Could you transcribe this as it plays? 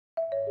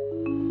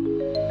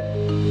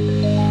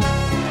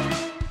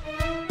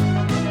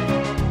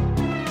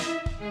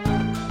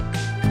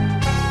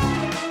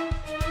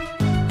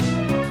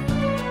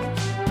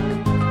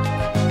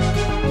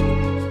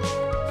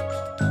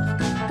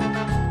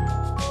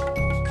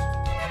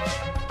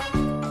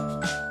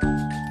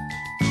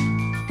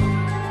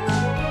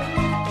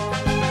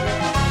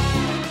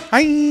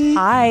Hi.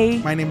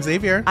 Hi. My name's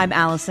Xavier. I'm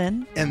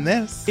Allison. And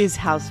this is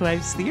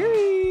Housewives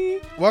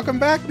Theory. Welcome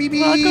back, BBs.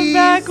 Welcome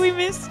back. We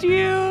missed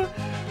you.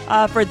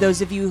 For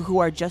those of you who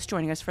are just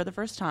joining us for the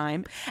first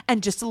time,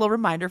 and just a little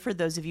reminder for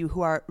those of you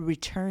who are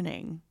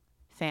returning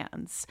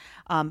fans,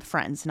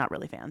 friends, not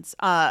really fans,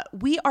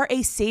 we are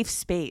a safe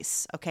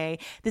space, okay?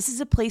 This is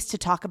a place to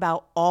talk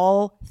about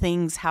all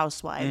things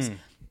Housewives.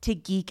 To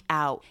geek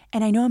out.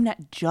 And I know I'm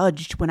not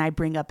judged when I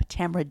bring up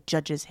Tamra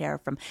Judge's hair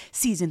from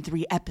season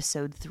 3,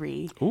 episode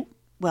 3. Ooh.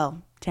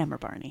 Well, Tamra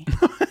Barney.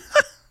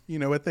 You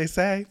know what they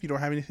say? If you don't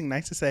have anything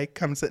nice to say,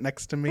 come sit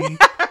next to me.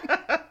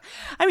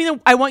 I mean,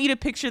 I want you to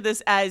picture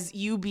this as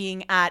you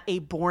being at a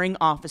boring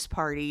office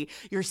party.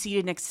 You're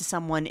seated next to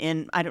someone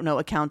in, I don't know,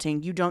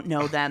 accounting. You don't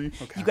know them.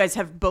 Okay. You guys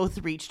have both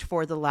reached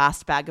for the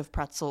last bag of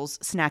pretzels,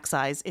 snack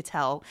size. It's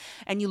hell.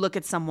 And you look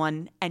at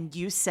someone and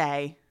you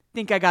say,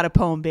 think I got a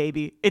poem,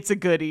 baby. It's a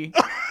goodie.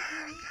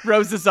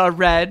 Roses are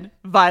red.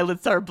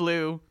 Violets are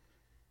blue.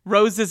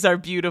 Roses are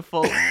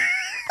beautiful.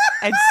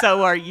 And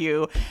so are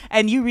you.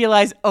 And you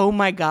realize, oh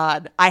my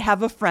God, I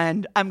have a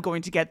friend. I'm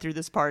going to get through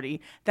this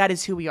party. That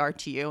is who we are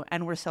to you.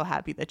 And we're so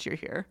happy that you're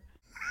here.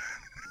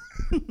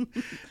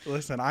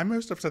 Listen, I'm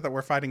most upset that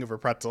we're fighting over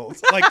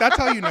pretzels. Like, that's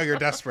how you know you're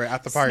desperate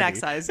at the party. Snack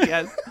size,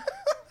 yes.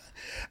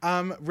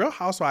 Real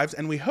Housewives,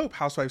 and we hope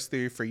Housewives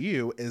Theory for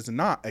you is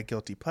not a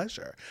guilty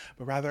pleasure,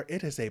 but rather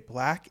it is a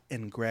black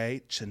and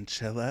gray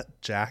chinchilla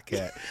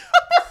jacket.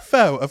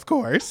 Faux, of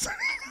course.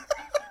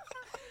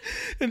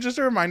 And just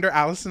a reminder,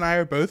 Alice and I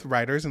are both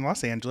writers in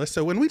Los Angeles.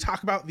 So when we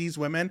talk about these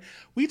women,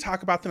 we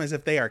talk about them as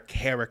if they are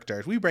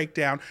characters. We break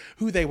down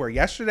who they were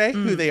yesterday,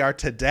 who they are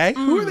today,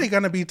 who are they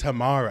going to be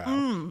tomorrow.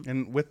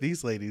 And with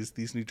these ladies,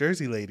 these New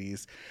Jersey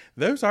ladies,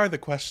 those are the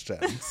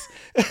questions.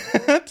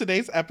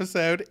 Today's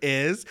episode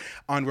is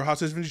on Real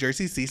Housewives of New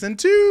Jersey season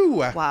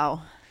 2.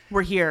 Wow.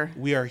 We're here.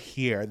 We are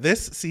here.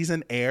 This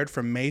season aired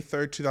from May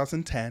 3rd,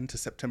 2010 to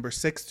September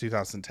 6th,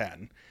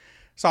 2010.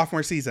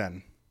 Sophomore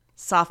season.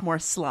 Sophomore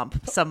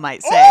slump, some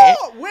might say.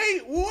 Oh,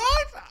 wait,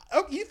 what?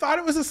 Oh, you thought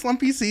it was a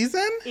slumpy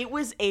season? It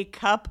was a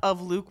cup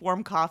of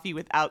lukewarm coffee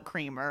without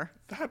creamer.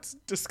 That's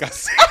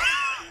disgusting.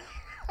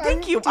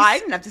 Thank you. I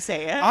didn't have to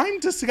say it. I'm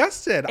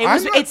disgusted.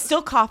 It's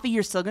still coffee.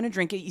 You're still going to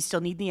drink it. You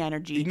still need the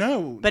energy.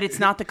 No. But it's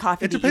not the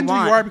coffee that you want. It depends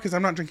who you are, because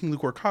I'm not drinking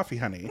lukewarm coffee,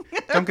 honey.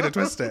 Don't get it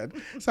twisted.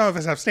 Some of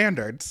us have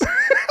standards.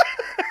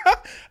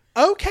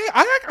 Okay.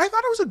 I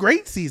thought it was a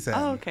great season.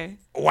 Oh, okay.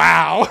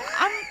 Wow.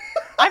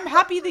 I'm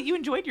happy that you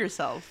enjoyed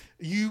yourself.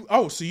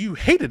 So you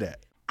hated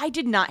it. I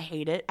did not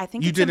hate it. I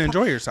think you did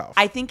enjoy yourself.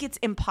 I think it's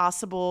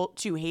impossible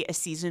to hate a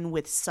season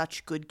with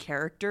such good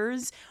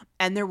characters,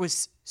 and there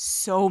was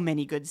so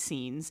many good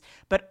scenes.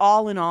 But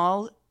all in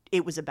all,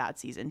 it was a bad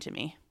season to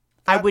me.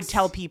 I would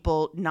tell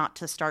people not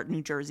to start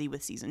New Jersey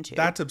with season 2.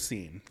 That's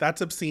obscene.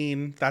 That's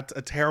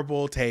a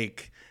terrible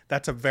take.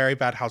 That's a very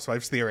bad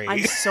Housewives theory.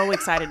 I'm so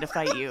excited to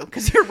fight you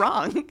because you're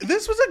wrong.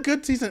 This was a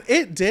good season.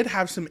 It did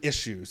have some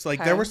issues.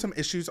 Like, there were some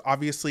issues,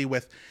 obviously,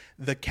 with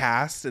the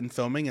cast and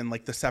filming and,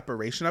 like, the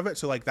separation of it.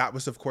 So, like, that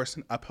was, of course,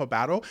 an uphill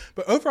battle.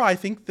 But overall, I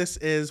think this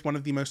is one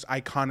of the most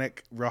iconic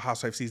Real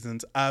Housewives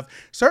seasons of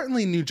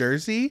certainly New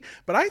Jersey,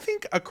 but I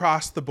think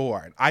across the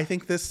board. I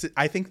think this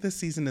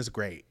season is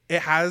great.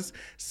 It has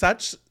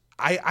such...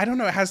 I don't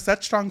know. It has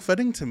such strong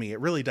footing to me. It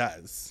really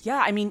does.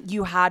 Yeah. I mean,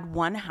 you had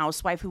one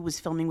housewife who was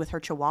filming with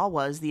her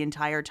chihuahuas the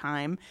entire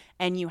time.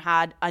 And you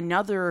had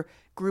another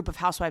group of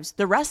housewives,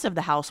 the rest of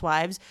the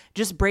housewives,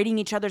 just braiding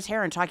each other's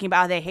hair and talking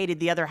about how they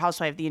hated the other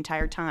housewife the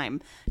entire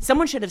time.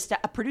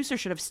 A producer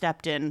should have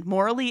stepped in.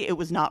 Morally, it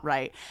was not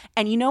right.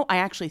 And I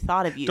actually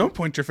thought of you. Don't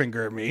point your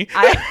finger at me.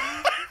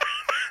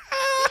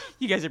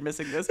 You guys are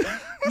missing this.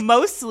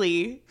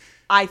 Mostly,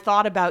 I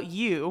thought about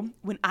you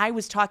when I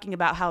was talking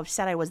about how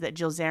upset I was that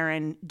Jill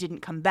Zarin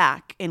didn't come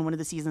back in one of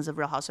the seasons of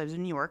Real Housewives of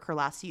New York, her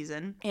last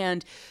season.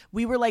 And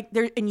we were like,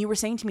 and you were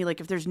saying to me, like,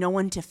 if there's no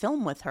one to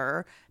film with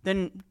her,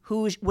 then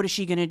what is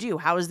she going to do?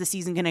 How is the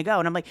season going to go?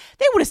 And I'm like,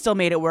 they would have still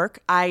made it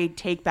work. I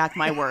take back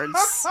my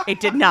words. It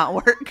did not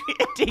work.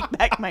 I take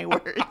back my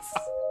words.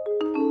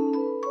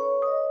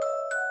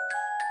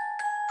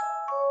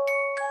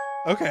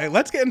 Okay,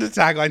 let's get into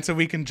taglines so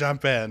we can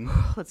jump in.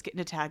 Let's get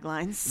into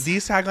taglines.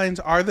 These taglines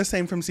are the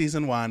same from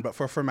season 1, but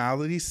for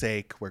formality's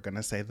sake, we're going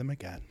to say them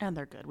again. And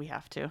they're good. We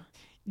have to.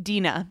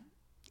 Dina,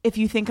 if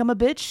you think I'm a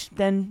bitch,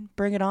 then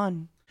bring it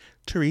on.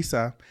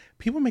 Teresa,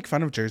 people make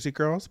fun of Jersey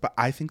girls, but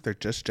I think they're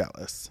just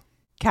jealous.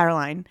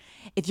 Caroline,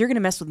 if you're going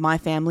to mess with my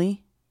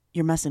family,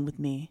 you're messing with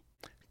me.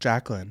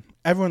 Jacqueline,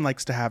 everyone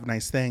likes to have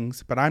nice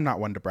things, but I'm not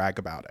one to brag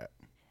about it.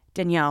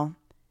 Danielle,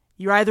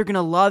 you're either going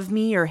to love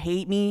me or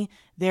hate me.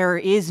 There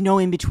is no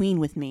in between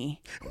with me.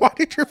 Why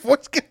did your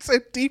voice get so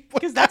deep?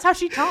 Because that's how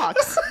she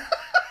talks.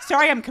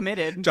 Sorry, I'm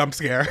committed. Jump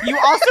scare. You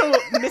also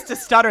missed a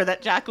stutter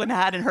that Jacqueline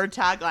had in her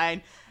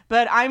tagline.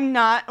 But I'm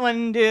not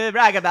one to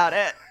brag about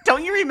it.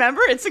 Don't you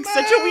remember? It's like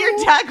such a weird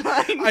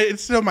tagline.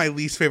 It's still my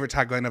least favorite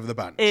tagline of the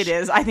bunch. It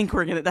is. I think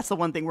that's the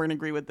one thing we're going to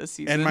agree with this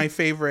season. And my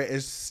favorite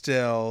is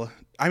still,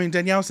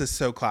 Danielle's is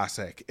so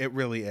classic. It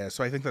really is.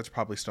 So I think that's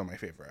probably still my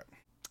favorite.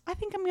 I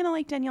think I'm going to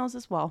like Danielle's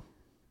as well.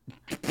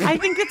 I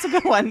think it's a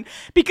good one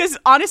because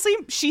honestly,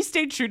 she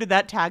stayed true to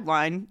that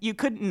tagline. You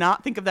could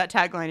not think of that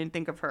tagline and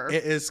think of her.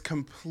 It is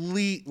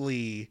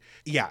completely,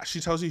 yeah, she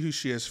tells you who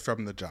she is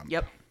from the jump.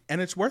 Yep. And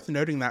it's worth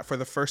noting that for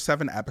the first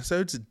 7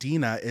 episodes,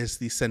 Dina is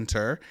the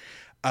center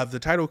of the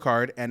title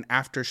card. And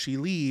after she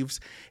leaves,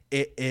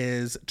 it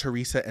is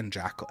Teresa and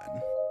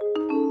Jacqueline.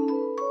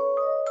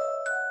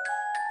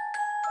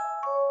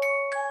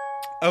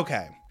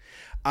 Okay.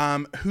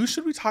 Who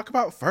should we talk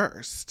about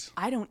first?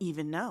 I don't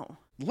even know.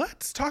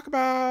 Let's talk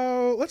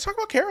about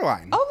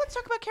Caroline. Oh, let's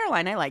talk about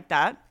Caroline. I like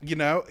that. You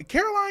know,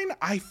 Caroline,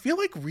 I feel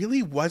like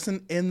really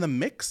wasn't in the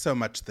mix so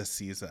much this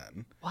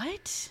season.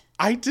 What?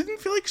 I didn't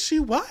feel like she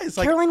was.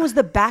 Like, Caroline was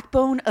the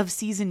backbone of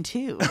season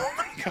 2. oh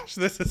my gosh,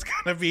 this is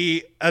gonna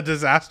be a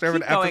disaster of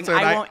an Keep going. episode.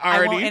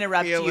 I won't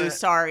interrupt feel you. it.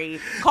 Sorry.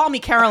 Call me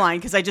Caroline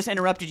because I just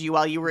interrupted you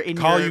while you were in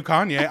Call your... you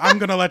Kanye. I'm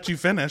gonna let you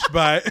finish,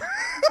 but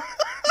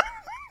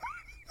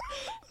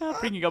Not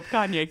bringing up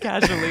Kanye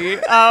casually.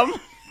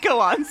 Go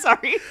on.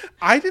 Sorry.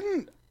 I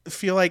didn't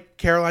feel like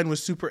Caroline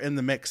was super in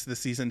the mix this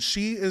season.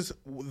 She is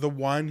the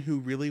one who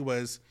really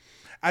was,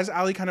 as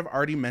Ali kind of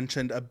already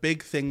mentioned, a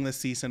big thing this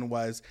season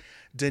was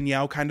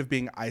Danielle kind of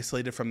being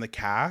isolated from the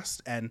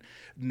cast and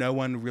no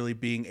one really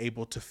being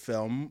able to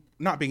film,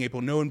 no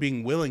one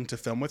being willing to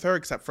film with her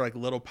except for like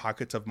little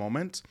pockets of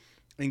moments.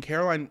 And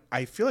Caroline,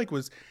 I feel like,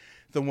 was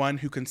the one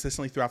who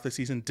consistently throughout the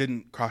season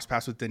didn't cross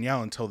paths with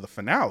Danielle until the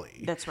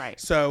finale. That's right.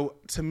 So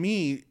to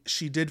me,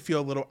 she did feel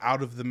a little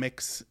out of the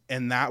mix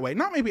in that way.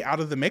 Not maybe out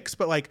of the mix,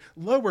 but like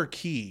lower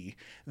key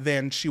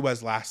than she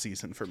was last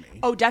season for me.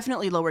 Oh,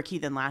 definitely lower key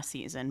than last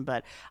season.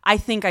 But I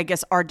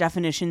guess our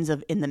definitions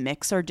of in the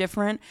mix are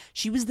different.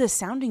 She was the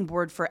sounding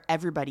board for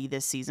everybody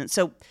this season.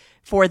 So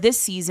for this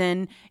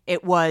season,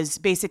 it was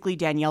basically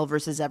Danielle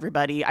versus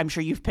everybody. I'm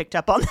sure you've picked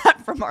up on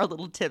that from our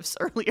little tips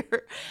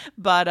earlier.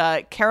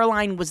 But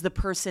Caroline was the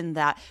person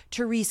that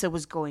Teresa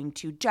was going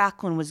to,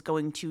 Jacqueline was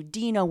going to,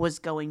 Dina was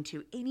going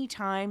to.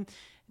 Anytime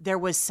there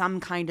was some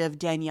kind of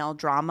Danielle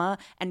drama.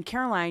 And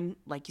Caroline,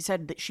 like you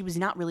said, that she was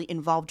not really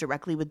involved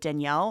directly with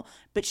Danielle,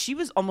 but she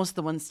was almost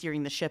the one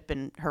steering the ship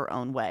in her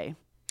own way.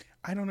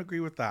 I don't agree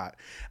with that.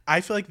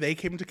 I feel like they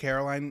came to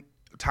Caroline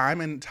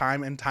time and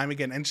time and time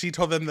again, and she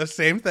told them the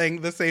same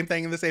thing.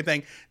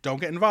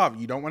 Don't get involved.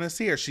 You don't want to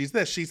see her. She's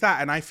this, she's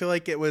that. And I feel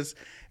like it was,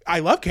 I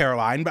love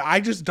Caroline, but I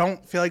just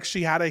don't feel like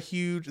she had a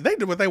huge, they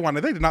did what they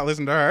wanted. They did not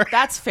listen to her.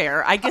 That's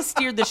fair. I guess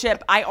steered the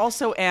ship.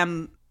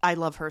 I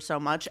love her so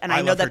much. And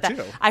I know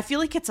that I feel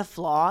like it's a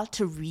flaw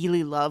to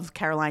really love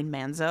Caroline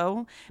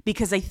Manzo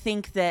because I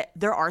think that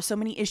there are so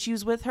many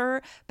issues with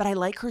her, but I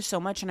like her so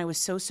much. And I was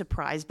so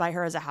surprised by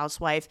her as a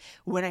housewife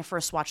when I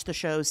first watched the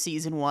show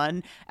season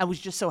 1. I was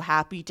just so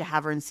happy to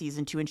have her in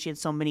season 2. And she had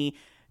so many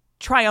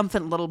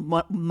triumphant little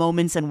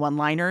moments and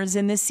one-liners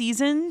in this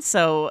season.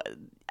 So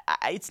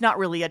it's not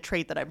really a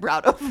trait that I'm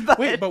proud of.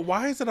 Wait, but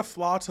why is it a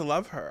flaw to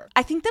love her?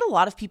 I think that a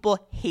lot of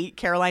people hate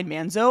Caroline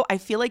Manzo. I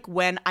feel like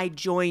when I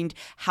joined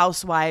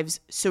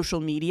Housewives social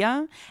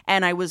media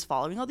and I was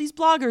following all these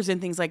bloggers and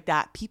things like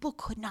that, people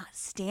could not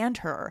stand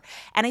her.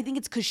 And I think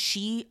it's because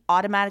she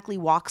automatically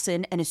walks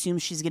in and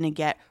assumes she's going to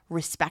get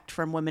respect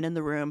from women in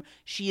the room.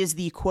 She is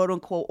the quote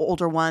unquote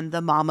older one,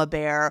 the mama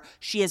bear.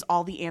 She has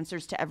all the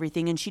answers to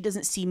everything. And she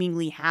doesn't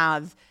seemingly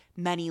have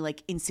many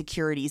like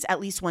insecurities, at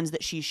least ones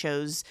that she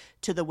shows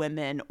to the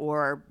women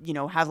or, you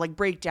know, have like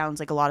breakdowns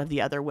like a lot of the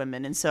other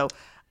women. And so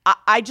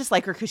I just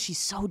like her because she's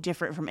so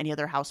different from any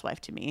other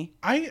housewife to me.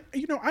 I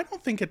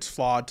don't think it's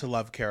flawed to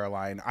love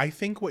Caroline. I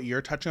think what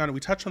you're touching on, we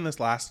touched on this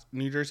last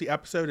New Jersey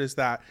episode, is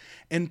that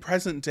in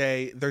present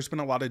day, there's been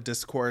a lot of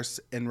discourse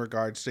in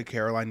regards to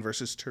Caroline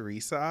versus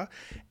Teresa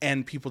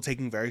and people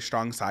taking very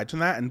strong sides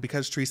on that. And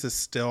because Teresa's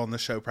still on the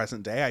show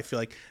present day, I feel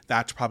like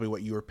that's probably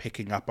what you were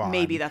picking up on.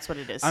 Maybe that's what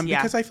it is.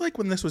 Because I feel like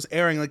when this was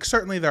airing, like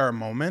certainly there are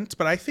moments,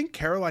 but I think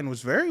Caroline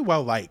was very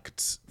well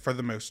liked for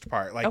the most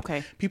part. Like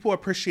people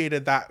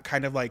appreciated that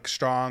kind of like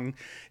strong,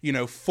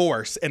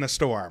 force in a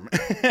storm.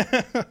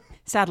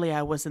 Sadly,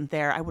 I wasn't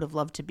there. I would have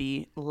loved to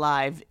be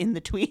live in the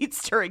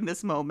tweets during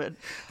this moment.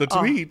 The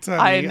tweets, honey,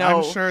 I know.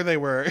 I'm sure they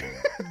were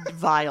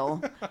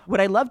vile.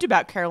 What I loved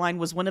about Caroline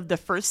was one of the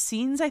first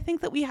scenes I think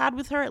that we had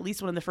with her, at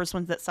least one of the first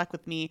ones that stuck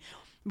with me,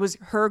 was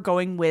her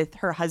going with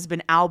her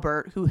husband,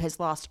 Albert, who has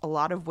lost a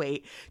lot of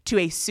weight, to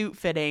a suit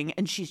fitting.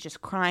 And she's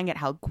just crying at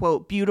how,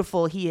 quote,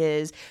 beautiful he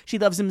is. She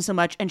loves him so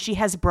much. And she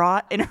has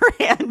brought in her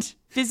hand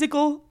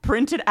physical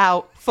printed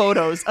out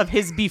photos of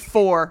his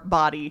before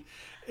body.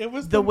 It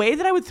was the way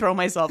that I would throw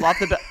myself off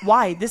the bed.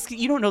 Why?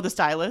 You don't know the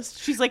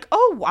stylist. She's like,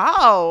 oh,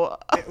 wow.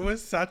 It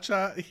was such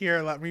a,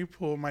 here, let me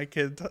pull my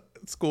kids'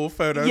 school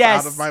photos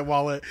out of my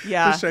wallet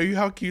to show you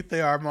how cute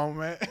they are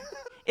moment.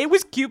 It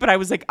was cute, but I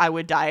was like, I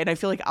would die. And I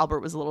feel like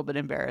Albert was a little bit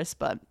embarrassed,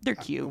 but they're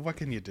cute. What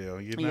can you do?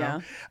 Yeah.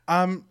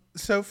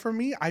 So for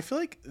me, I feel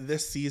like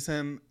this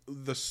season,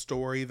 the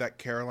story that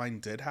Caroline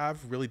did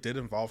have really did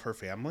involve her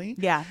family.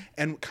 Yeah.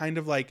 And kind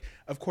of like,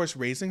 of course,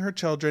 raising her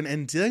children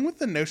and dealing with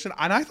the notion,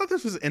 and I thought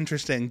this was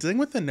interesting, dealing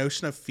with the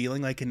notion of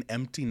feeling like an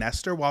empty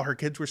nester while her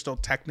kids were still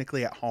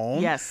technically at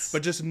home. Yes.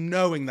 But just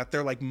knowing that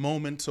they're like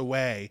moments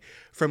away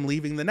from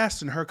leaving the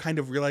nest and her kind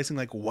of realizing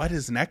like, what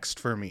is next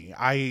for me?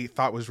 I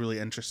thought was really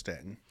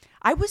interesting.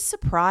 I was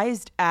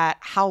surprised at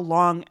how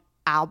long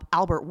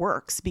Albert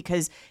works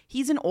because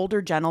he's an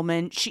older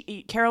gentleman.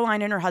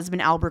 Caroline and her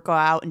husband Albert go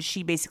out and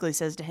she basically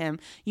says to him,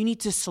 you need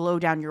to slow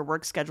down your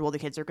work schedule. The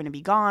kids are going to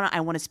be gone.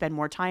 I want to spend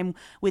more time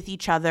with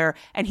each other.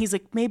 And he's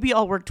like, maybe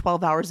I'll work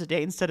 12 hours a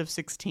day instead of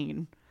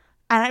 16.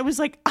 And I was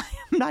like, I'm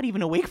not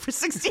even awake for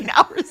 16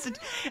 hours.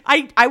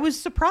 I was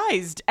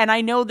surprised. And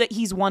I know that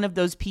he's one of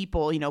those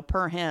people,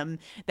 per him,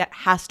 that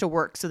has to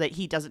work so that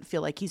he doesn't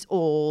feel like he's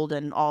old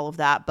and all of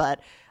that. But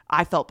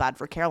I felt bad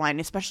for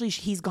Caroline, especially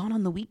he's gone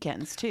on the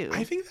weekends too.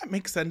 I think that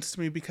makes sense to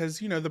me because,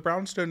 the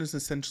brownstone is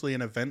essentially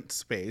an event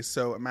space.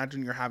 So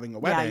imagine you're having a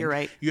wedding. Yeah, you're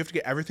right. You have to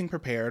get everything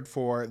prepared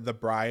for the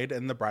bride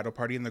and the bridal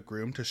party and the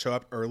groom to show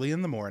up early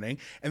in the morning,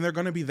 and they're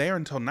going to be there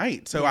until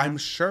night. So I'm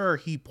sure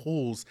he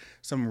pulls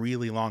some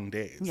really long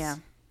days. Yeah.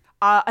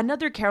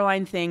 Another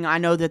Caroline thing, I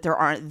know that there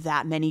aren't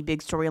that many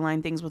big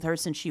storyline things with her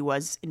since she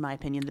was, in my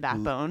opinion, the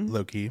backbone.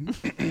 Low-key,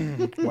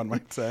 one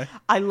might say.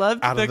 I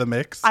loved of the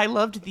mix. I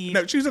loved the...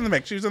 No, she was in the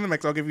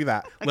mix. I'll give you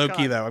that.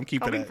 Low-key, though. I'm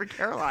keeping Coming it. for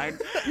Caroline.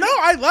 No,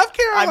 I love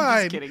Caroline.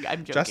 I'm just kidding. I'm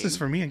joking. Justice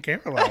for me and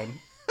Caroline.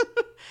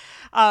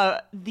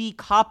 The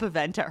cop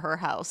event at her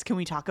house. Can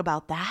we talk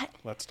about that?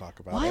 Let's talk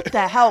about What it.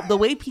 the hell? The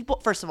way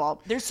people... First of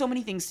all, there's so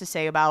many things to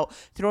say about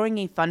throwing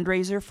a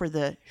fundraiser for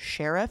the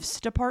sheriff's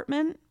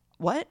department.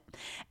 What?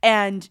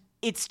 And...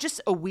 it's just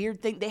a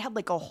weird thing. They had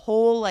like a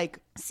whole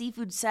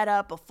seafood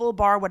setup, a full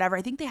bar, whatever.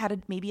 I think they had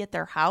it maybe at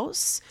their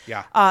house.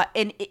 Yeah.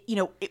 And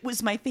it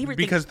was my favorite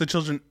thing. Because the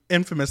children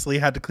infamously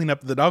had to clean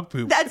up the dog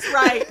poop. That's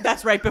right.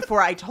 That's right.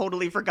 Before I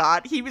totally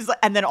forgot. He was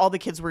and then all the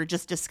kids were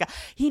just discussing.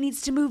 He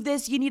needs to move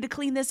this. You need to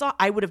clean this off.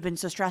 I would have been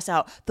so stressed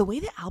out. The way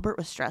that Albert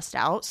was stressed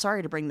out,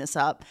 sorry to bring this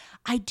up,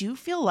 I do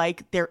feel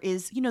like there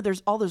is,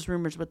 there's all those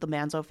rumors with the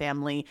Manzo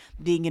family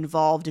being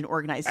involved in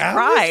organized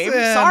crime.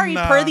 Sorry,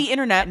 per the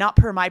internet, not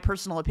per my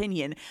personal opinion.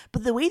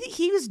 But the way that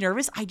he was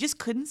nervous, I just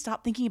couldn't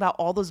stop thinking about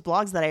all those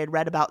blogs that I had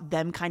read about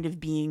them kind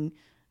of being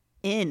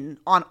in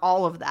on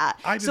all of that.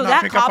 I did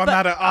not pick up on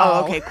that at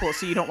all. Oh, okay, cool.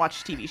 So you don't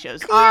watch TV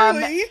shows.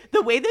 Clearly.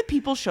 The way that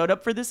people showed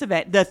up for this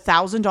event, the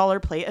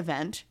 $1,000 play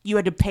event, you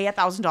had to pay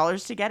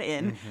 $1,000 to get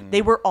in. Mm-hmm.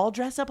 They were all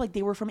dressed up like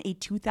they were from a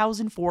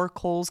 2004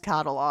 Kohl's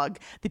catalog.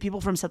 The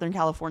people from Southern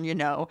California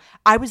know.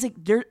 I was like,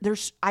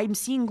 I'm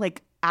seeing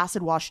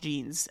acid wash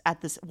jeans at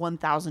this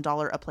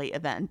 $1,000 a play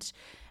event.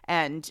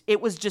 And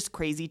it was just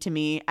crazy to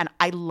me. And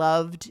I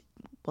loved,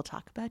 we'll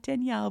talk about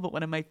Danielle, but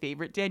one of my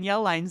favorite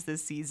Danielle lines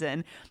this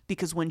season,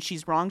 because when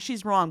she's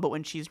wrong, but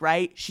when she's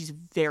right, she's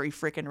very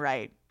freaking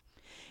right.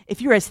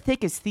 If you're as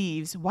thick as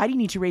thieves, why do you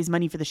need to raise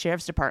money for the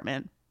sheriff's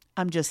department?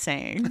 I'm just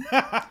saying.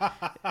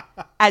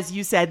 As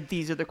you said,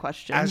 these are the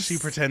questions. As she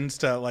pretends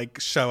to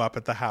show up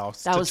at the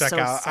house that to was check so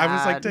out. sad. I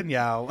was like,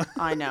 Danielle.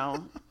 I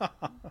know.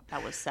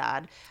 That was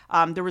sad.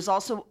 There was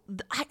also,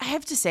 I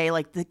have to say,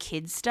 the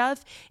kids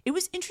stuff. It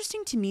was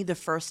interesting to me the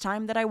first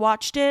time that I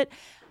watched it.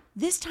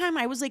 This time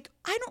I was like,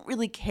 I don't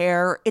really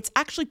care. It's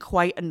actually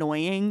quite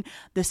annoying,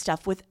 the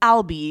stuff with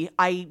Albie.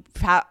 I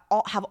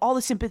have all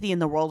the sympathy in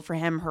the world for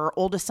him. Her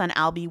oldest son,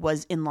 Albie,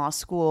 was in law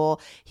school.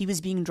 He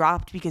was being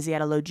dropped because he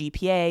had a low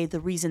GPA.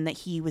 The reason that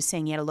he was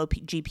saying he had a low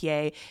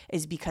GPA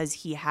is because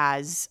he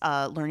has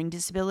a learning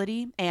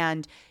disability.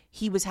 And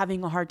he was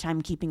having a hard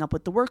time keeping up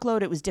with the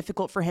workload. It was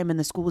difficult for him and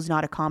the school was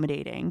not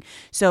accommodating.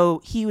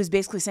 So he was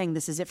basically saying,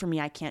 this is it for me.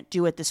 I can't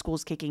do it. The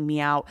school's kicking me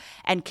out.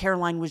 And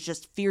Caroline was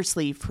just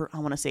fiercely, for I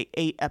want to say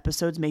 8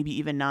 episodes, maybe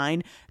even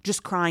 9,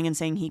 just crying and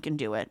saying he can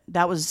do it.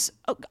 That was,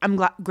 I'm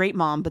glad, great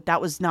mom, but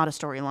that was not a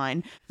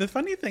storyline. The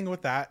funny thing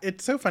with that,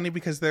 it's so funny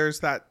because there's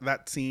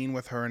that scene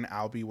with her and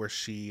Albie where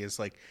she is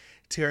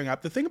tearing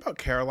up. The thing about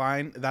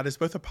Caroline that is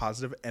both a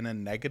positive and a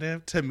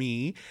negative to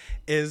me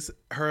is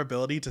her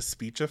ability to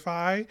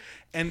speechify.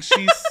 And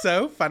she's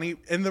so funny.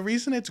 And the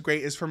reason it's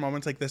great is for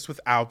moments like this with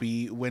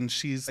Albie when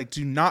she's like,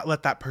 do not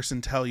let that person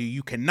tell you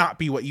you cannot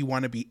be what you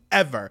want to be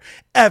ever.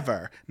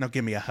 Now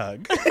give me a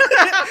hug.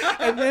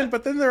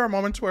 But then there are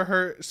moments where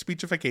her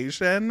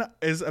speechification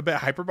is a bit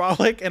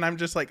hyperbolic and I'm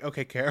just like,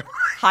 okay, Caroline.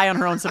 High on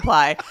her own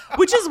supply,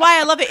 which is why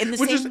I love it.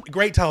 Which is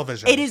great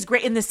television. It is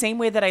great in the same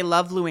way that I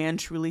love Luann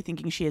truly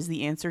thinking she has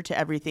the answer to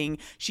everything.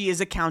 She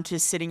is a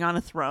countess sitting on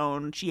a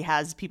throne. She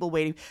has people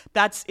waiting.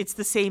 It's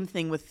the same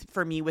thing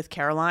for me with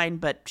Caroline,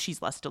 but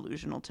she's less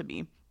delusional to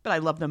me. But I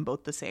love them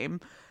both the same.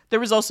 There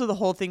was also the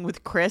whole thing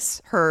with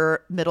Chris,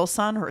 her middle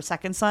son, her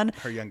second son.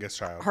 Her youngest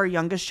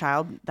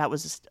child. That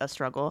was a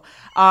struggle.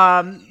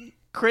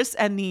 Chris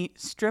and the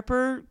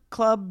stripper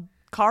club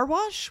car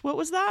wash. What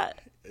was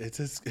that? It's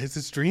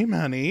his dream,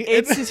 honey.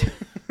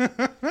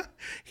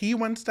 He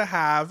wants to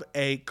have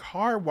a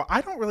car wash.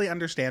 I don't really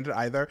understand it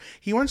either.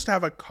 He wants to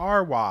have a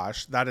car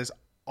wash that is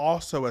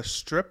also a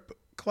strip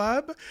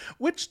club,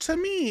 which to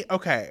me,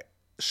 okay,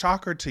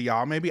 shocker to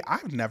y'all, maybe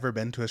I've never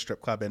been to a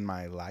strip club in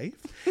my life.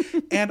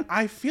 And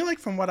I feel like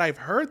from what I've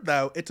heard,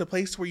 though, it's a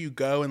place where you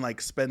go and like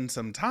spend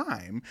some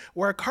time,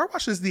 where a car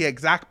wash is the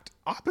exact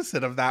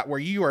opposite of that, where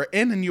you are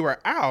in and you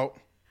are out.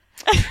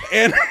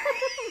 And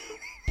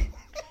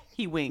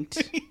he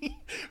winked.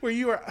 Where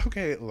you are,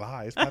 okay,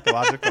 lies,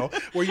 pathological,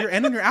 where you're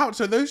in and you're out.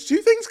 So those two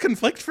things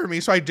conflict for me.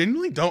 So I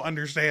genuinely don't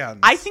understand.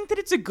 I think that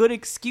it's a good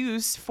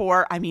excuse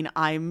for, I mean,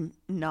 I'm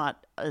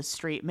not a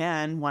straight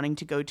man wanting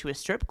to go to a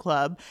strip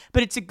club,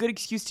 but it's a good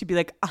excuse to be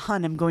like,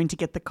 hun, I'm going to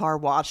get the car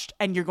washed,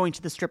 and you're going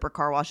to the stripper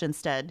car wash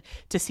instead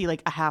to see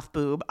like a half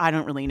boob. I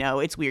don't really know.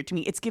 It's weird to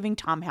me. It's giving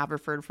Tom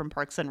Haverford from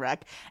Parks and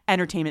Rec,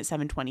 Entertainment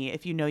 720.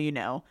 If you know, you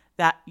know.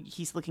 That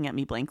he's looking at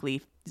me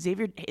blankly.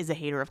 Xavier is a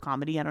hater of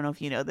comedy. I don't know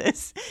if you know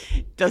this.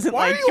 Doesn't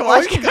Why like are you to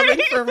always watch coming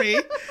comedy. for me?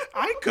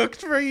 I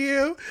cooked for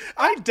you.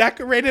 I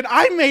decorated.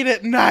 I made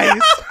it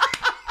nice.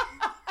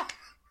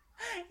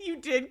 You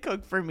did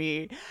cook for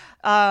me.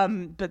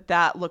 But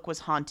that look was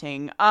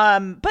haunting.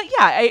 But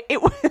yeah,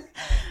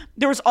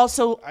 there was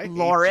also I hate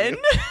Lauren.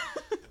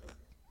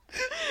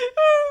 you.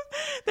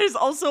 There's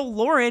also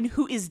Lauren,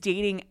 who is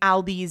dating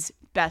Albie's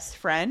best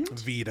friend.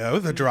 Vito,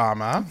 the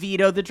drama.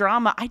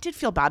 I did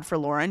feel bad for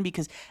Lauren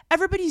because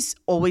everybody's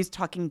always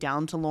talking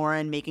down to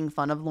Lauren, making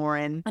fun of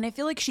Lauren. And I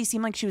feel like she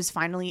seemed like she was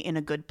finally in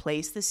a good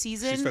place this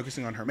season. She's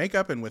focusing on her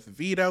makeup and with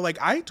Vito. Like,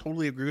 I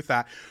totally agree with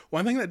that.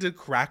 One thing that did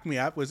crack me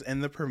up was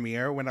in the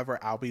premiere, whenever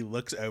Albie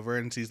looks over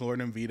and sees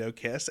Lauren and Vito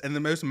kiss, and the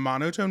most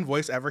monotone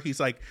voice ever, he's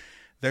like,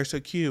 they're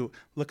so cute.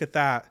 Look at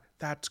that.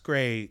 That's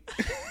great.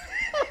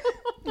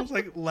 I was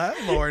like,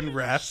 let Lauren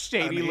rest.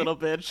 Shady honey. little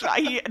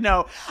bitch.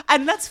 No.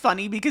 And that's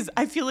funny because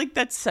I feel like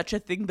that's such a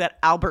thing that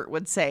Albert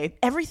would say.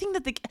 Everything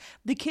that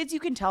the kids, you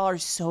can tell, are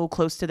so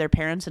close to their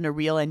parents in a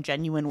real and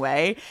genuine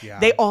way. Yeah.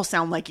 They all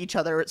sound like each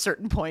other at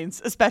certain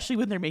points, especially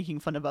when they're making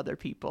fun of other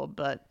people.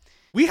 But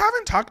We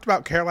haven't talked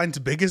about Caroline's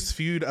biggest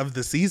feud of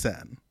the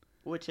season.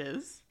 which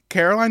is?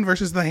 Caroline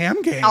versus the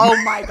Ham Game.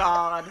 Oh my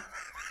God.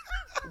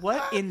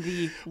 What in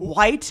the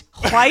white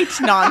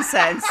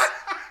nonsense?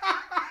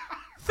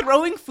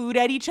 Throwing food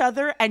at each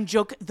other and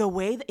joke the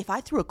way that if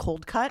I threw a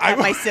cold cut at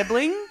my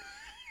sibling,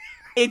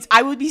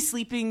 I would be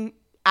sleeping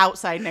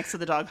outside next to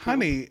the dog poop.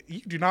 Honey,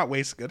 you do not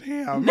waste good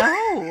ham.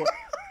 No.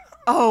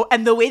 Oh,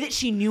 and the way that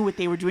she knew what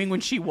they were doing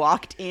when she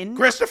walked in.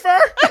 Christopher?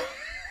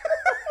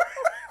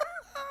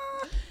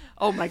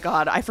 Oh my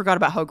God, I forgot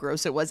about how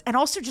gross it was. And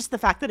also just the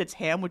fact that it's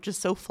ham, which is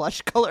so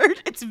flush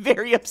colored. It's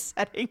very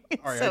upsetting.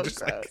 It's Sorry, so gross.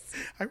 gross.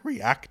 I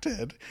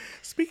reacted.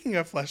 Speaking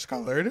of flesh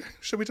colored,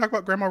 should we talk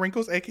about Grandma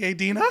Wrinkles, aka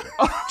Dina?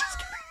 Just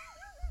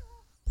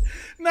kidding.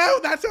 No,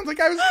 that sounds like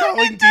I was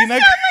calling Dina.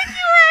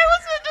 I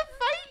was meant to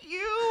fight you.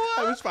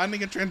 I was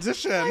finding a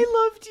transition.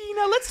 I love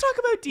Dina. Let's talk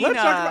about Dina. Let's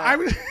talk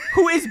about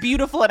who is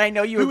beautiful, and I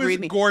know you Who agree is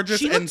with me. gorgeous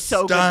She and looked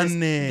so stunning.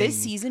 good this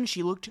season.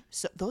 She looked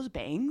so, those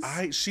bangs,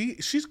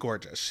 she's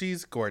gorgeous.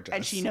 She's gorgeous.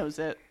 and she knows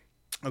it.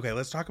 Okay,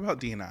 let's talk about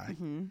Dina.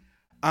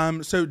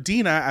 Mm-hmm. So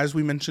Dina, as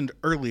we mentioned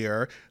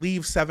earlier,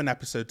 leaves 7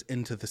 episodes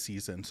into the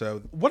season.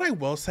 So what I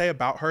will say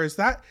about her is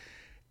that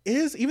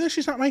even though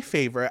she's not my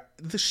favorite,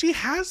 she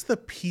has the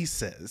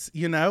pieces,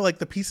 like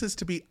the pieces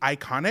to be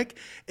iconic.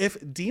 If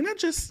Dina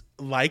just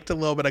liked a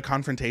little bit of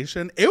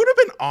confrontation, it would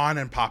have been on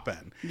and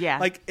poppin'. Yeah.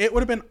 Like, it would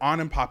have been on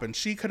and poppin'.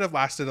 She could have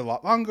lasted a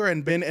lot longer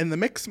and been in the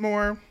mix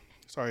more.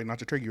 Sorry, not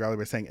to trigger you, Riley,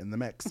 by saying in the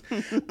mix.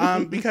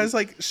 Because,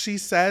 like, she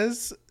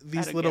says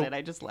these I don't little... get it.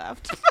 I just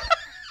laughed.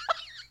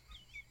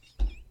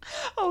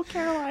 Oh,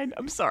 Caroline,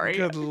 I'm sorry.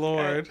 Good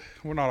Lord.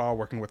 We're not all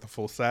working with a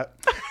full set.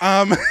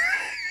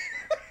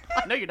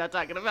 I know you're not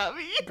talking about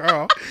me.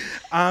 Girl.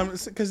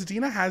 Because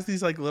Dina has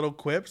these like little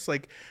quips,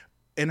 like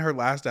in her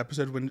last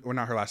episode,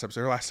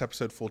 her last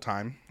episode full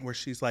time, where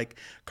she's like,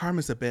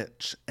 karma's a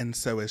bitch, and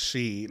so is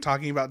she,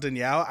 talking about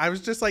Danielle. I was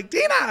just like,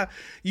 Dina,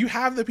 you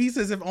have the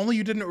pieces, if only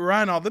you didn't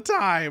run all the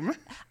time.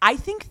 I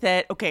think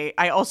that, okay,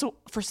 I also,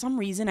 for some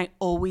reason, I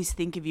always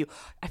think of you.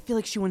 I feel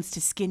like she wants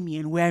to skin me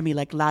and wear me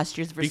like last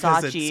year's Versace.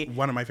 Because it's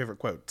one of my favorite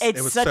quotes. It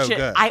was so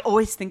good. I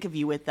always think of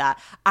you with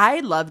that. I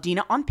love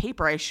Dina. On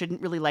paper, I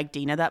shouldn't really like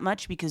Dina that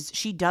much because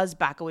she does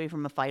back away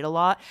from a fight a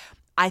lot.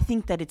 I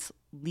think that it's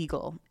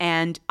legal.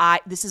 And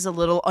this is a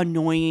little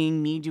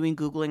annoying, me doing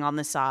Googling on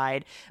the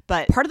side.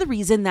 But part of the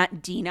reason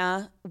that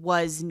Dina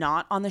was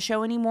not on the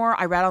show anymore,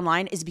 I read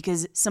online, is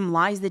because some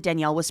lies that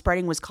Danielle was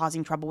spreading was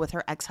causing trouble with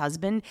her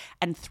ex-husband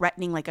and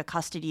threatening like a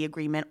custody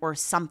agreement or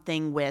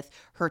something with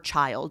her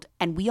child.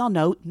 And we all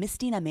know Miss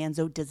Dina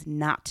Manzo does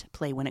not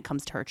play when it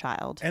comes to her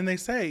child. And they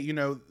say,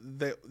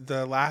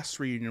 the last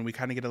reunion, we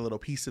kind of get a little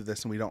piece of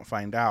this and we don't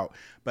find out.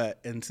 But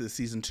into the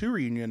season 2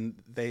 reunion,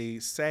 they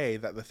say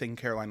that the thing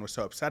Caroline was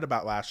so upset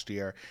about last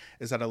year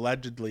is that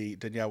allegedly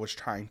Danielle was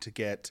trying to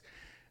get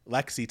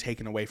Lexi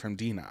taken away from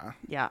Dina.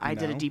 Yeah, I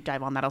did a deep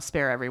dive on that. I'll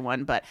spare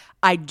everyone, but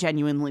I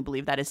genuinely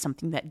believe that is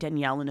something that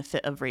Danielle in a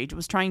fit of rage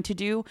was trying to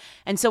do.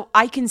 And so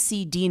I can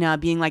see Dina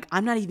being like,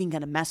 I'm not even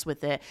going to mess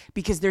with it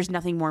because there's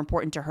nothing more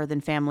important to her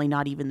than family,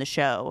 not even the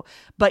show.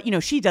 But,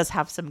 she does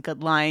have some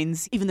good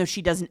lines, even though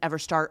she doesn't ever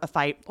start a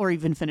fight or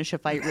even finish a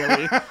fight,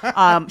 really.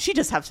 She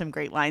does have some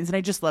great lines, and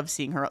I just love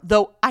seeing her.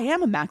 Though I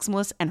am a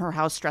maximalist, and her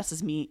house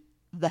stresses me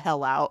the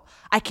hell out.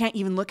 I can't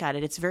even look at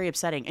it. It's very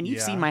upsetting. And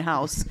you've seen my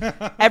house.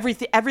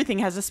 Everything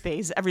has a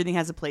space. Everything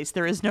has a place.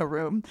 There is no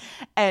room.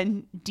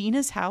 And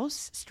Dina's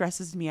house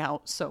stresses me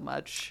out so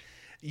much.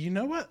 You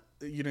know what?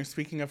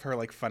 Speaking of her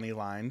like funny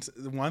lines,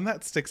 the one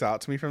that sticks out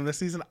to me from this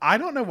season, I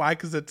don't know why,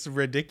 because it's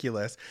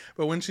ridiculous,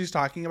 but when she's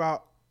talking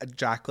about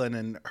Jacqueline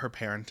and her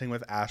parenting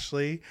with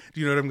Ashley,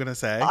 do you know what I'm going to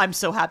say? I'm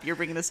so happy you're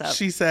bringing this up.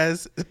 She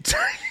says,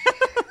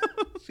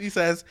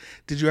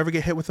 did you ever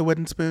get hit with a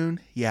wooden spoon?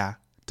 Yeah.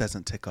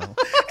 Doesn't tickle.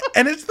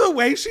 And it's the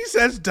way she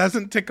says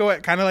doesn't tickle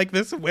it, kind of like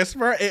this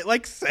whisper. It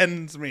like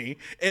sends me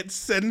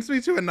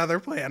to another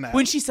planet.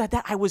 When she said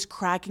that, I was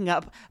cracking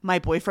up. My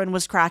boyfriend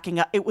was cracking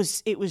up. It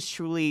was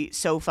truly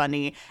so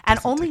funny. And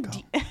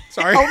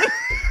Sorry. Oh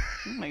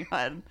my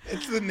God.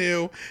 It's the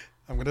new,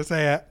 I'm going to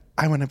say it,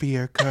 I want to be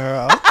your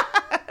girl.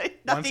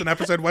 Once an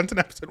episode.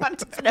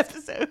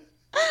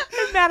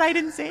 I'm mad I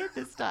didn't say it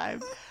this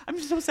time. I'm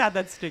so sad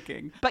that's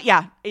sticking. But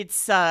yeah, it's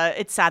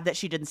sad that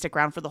she didn't stick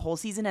around for the whole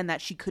season and that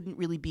she couldn't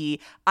really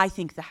be, I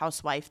think, the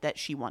housewife that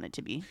she wanted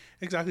to be.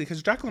 Exactly,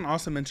 because Jacqueline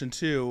also mentioned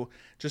too,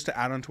 just to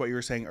add on to what you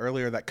were saying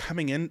earlier, that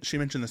coming in, she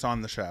mentioned this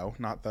on the show,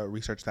 not the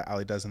research that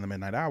Allie does in the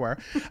midnight hour,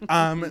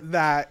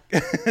 that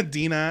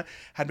Dina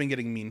had been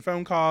getting mean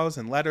phone calls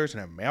and letters,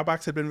 and her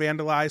mailbox had been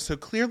vandalized. So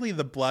clearly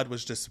the blood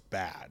was just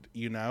bad,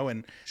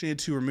 and she needed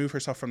to remove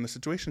herself from the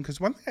situation. Because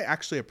one thing I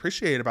actually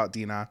appreciate about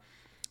Dina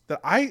that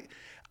I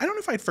don't know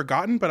if I'd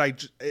forgotten,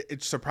 but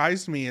it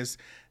surprised me, is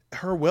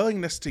her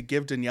willingness to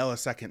give Danielle a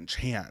second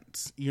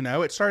chance.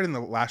 It started in the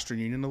last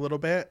reunion a little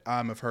bit,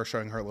 of her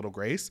showing her a little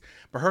grace,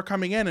 but her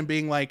coming in and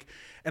being like,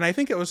 and I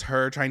think it was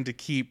her trying to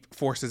keep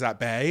forces at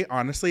bay.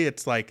 Honestly,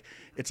 it's like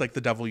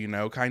the devil,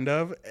 kind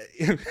of,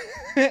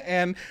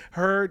 and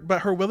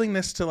her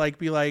willingness to like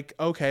be like,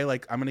 okay,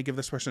 like I'm going to give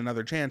this person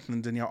another chance.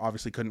 And Danielle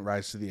obviously couldn't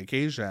rise to the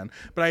occasion,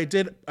 but I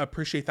did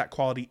appreciate that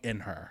quality in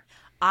her.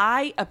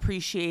 I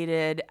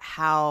appreciated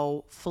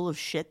how full of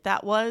shit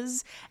that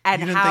was.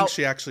 And you didn't think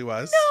she actually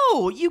was?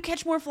 No, you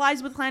catch more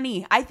flies with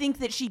honey. I think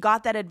that she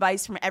got that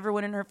advice from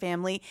everyone in her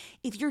family.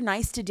 If you're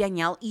nice to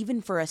Danielle,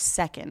 even for a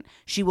second,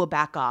 she will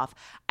back off.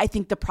 I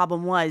think the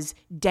problem was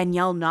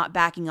Danielle not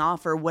backing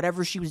off, or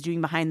whatever she was doing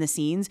behind the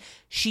scenes.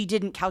 She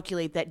didn't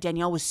calculate that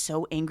Danielle was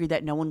so angry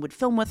that no one would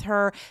film with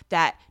her,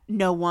 that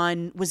no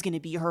one was going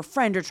to be her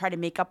friend or try to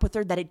make up with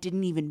her, that it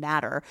didn't even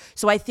matter.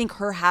 So I think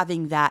her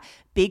having that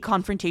big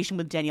confrontation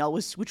with Danielle,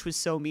 which was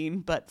so mean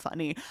but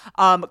funny,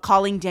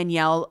 calling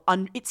Danielle,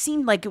 it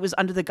seemed like it was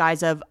under the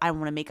guise of, I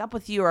want to make up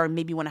with you, or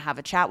maybe want to have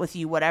a chat with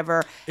you,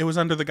 whatever. It was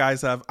under the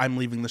guise of, I'm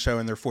leaving the show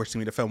and they're forcing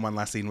me to film one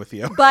last scene with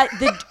you. But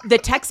the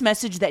text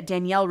message that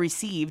Danielle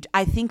received,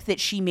 I think that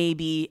she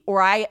maybe,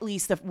 or I at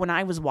least, when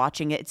I was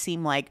watching it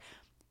seemed like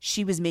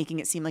she was making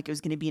it seem like it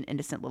was going to be an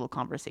innocent little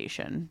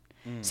conversation.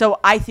 So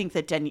I think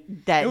that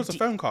it was a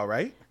phone call,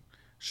 right?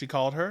 She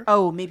called her?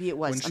 Oh, maybe it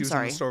was. When she I'm was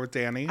sorry. in the store with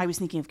Danny? I was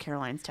thinking of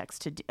Caroline's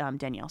text to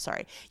Danielle.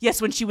 Sorry.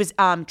 Yes, when she was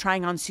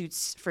trying on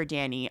suits for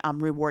Danny,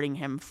 rewarding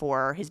him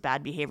for his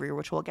bad behavior,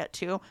 which we'll get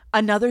to.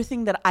 Another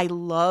thing that I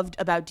loved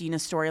about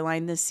Dina's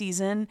storyline this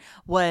season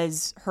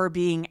was her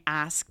being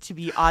asked to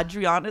be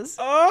Adriana's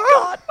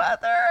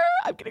godmother.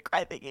 I'm going to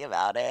cry thinking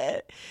about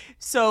it.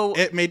 So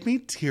it made me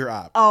tear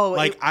up. Oh,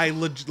 like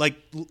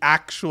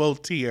actual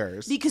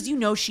tears. Because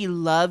she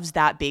loves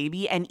that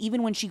baby. And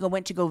even when she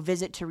went to go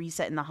visit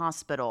Teresa in the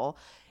hospital,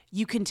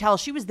 you can tell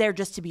she was there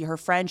just to be her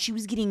friend. She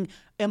was getting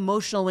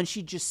emotional when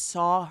she just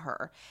saw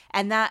her.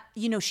 And that,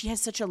 she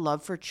has such a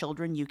love for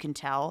children, you can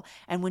tell.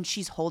 And when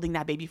she's holding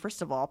that baby,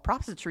 first of all,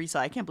 props to Teresa.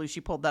 I can't believe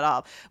she pulled that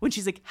off. When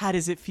she's like, how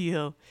does it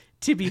feel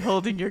to be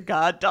holding your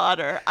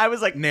goddaughter? I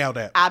was like, nailed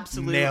it.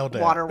 Absolute Nailed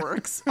it.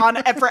 Waterworks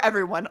for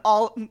everyone,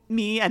 all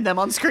me and them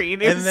on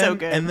screen. It was so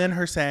good. And then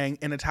her saying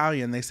in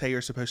Italian, they say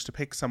you're supposed to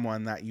pick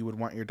someone that you would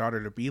want your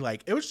daughter to be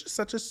like. It was just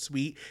such a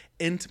sweet,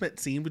 intimate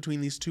scene between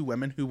these two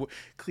women who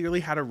clearly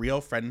had a real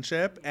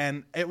friendship,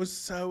 and it was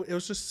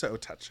just so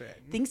touching.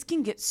 Things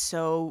can get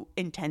so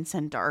intense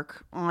and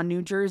dark on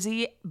New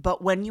Jersey,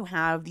 but when you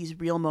have these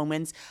real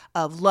moments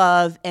of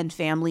love and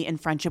family and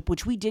friendship,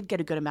 which we did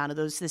get a good amount of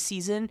those this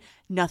season,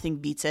 nothing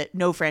beats it.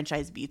 No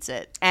franchise beats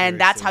it. And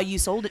that's how you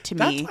sold it to me.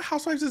 That's what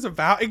Housewives is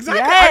about. Exactly.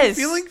 Yes.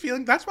 I'm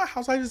feeling that's what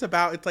Housewives is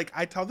about. It's like,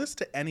 I tell this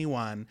to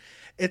anyone.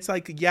 It's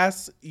like,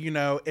 yes,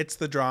 it's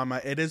the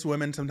drama. It is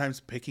women sometimes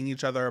picking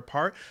each other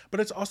apart, but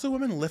it's also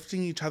women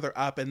lifting each other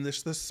up. And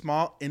there's the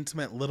small,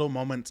 intimate little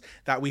moments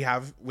that we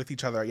have with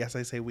each other. Yes,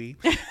 I say we.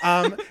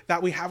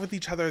 That we have with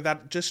each other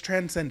that just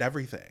transcend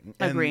everything.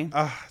 Agree.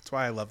 That's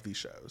why I love these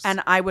shows.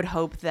 And I would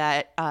hope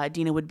that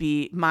Dina would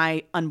be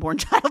my unborn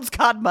child's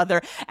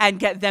godmother and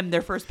get them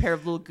their first pair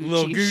of little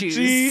Gucci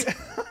shoes.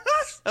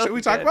 So Should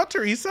we talk about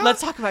Teresa?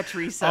 Let's talk about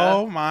Teresa.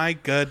 Oh my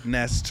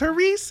goodness.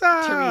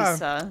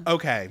 Teresa.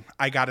 Okay,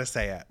 I gotta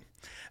say it.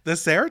 The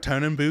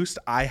serotonin boost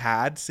I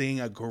had seeing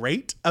a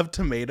grate of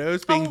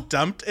tomatoes being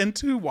dumped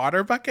into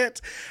water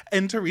buckets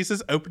in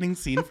Teresa's opening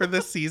scene for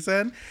this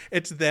season.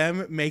 It's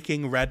them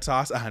making red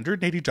sauce,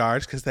 180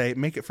 jars, because they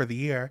make it for the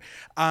year.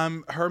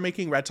 Her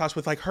making red sauce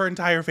with like her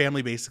entire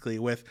family, basically,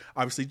 with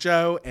obviously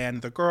Joe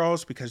and the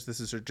girls, because this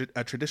is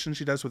a tradition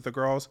she does with the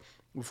girls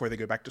before they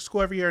go back to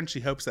school every year. And she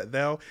hopes that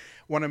they'll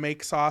want to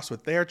make sauce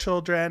with their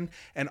children,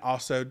 and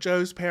also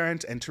Joe's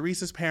parents and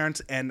Teresa's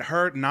parents, and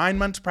her 9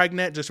 months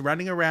pregnant, just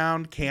running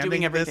around,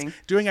 doing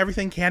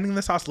everything, canning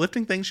the sauce,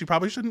 lifting things she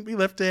probably shouldn't be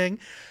lifting.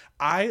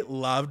 I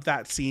loved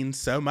that scene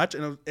so much,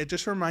 and it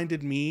just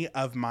reminded me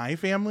of my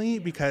family,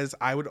 because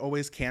I would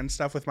always can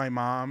stuff with my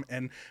mom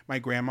and my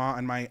grandma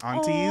and my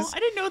aunties. Oh, I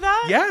didn't know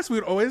that. Yes, we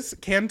would always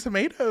can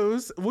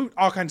tomatoes,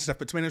 all kinds of stuff,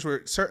 but tomatoes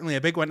were certainly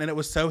a big one, and it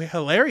was so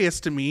hilarious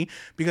to me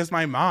because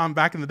my mom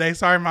back in the day,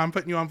 sorry mom,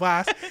 putting you on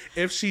blast,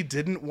 if she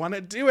didn't want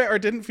to do it or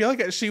didn't feel like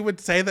it, she would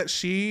say that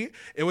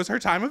it was her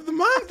time of the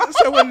month.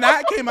 So when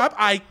that came up,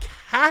 I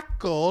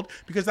cackled,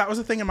 because that was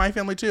a thing in my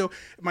family too.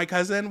 My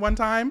cousin one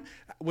time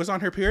was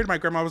on her period. My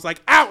grandma was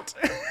like, out.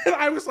 And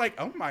I was like,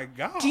 oh my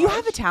God. Do you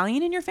have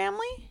Italian in your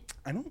family?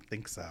 I don't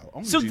think so.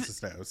 Only So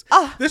Jesus knows.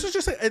 This was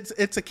just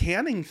it's a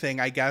canning thing,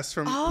 I guess,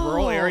 from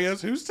rural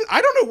areas.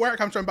 I don't know where it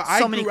comes from, but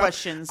so many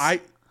questions.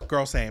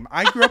 Girl, same.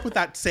 I grew up with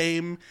that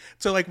same.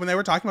 So like when they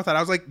were talking about that, I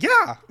was like,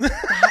 yeah.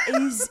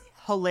 That is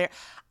hilarious.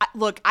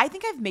 Look, I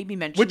think I've maybe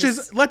mentioned Which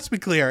is, let's be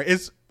clear,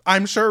 is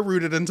I'm sure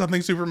rooted in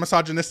something super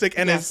misogynistic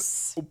and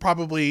is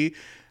probably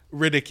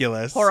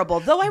ridiculous.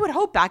 Horrible. Though I would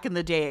hope back in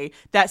the day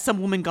that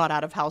some woman got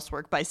out of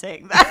housework by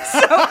saying that.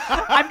 So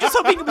I'm just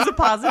hoping it was a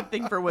positive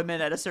thing for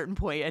women at a certain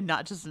point and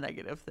not just a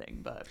negative thing.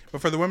 But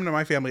for the women in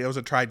my family, it was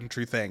a tried and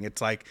true thing.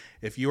 It's like,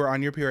 if you are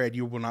on your period,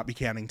 you will not be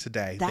canning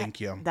today.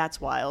 Thank you.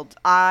 That's wild.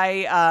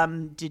 I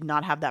did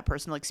not have that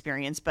personal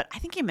experience, but I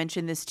think I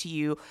mentioned this to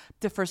you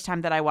the first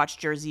time that I watched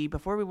Jersey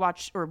before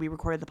we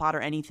recorded the pod or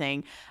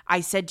anything.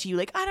 I said to you,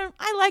 like,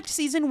 I liked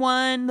season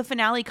 1. The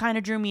finale kind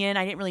of drew me in.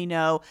 I didn't really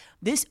know.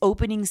 This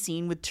opening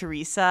scene with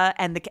Teresa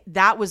and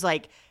that was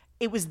like,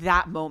 it was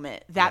that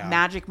moment, that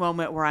magic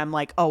moment where I'm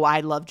like, oh, I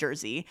love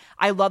Jersey.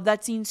 I love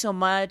that scene so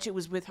much. It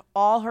was with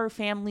all her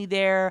family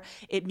there.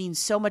 It means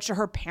so much to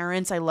her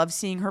parents. I love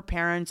seeing her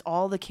parents,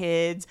 all the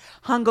kids,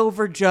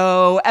 hungover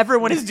Joe.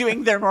 Everyone is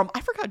doing their normal.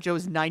 I forgot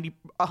Joe's hungover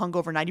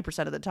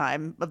 90% of the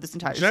time of this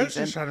entire season. Joe's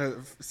just trying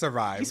to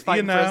survive. He's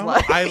fighting for his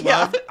life.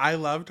 I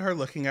loved her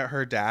looking at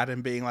her dad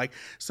and being like,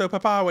 so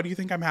Papa, what do you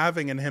think I'm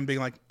having? And him being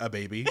like, a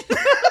baby.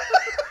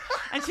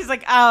 And she's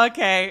like, oh,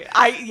 okay.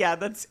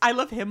 I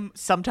love him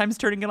sometimes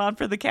turning it on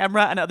for the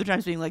camera and other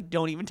times being like,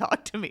 don't even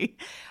talk to me.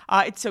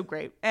 It's so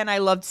great. And I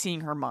loved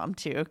seeing her mom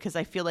too, because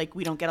I feel like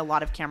we don't get a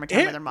lot of camera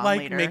time with her mom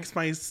later. It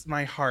makes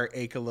my heart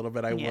ache a little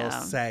bit, I will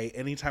say,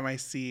 anytime I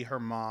see her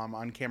mom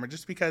on camera,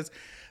 just because,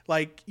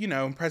 like, you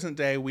know, in present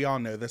day, we all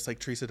know this, like,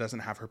 Teresa doesn't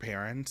have her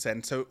parents.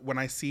 And so when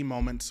I see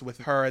moments with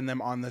her and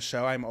them on the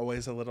show, I'm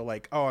always a little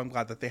like, oh, I'm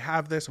glad that they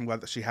have this. I'm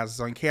glad that she has this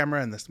on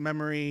camera and this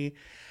memory.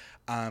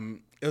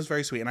 It was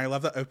very sweet, and I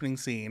love the opening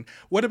scene.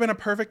 Would have been a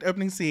perfect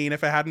opening scene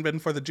if it hadn't been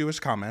for the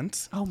Jewish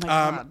comments. Oh my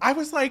God. I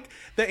was like,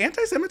 the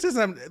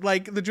anti-Semitism,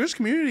 like the Jewish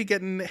community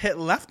getting hit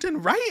left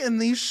and right in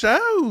these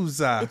shows.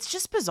 It's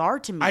just bizarre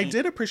to me. I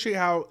did appreciate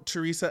how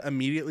Teresa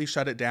immediately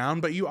shut it down,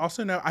 but you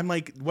also know, I'm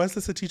like, was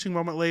this a teaching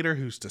moment later?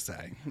 Who's to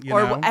say? You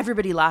know?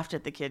 Everybody laughed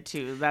at the kid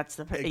too. That's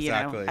the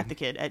exactly. At the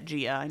kid, at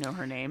Gia. I know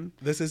her name.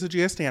 This is a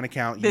Gia Stan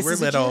account. You were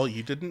little.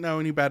 You didn't know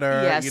any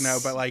better. Yes. You know,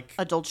 but like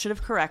adults should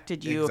have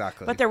corrected you.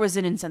 Exactly. But there was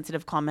an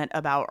insensitive comment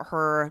about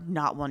her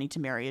not wanting to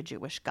marry a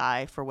Jewish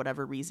guy for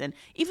whatever reason,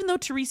 even though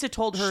Teresa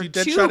told her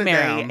to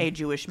marry a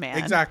Jewish man.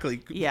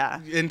 Exactly.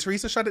 Yeah. And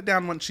Teresa shut it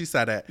down once she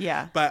said it.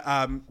 Yeah. But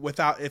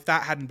if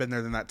that hadn't been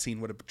there, then that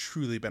scene would have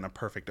truly been a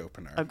perfect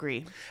opener.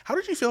 Agree. How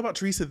did you feel about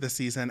Teresa this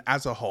season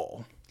as a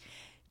whole?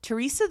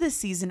 Teresa this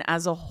season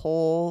as a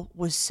whole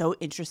was so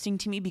interesting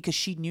to me because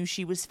she knew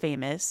she was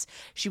famous.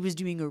 She was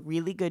doing a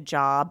really good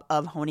job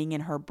of honing in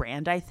her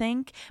brand, I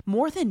think,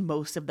 more than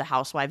most of the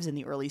housewives in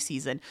the early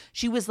season.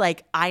 She was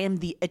like, I am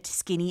the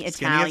skinny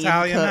Italian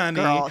cook honey.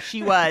 girl.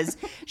 She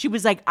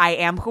was like, I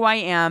am who I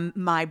am.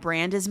 My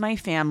brand is my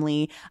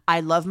family. I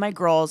love my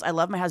girls. I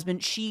love my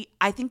husband.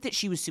 I think that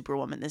she was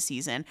Superwoman this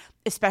season,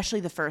 especially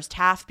the first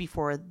half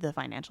before the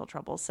financial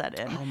troubles set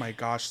in. Oh my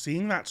gosh,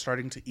 seeing that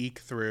starting to eke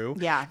through.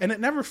 Yeah. And it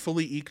never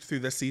fully eked through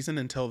this season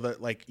until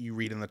you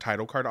read in the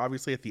title card,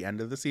 obviously, at the end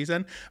of the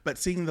season. But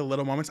seeing the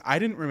little moments, I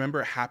didn't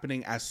remember it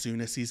happening as soon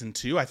as season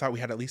 2. I thought we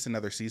had at least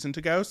another season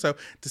to go. So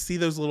to see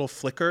those little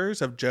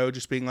flickers of Joe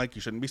just being like,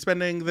 you shouldn't be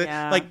spending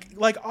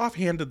like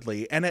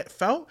offhandedly. And it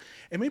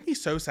made me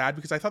so sad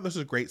because I thought this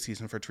was a great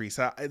season for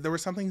Teresa. There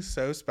was something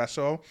so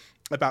special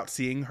about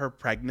seeing her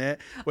pregnant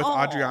with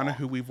Adriana,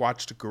 who we've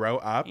watched grow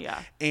up,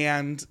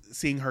 and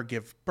seeing her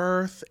give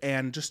birth,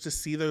 and just to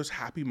see those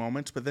happy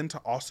moments, but then to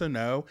also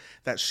know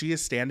that she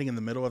is standing in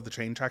the middle of the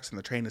train tracks and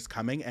the train is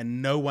coming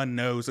and no one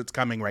knows it's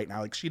coming right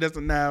now. Like, she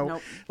doesn't know.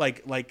 Nope.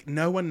 Like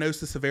no one knows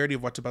the severity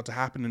of what's about to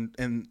happen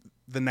in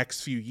the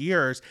next few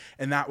years,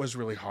 and that was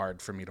really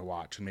hard for me to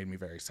watch and made me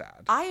very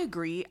sad. I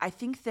agree. I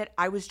think that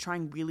I was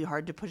trying really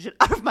hard to push it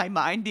out of my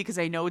mind because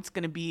I know it's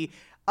going to be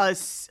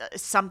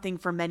something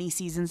for many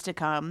seasons to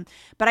come.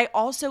 But I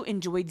also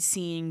enjoyed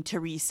seeing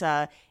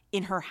Teresa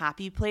in her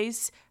happy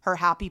place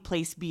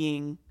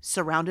being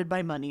surrounded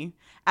by money,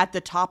 at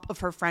the top of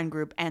her friend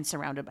group, and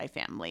surrounded by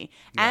family,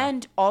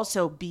 and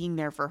also being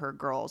there for her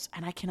girls.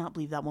 And I cannot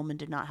believe that woman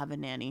did not have a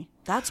nanny.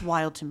 That's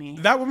wild to me.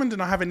 That woman did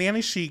not have a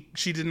nanny. She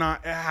did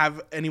not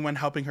have anyone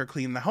helping her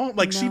clean the home.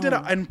 Like, she did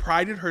and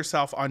prided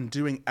herself on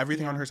doing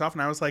everything on herself.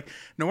 And I was like,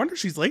 no wonder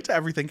she's late to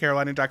everything,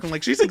 Caroline and Jacqueline.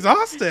 Like, she's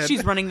exhausted.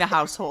 She's running the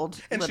household.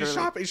 And literally.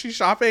 she's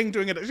shopping,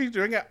 she's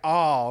doing it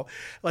all.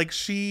 Like,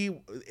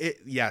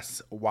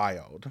 yes,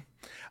 wild.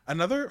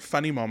 Another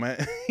funny moment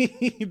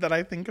that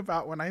I think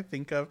about when I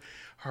think of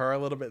her a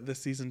little bit this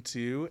season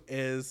too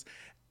is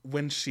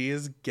when she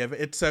is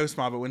it's so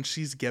small, but when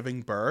she's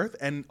giving birth.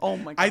 And oh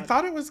my God. I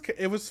thought it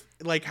was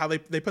like how they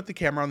put the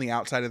camera on the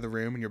outside of the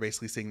room and you're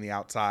basically seeing the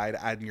outside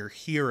and you're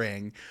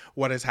hearing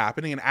what is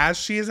happening. And as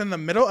she is in the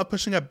middle of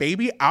pushing a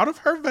baby out of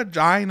her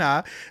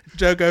vagina,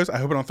 Joe goes, I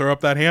hope I don't throw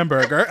up that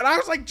hamburger. And I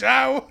was like,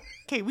 Joe.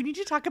 Okay, we need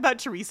to talk about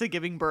Teresa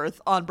giving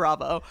birth on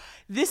Bravo.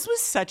 This was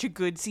such a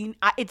good scene.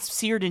 It's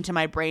seared into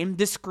my brain.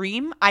 The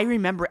scream, I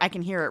remember. I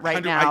can hear it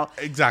right now.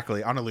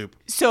 Exactly, on a loop.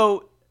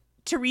 So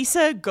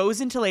Teresa goes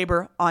into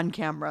labor on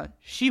camera.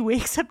 She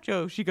wakes up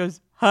Joe. She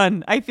goes,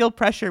 hun, I feel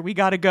pressure. We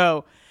got to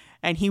go.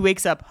 And he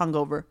wakes up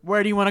hungover.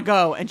 Where do you want to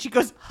go? And she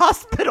goes,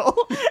 hospital.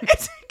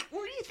 It's like,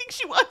 where do you think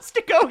she wants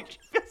to go? She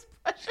feels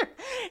pressure.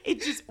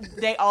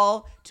 They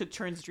all took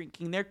turns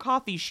drinking their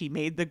coffee. She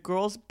made the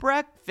girls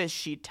breakfast.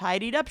 She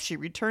tidied up. She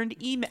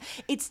returned email.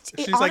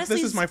 She's like,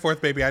 this is my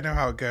fourth baby. I know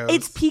how it goes.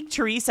 It's peak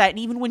Teresa. And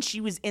even when she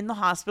was in the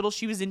hospital,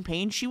 she was in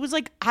pain. She was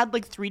had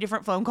 3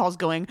 different phone calls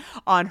going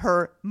on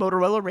her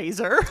Motorola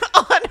Razr.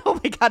 Oh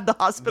my God, the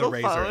hospital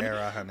phone. The Razr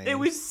era, honey. It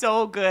was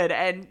so good.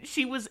 And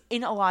she was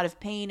in a lot of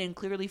pain and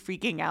clearly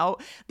freaking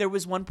out. There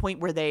was one point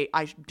where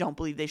I don't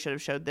believe they should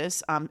have showed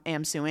this.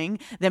 Am suing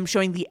them,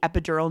 showing the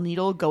epidural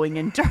needle going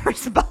into her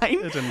spine.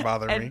 It didn't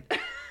bother me.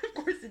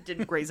 Of course it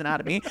didn't, Grey's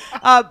Anatomy.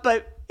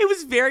 But it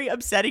was very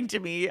upsetting to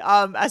me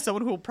as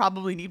someone who will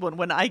probably need one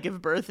when I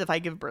give birth, if I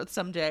give birth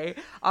someday.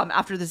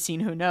 After the scene,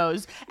 who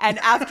knows? And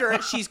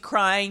after she's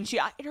crying,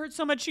 it hurts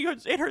so much. She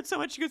goes, it hurts so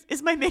much. She goes,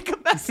 is my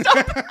makeup messed up?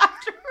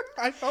 After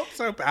I felt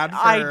so bad for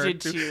her. I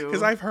did too.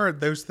 Because I've heard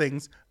those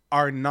things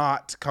are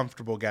not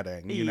comfortable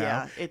getting, you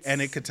know?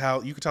 And you could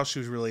tell she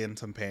was really in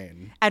some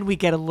pain. And we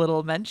get a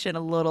little mention,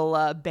 a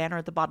little banner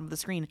at the bottom of the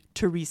screen,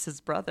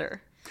 Teresa's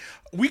brother.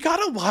 We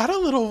got a lot of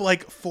little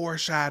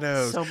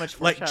foreshadows. So much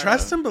foreshadow.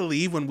 Trust and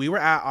believe, when we were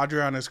at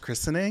Adriana's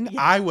christening,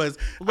 I was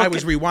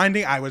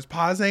rewinding, I was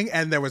pausing,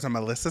 and there was a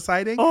Melissa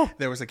sighting,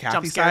 there was a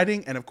Kathy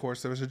sighting, and of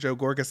course there was a Joe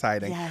Gorga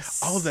sighting.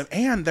 Yes. All of them.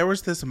 And there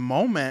was this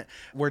moment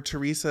where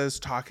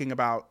Teresa's talking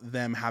about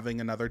them having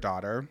another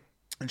daughter.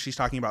 And she's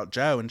talking about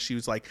Joe, and she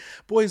was like,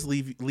 boys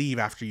leave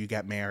after you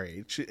get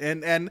married. She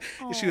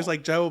was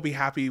like, Joe will be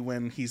happy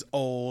when he's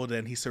old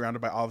and he's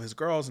surrounded by all of his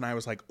girls. And I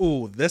was like,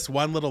 ooh, this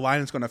one little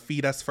line is going to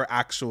feed us for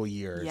actual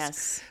years.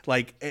 Yes.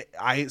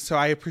 So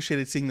I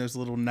appreciated seeing those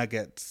little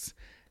nuggets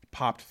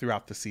popped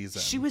throughout the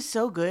season. She was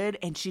so good,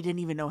 and she didn't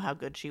even know how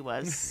good she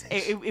was.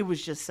 It was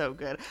just so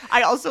good.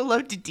 I also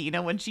loved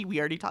Dina we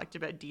already talked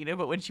about Dina,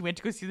 but when she went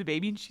to go see the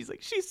baby, and she's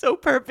like, she's so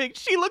perfect.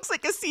 She looks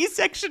like a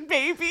C-section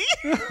baby.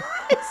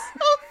 It's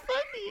so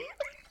funny.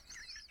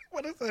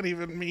 What does that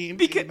even mean?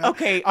 Because, Dina?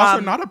 Okay.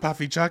 Also, not a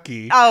Puffy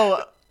Chucky.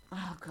 Oh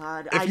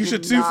God. If you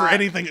should sue for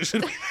anything, it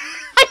should be.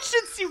 I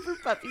should sue for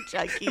Puffy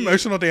Chucky.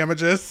 Emotional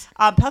damages.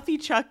 Puffy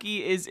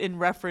Chucky is in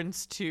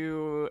reference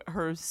to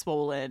her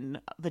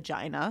swollen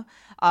vagina.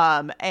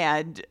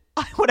 And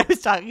what I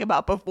was talking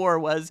about before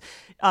was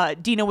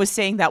Dina was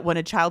saying that when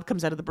a child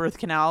comes out of the birth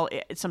canal,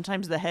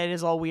 sometimes the head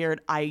is all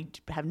weird. I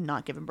have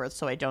not given birth,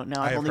 so I don't know.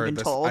 I've only been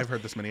told. I've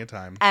heard this many a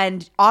time.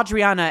 And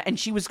Adriana, and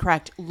she was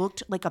correct,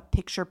 looked like a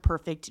picture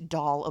perfect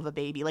doll of a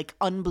baby, like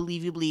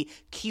unbelievably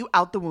cute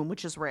out the womb,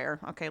 which is rare.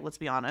 Okay, let's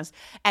be honest.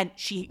 And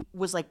she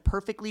was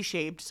perfectly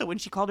shaped. So when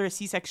she called her a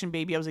C-section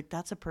baby, I was like,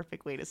 that's a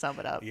perfect way to sum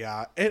it up.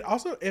 Yeah.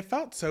 It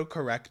felt so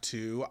correct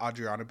too,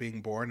 Adriana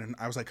being born. And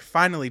I was like,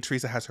 finally,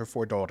 Teresa has her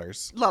 4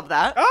 daughters. Love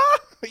that.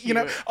 You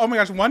know, oh my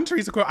gosh, one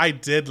Teresa quote I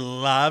did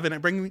love, and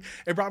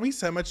it brought me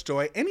so much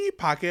joy. Any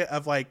pocket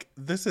of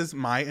this is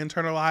my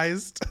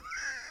internalized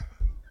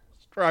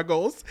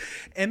struggles.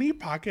 Any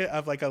pocket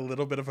of a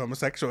little bit of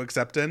homosexual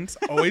acceptance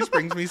always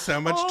brings me so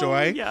much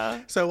joy.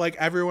 Yeah. So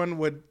everyone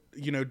would,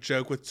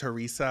 joke with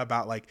Teresa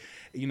about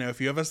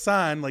if you have a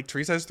son,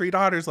 Teresa has 3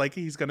 daughters,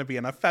 he's going to be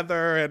in a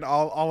feather and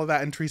all of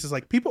that. And Teresa's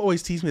like, people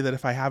always tease me that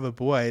if I have a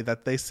boy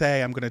that they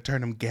say I'm going to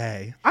turn him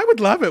gay. I would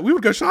love it. We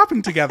would go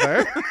shopping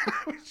together.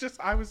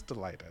 I was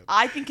delighted.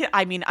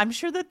 I'm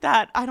sure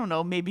that, I don't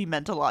know, maybe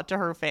meant a lot to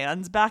her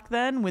fans back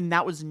then when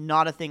that was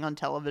not a thing on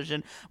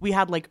television. We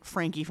had like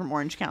Frankie from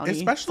Orange County.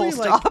 Especially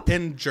like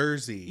in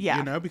Jersey,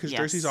 because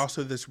Jersey's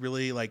also this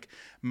really like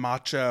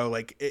macho,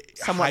 like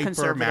somewhat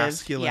hyper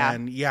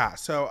masculine. Yeah.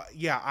 So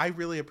I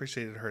really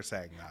appreciated her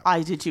saying that.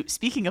 I did too.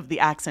 Speaking of the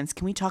accents,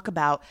 can we talk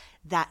about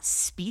that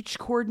speech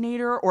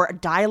coordinator or a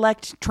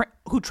dialect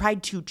who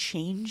tried to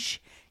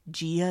change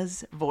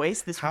Gia's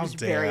voice? This was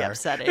very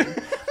upsetting.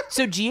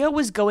 So Gia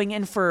was going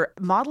in for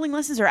modeling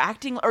lessons or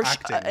acting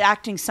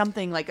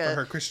something like for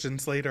her Christian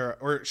Slater,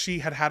 or she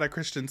had a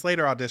Christian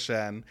Slater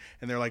audition,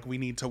 and they're like, we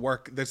need to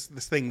work this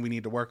thing we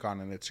need to work on,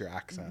 and it's your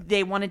accent.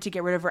 They wanted to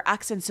get rid of her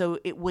accent so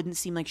it wouldn't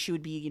seem like she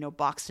would be,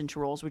 boxed into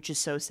roles, which is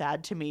so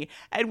sad to me.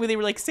 And when they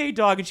were like, say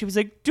dog, and she was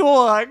like,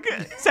 dog,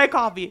 say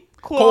coffee.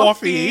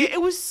 Coffee.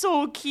 It was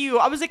so cute.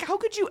 I was like, how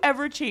could you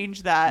ever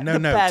change that? No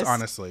notes,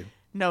 honestly.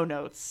 No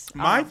notes.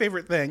 My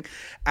favorite thing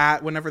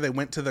whenever they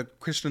went to the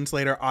Christian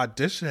Slater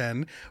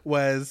audition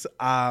was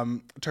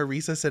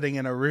Teresa sitting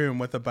in a room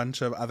with a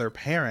bunch of other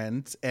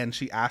parents, and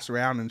she asked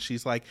around and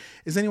she's like,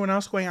 is anyone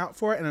else going out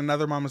for it? And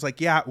another mom was like,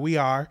 yeah, we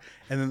are.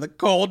 And then the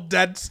cold,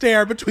 dead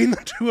stare between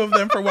the two of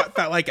them for what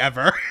felt like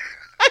ever.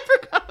 I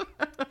forgot.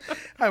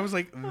 I was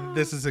like,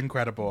 this is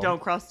incredible.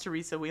 Don't cross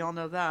Teresa. We all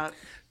know that.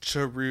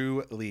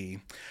 Truly.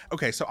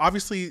 Okay, so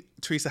obviously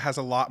Teresa has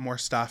a lot more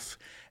stuff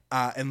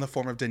in the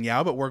form of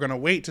Danielle, but we're going to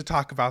wait to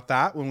talk about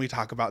that when we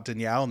talk about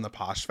Danielle and the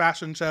Posh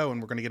Fashion Show,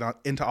 and we're going to get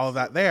into all of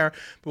that there.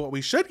 But what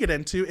we should get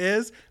into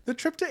is the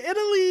trip to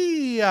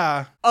Italy.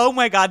 Oh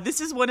my God,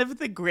 this is one of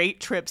the great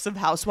trips of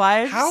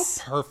Housewives. How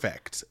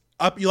perfect.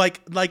 You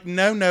like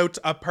no notes,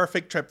 a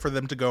perfect trip for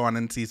them to go on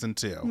in season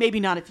 2. Maybe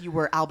not if you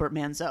were Albert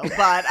Manzo,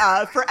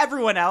 but for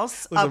everyone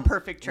else, a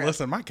perfect trip.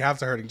 Listen, my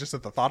calves are hurting just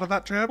at the thought of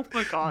that trip. Oh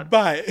my God.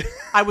 But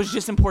I was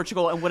just in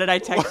Portugal, and what did I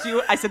text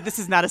you? I said, this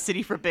is not a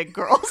city for big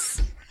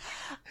girls.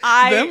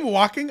 Them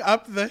walking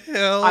up the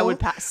hill. I would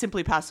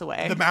simply pass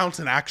away. The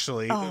mountain,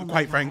 actually,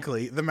 quite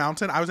frankly. The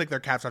mountain, I was like, their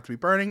calves have to be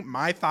burning.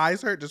 My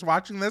thighs hurt just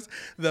watching this.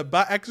 The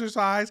butt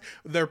exercise.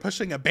 They're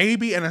pushing a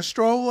baby in a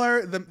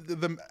stroller.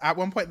 At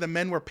one point, the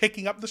men were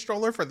picking up the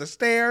stroller for the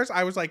stairs.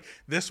 I was like,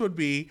 this would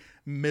be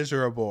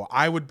miserable.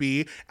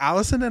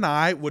 Allison and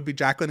I would be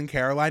Jacqueline and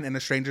Caroline in a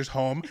stranger's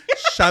home,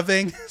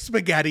 shoving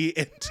spaghetti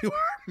into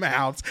our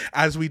mouths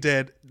as we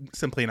did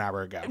simply an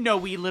hour ago. No,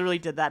 we literally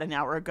did that an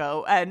hour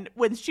ago. And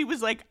when she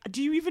was like,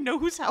 do you even know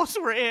whose house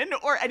we're in?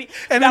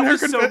 And that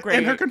was so great.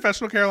 And her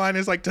confessional, Caroline,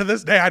 is like, to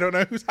this day, I don't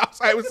know whose house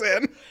I was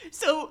in.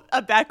 So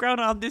a background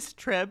on this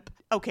trip.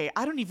 Okay,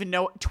 I don't even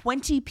know.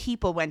 20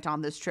 people went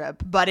on this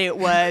trip, but it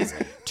was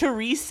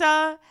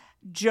Teresa,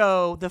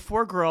 Joe, the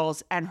 4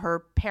 girls, and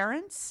her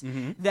parents.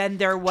 Mm-hmm. Then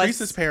there was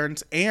Teresa's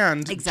parents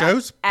and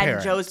Joe's parents.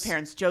 And Joe's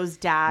parents, Joe's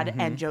dad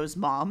and Joe's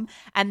mom.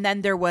 And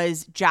then there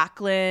was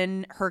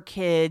Jacqueline, her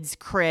kids,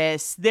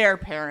 Chris, their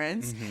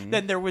parents. Mm-hmm.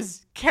 Then there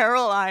was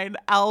Caroline,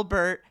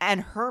 Albert,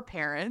 and her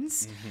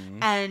parents.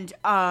 Mm-hmm.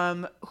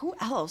 And who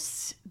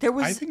else? There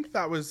was. I think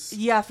that was.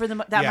 Yeah, for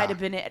them that might have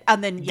been it.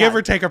 And then give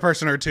or take a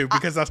person or two,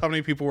 because that's how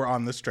many people were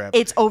on this trip.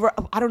 It's over.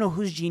 I don't know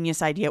whose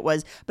genius idea it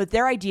was, but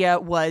their idea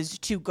was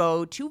to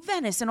go to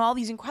Venice and all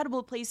these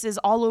incredible places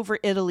all over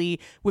Italy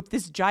with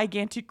this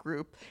gigantic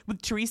group,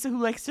 with Teresa,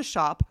 who likes to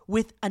shop,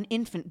 with an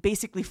infant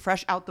basically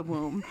fresh out the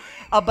womb,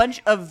 a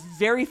bunch of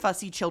very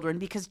fussy children,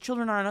 because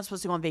children are not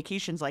supposed to go on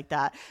vacations like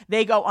that.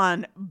 They go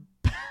on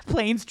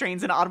planes,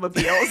 trains, and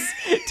automobiles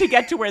to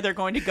get to where they're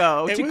going to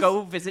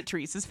go visit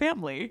Teresa's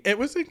family. It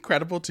was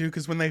incredible too,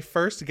 because when they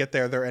first get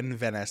there, they're in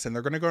Venice and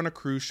they're going to go on a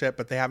cruise ship,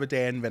 but they have a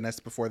day in Venice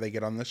before they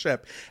get on the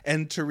ship.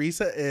 And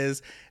Teresa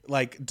is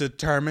like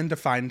determined to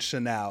find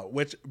Chanel,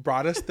 which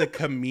brought us the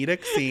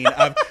comedic scene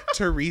of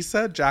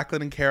Teresa,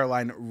 Jacqueline, and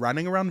Caroline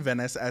running around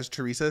Venice as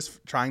Teresa's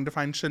trying to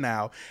find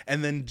Chanel.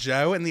 And then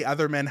Joe and the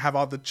other men have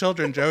all the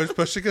children. Joe is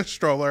pushing a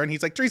stroller and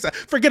he's like, Teresa,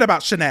 forget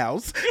about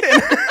Chanel's.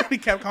 And he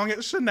kept calling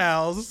it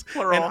Chanel's.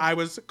 Plural. And I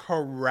was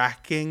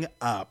cracking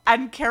up.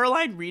 And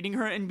Caroline reading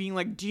her and being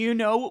like, do you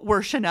know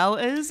where Chanel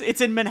is?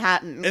 It's in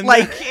Manhattan. And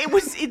like,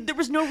 there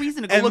was no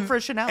reason to go look for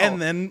a Chanel.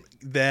 And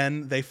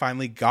then they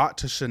finally got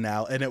to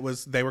Chanel, and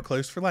they were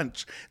closed for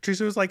lunch.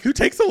 Teresa was like, who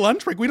takes a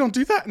lunch break? We don't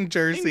do that in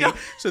Jersey.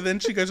 So then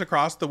she goes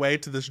across the way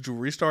to this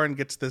jewelry store and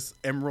gets this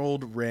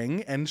emerald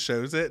ring and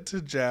shows it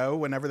to Joe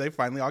whenever they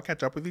finally all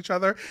catch up with each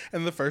other.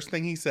 And the first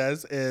thing he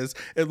says is,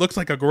 it looks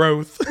like a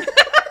growth.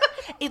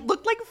 It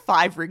looked like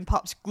 5 ring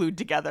pops glued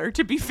together,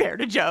 to be fair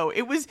to Joe.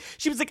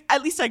 She was like,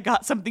 at least I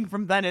got something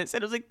from Venice.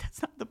 And I was like,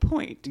 that's not the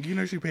point. You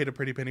know, she paid a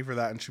pretty penny for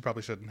that, and she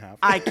probably shouldn't have.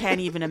 I can't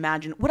even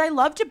imagine. What I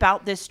loved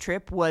about this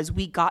trip was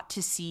we got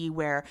to see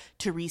where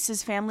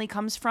Teresa's family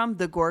comes from,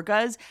 the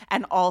Gorgas,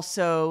 and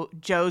also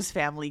Joe's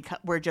family,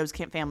 where Joe's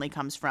family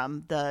comes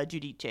from, the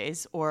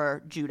Giudices,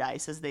 or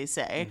Giudice, as they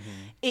say.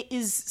 Mm-hmm. It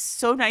is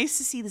so nice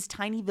to see this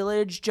tiny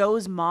village.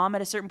 Joe's mom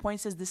at a certain point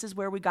says, this is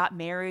where we got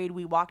married.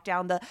 We walked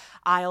down the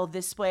aisle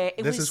this display.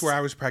 This is where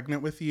I was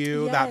pregnant with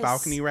you. Yes. That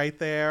balcony right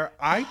there.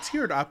 I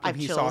teared up when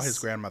he saw chills. his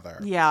grandmother.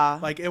 Yeah.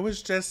 Like, it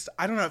was just,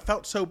 I don't know, it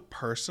felt so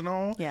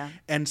personal. Yeah.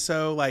 And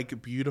so,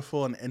 like,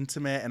 beautiful and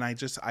intimate. And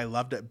I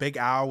loved it. Big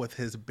Al with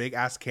his big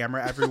ass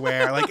camera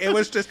everywhere. Like, it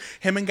was just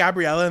him and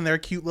Gabriella and their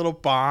cute little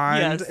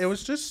bond. Yes. It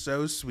was just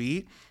so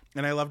sweet.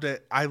 And I loved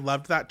it. I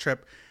loved that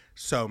trip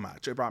so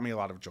much. It brought me a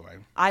lot of joy.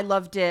 I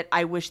loved it.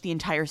 I wish the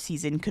entire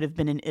season could have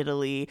been in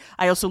Italy.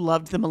 I also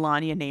loved the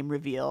Melania name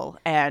reveal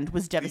and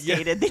was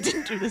devastated they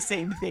didn't do the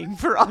same thing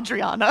for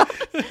Adriana.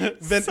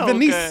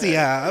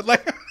 Venetia.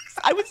 Like,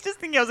 I was just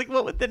thinking, I was like,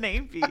 what would the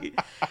name be?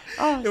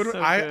 Oh,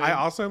 I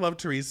also love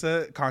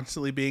Teresa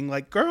constantly being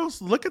like,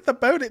 girls, look at the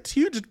boat. It's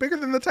huge. It's bigger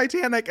than the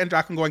Titanic. And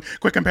Jacqueline going,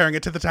 quit comparing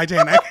it to the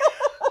Titanic.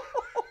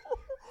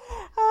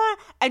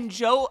 And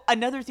Joe,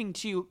 another thing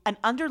too, an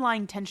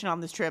underlying tension on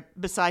this trip,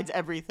 besides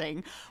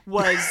everything,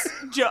 was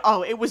Joe.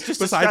 Oh, it was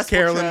just besides a stressful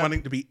Carolyn trip.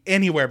 wanting to be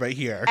anywhere but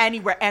here.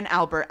 Anywhere, and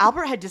Albert.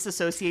 Albert had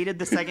disassociated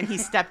the second he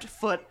stepped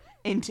foot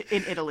in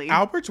Italy.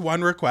 Albert's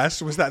one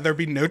request was that there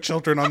be no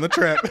children on the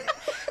trip.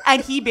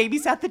 And he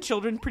babysat the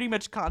children pretty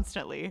much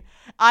constantly.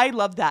 I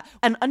love that.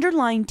 An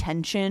underlying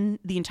tension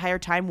the entire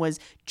time was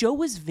Joe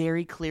was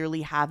very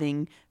clearly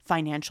having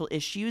financial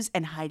issues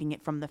and hiding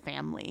it from the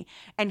family.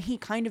 And he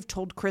kind of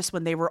told Chris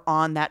when they were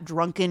on that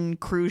drunken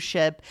cruise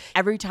ship,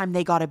 every time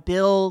they got a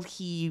bill,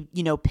 he,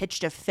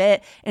 pitched a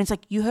fit. And it's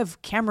like, you have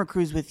camera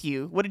crews with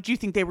you. What did you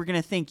think they were going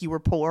to think? You were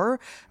poor?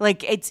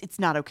 Like, it's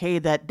not okay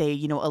that they,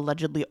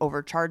 allegedly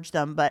overcharged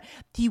them. But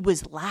he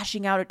was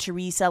lashing out at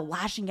Teresa,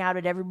 lashing out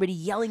at everybody,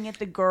 yelling at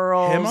the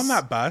girls. Him on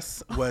that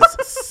bus was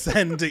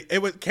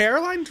it was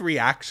Caroline's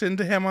reaction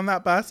to him on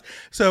that bus.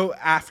 So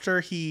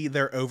after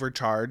they're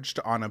overcharged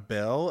on a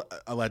bill,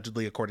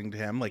 allegedly, according to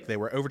him, like they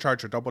were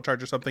overcharged or double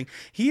charged or something,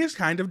 he is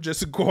kind of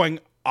just going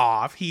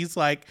off. He's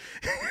like,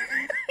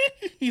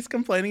 he's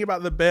complaining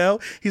about the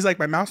bill. He's like,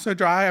 my mouth's so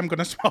dry, I'm going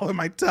to swallow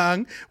my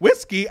tongue.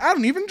 Whiskey? I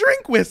don't even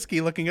drink whiskey.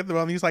 Looking at the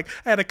bill, and he's like,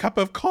 I had a cup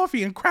of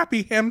coffee and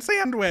crappy ham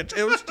sandwich.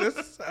 It was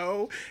just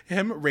so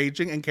him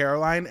raging, and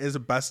Caroline is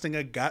busting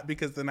a gut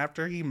because then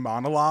after he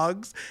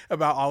monologues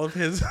about all of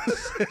his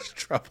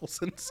troubles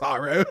and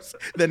sorrows,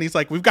 then he's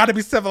like, we've got to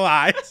be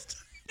civilized.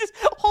 Just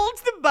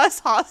holds the bus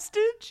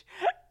hostage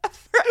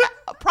for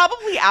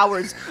probably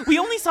hours. We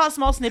only saw a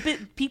small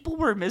snippet. People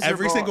were miserable.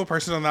 Every single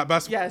person on that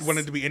bus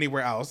wanted to be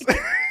anywhere else.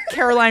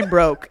 Caroline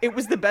broke. It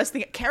was the best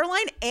thing.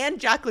 Caroline and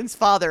Jacqueline's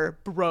father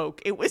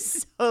broke. It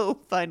was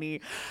so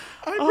funny.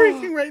 I'm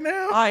breaking right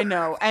now. I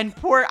know.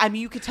 And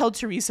you could tell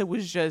Teresa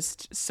was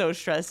just so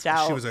stressed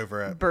out. She was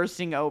over it.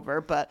 Bursting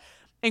over. But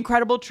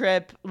incredible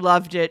trip.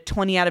 Loved it.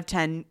 20 out of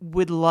 10.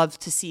 Would love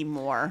to see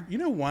more.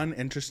 One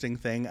interesting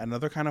thing,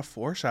 another kind of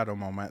foreshadow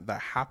moment that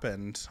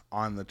happened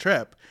on the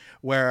trip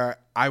where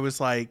I was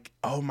like,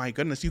 oh my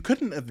goodness, you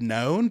couldn't have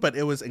known, but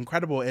it was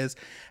incredible, is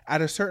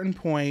at a certain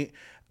point,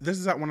 this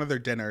is at one of their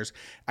dinners,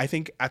 I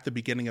think at the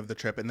beginning of the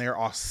trip, and they're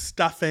all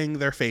stuffing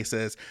their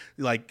faces,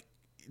 like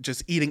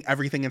just eating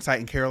everything in sight,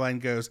 and Caroline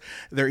goes,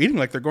 they're eating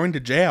like they're going to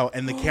jail,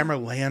 and the camera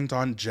lands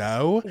on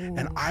Joe. Ooh.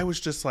 And I was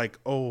just like,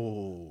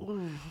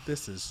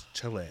 this is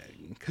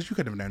chilling, because you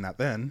couldn't have known that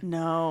then.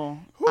 No.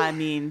 Ooh. I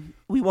mean,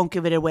 we won't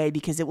give it away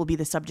because it will be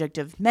the subject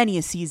of many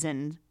a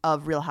season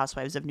of Real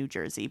Housewives of New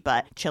Jersey,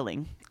 but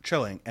chilling.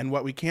 And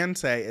what we can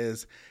say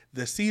is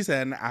this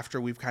season,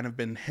 after we've kind of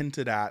been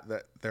hinted at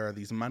that there are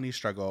these money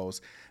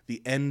struggles,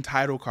 the end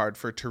title card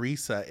for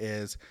Teresa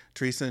is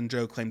Teresa and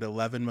Joe claimed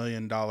 $11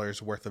 million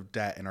worth of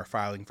debt and are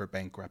filing for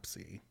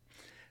bankruptcy.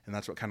 And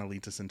that's what kind of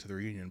leads us into the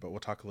reunion. But we'll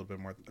talk a little bit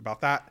more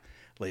about that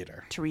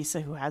later.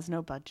 Teresa, who has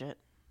no budget.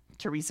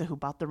 Teresa, who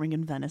bought the ring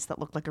in Venice that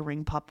looked like a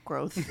ring pop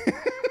growth.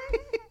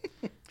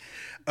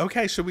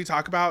 Okay, should we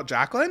talk about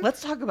Jacqueline?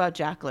 Let's talk about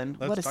Jacqueline.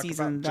 What a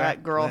season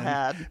that girl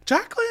had.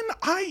 Jacqueline,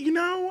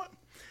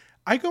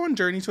 I go on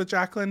journeys with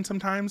Jacqueline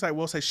sometimes. I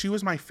will say she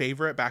was my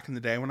favorite back in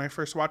the day when I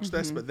first watched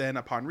this, but then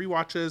upon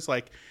rewatches,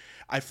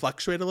 I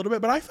fluctuate a little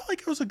bit, but I felt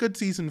like it was a good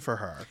season for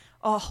her.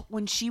 Oh,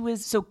 when she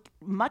was so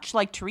much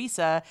like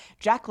Teresa,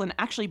 Jacqueline,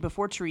 actually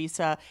before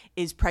Teresa,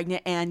 is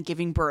pregnant and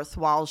giving birth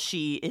while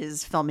she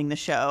is filming the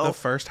show. The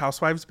first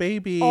Housewives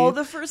baby. Oh,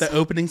 the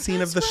opening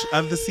scene of the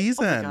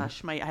season. Oh my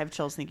gosh, I have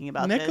chills thinking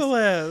about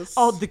Nicholas. This.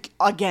 Oh,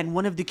 again,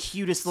 one of the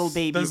cutest little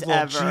babies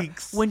ever.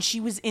 Cheeks. When she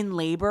was in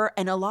labor,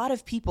 and a lot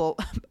of people.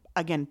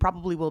 Again,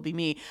 probably will be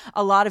me.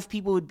 A lot of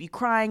people would be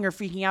crying or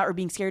freaking out or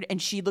being scared.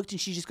 And she looked and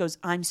she just goes,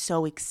 I'm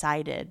so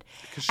excited.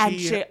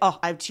 I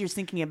have tears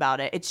thinking about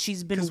it.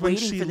 She's been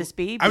waiting for this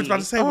baby. I was about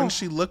to say, when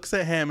she looks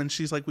at him and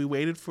she's like, we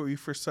waited for you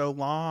for so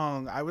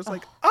long. I was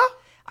like,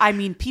 I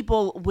mean,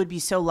 people would be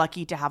so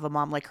lucky to have a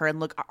mom like her. And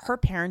look, her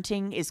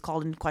parenting is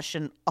called into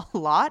question a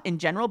lot in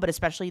general, but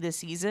especially this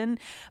season.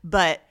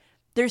 But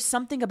there's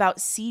something about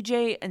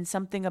CJ and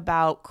something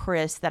about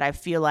Chris that I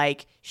feel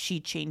like she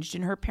changed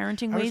in her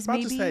parenting ways. I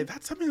was about to say,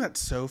 that's something that's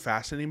so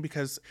fascinating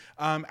because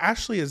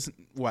Ashley is,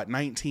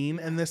 19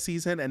 in this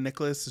season, and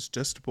Nicholas is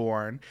just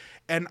born.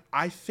 And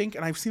I think,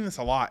 and I've seen this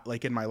a lot,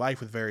 in my life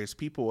with various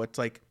people, it's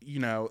the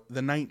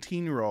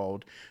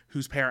 19-year-old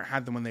whose parent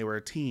had them when they were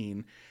a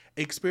teen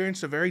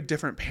experienced a very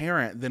different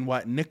parent than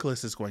what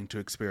Nicholas is going to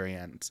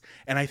experience.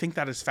 And I think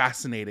that is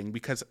fascinating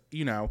because,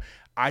 you know,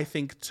 I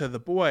think to the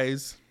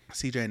boys,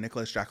 CJ and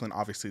Nicholas, Jacqueline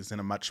obviously is in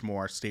a much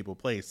more stable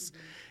place,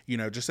 you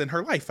know, just in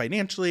her life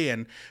financially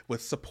and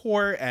with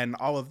support and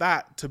all of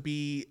that to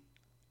be.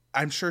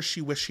 I'm sure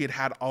she wished she had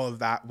had all of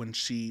that when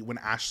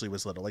Ashley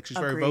was little. Like, she's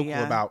very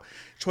vocal about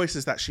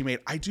choices that she made.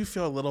 I do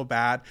feel a little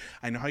bad.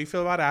 I know how you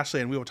feel about Ashley,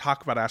 and we will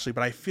talk about Ashley,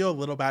 but I feel a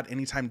little bad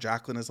anytime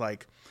Jacqueline is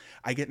like,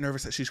 I get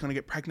nervous that she's going to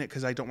get pregnant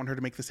because I don't want her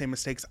to make the same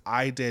mistakes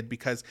I did.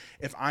 Because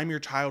if I'm your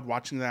child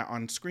watching that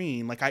on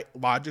screen, like,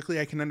 logically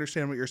I can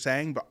understand what you're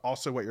saying, but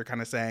also what you're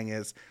kind of saying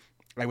is,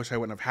 I wish I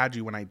wouldn't have had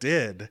you when I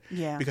did,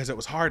 because it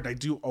was hard. I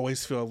do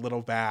always feel a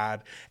little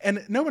bad,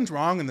 and no one's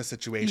wrong in the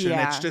situation.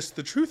 It's just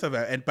the truth of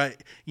it.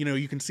 But you know,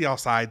 you can see all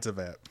sides of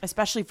it,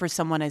 especially for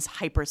someone as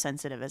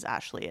hypersensitive as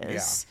Ashley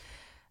is.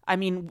 I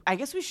mean, I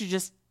guess we should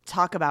just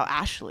talk about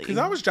Ashley, because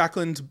that was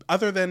Jacqueline's.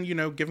 Other than, you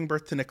know, giving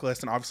birth to Nicholas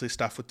and obviously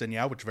stuff with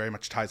Danielle, which very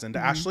much ties into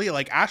Ashley.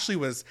 Like, Ashley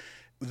was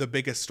the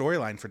biggest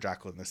storyline for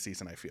Jacqueline this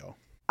season, I feel.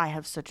 I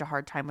have such a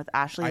hard time with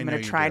Ashley. I'm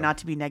going to try not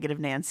to be negative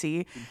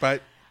Nancy,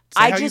 but.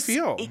 Say how you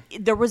feel.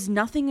 There was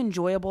nothing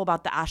enjoyable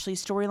about the Ashley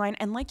storyline,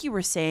 and like you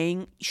were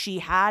saying,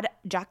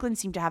 Jacqueline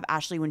seemed to have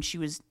Ashley when she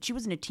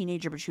wasn't a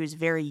teenager, but she was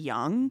very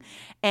young,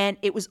 and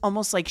it was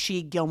almost like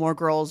Gilmore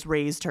Girls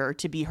raised her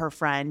to be her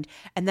friend.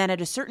 And then at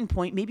a certain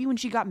point, maybe when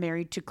she got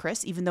married to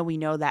Chris, even though we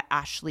know that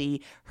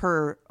Ashley,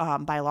 her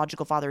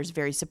biological father, is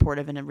very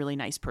supportive and a really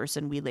nice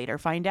person, we later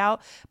find out,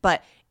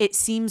 but it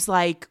seems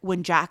like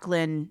when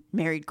Jacqueline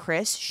married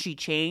Chris, she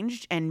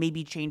changed and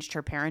maybe changed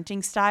her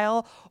parenting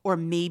style, or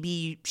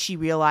maybe she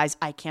realized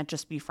I can't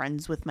just be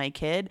friends with my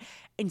kid.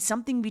 And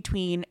something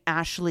between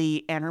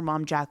Ashley and her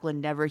mom, Jacqueline,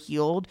 never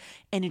healed.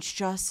 And it's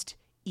just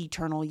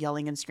eternal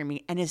yelling and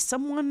screaming. And as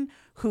someone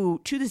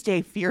who to this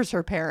day fears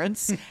her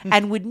parents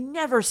and would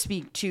never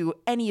speak to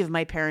any of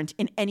my parents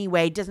in any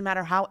way, doesn't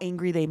matter how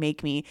angry they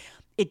make me,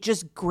 it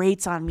just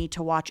grates on me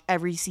to watch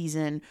every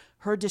season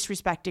her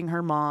disrespecting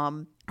her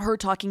mom, her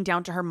talking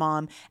down to her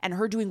mom, and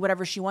her doing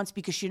whatever she wants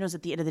because she knows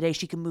at the end of the day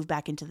she can move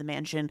back into the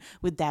mansion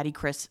with Daddy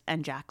Chris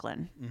and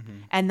Jacqueline.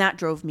 And that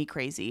drove me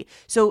crazy.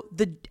 So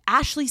the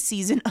Ashley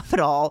season of it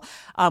all,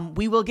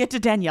 we will get to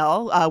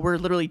Danielle. We're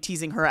literally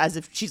teasing her as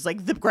if she's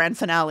like the grand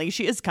finale.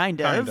 She is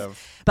kind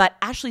of. But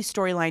Ashley's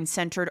storyline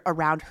centered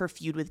around her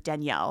feud with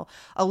Danielle.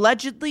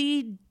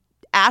 Allegedly,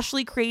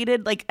 Ashley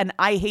created like an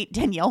I Hate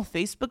Danielle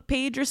Facebook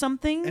page or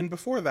something. And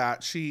before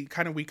that,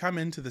 we come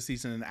into the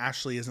season and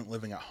Ashley isn't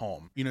living at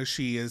home. You know,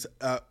 she's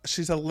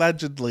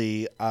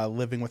allegedly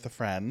living with a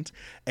friend,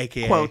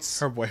 aka Quotes.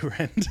 Her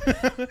boyfriend.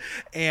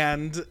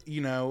 And, you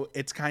know,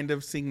 it's kind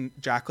of seeing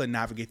Jacqueline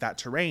navigate that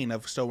terrain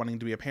of still wanting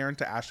to be a parent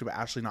to Ashley, but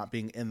Ashley not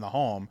being in the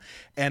home.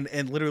 And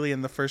literally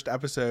in the first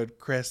episode,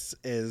 Chris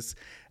is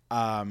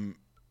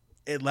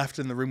left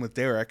in the room with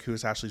Derek, who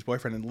is Ashley's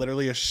boyfriend, and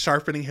literally is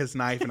sharpening his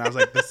knife. And I was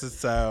like, this is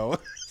so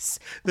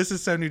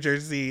New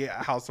Jersey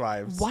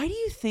Housewives. Why do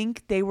you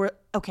think they were...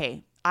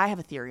 Okay, I have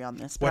a theory on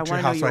this, but What's I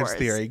want to know yours. your Housewives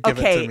theory? Give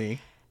it to me.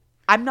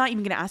 I'm not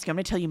even going to ask you. I'm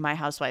going to tell you my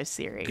Housewives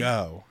theory.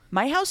 Go.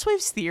 My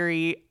Housewives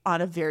theory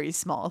on a very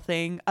small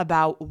thing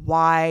about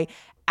why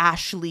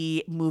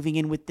Ashley moving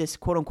in with this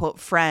quote unquote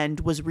friend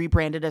was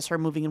rebranded as her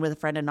moving in with a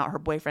friend and not her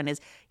boyfriend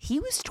is he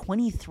was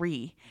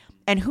 23.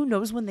 And who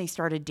knows when they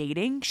started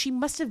dating? She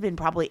must have been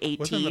probably 18.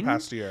 Within the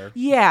past year.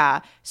 Yeah.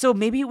 So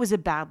maybe it was a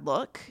bad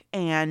look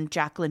and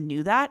Jacqueline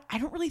knew that. I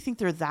don't really think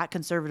they're that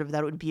conservative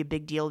that it would be a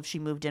big deal if she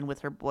moved in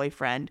with her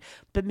boyfriend.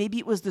 But maybe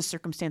it was the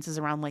circumstances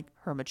around like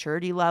her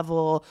maturity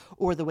level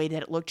or the way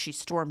that it looked. She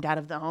stormed out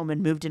of the home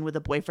and moved in with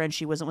a boyfriend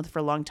she wasn't with for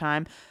a long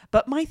time.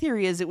 But my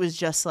theory is it was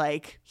just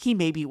like he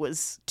maybe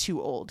was too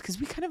old. Because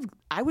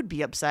I would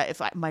be upset if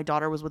my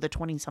daughter was with a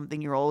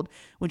 20-something-year-old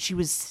when she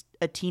was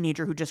a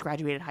teenager who just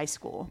graduated high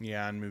school.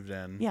 Yeah, and moved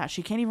in. Yeah,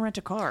 she can't even rent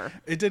a car.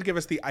 It did give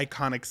us the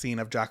iconic scene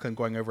of Jacqueline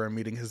going over and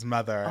meeting his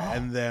mother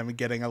and them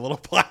getting a little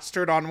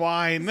plastered on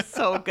wine.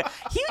 So good.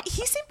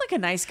 He seemed like a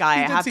nice guy,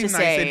 I have to nice,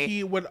 say. and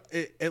he would,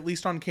 at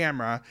least on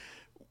camera,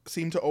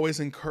 seem to always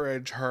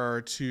encourage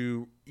her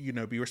to, you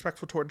know, be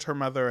respectful towards her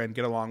mother and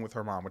get along with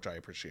her mom, which I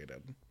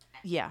appreciated.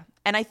 Yeah.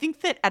 And I think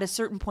that at a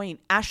certain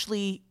point,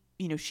 Ashley,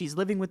 you know, she's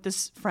living with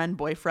this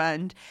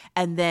boyfriend,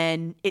 and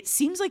then it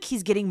seems like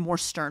he's getting more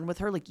stern with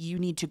her. Like, you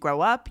need to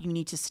grow up. You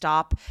need to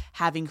stop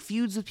having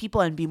feuds with people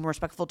and be more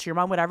respectful to your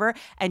mom, whatever.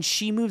 And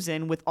she moves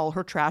in with all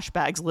her trash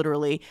bags,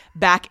 literally,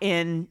 back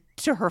in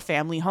to her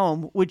family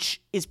home,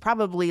 which is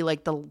probably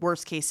like the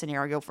worst case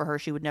scenario for her.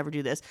 She would never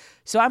do this.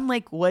 So I'm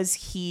like, was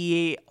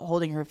he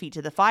holding her feet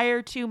to the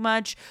fire too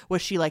much?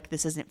 Was she like,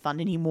 this isn't fun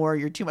anymore,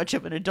 you're too much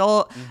of an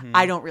adult? Mm-hmm.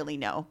 I don't really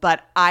know,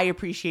 but I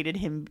appreciated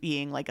him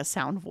being like a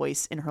sound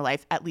voice in her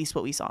life, at least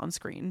what we saw on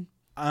screen.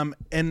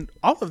 And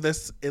all of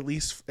this, at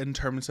least in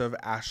terms of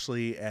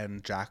Ashley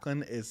and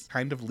Jacqueline, is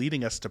kind of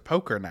leading us to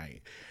poker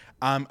night.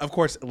 Of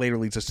course, it later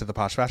leads us to the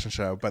Posh Fashion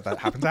Show, but that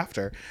happens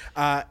after.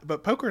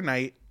 But poker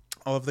night,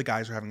 all of the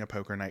guys are having a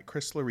poker night.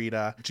 Chris,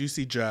 Larita,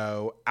 Juicy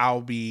Joe,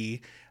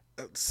 Albie,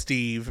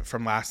 Steve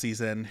from last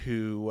season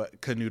who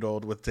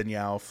canoodled with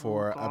Danielle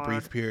for a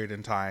brief period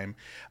in time.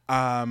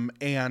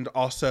 And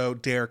also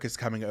Derek is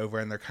coming over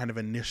and they're kind of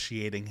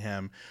initiating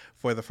him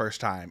for the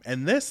first time.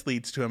 And this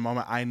leads to a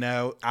moment I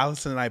know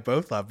Allison and I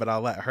both love, but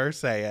I'll let her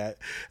say it.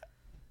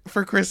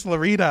 For Chris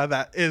Larita,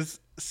 that is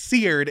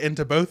seared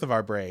into both of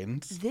our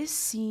brains. This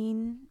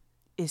scene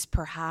is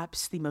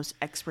perhaps the most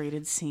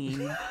X-rated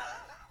scene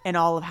in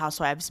all of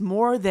Housewives,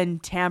 more than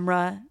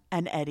Tamra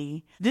and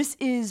Eddie. This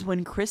is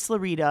when Chris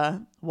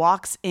Larita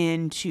walks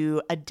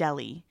into a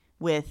deli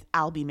with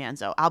Albie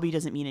Manzo. Albie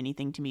doesn't mean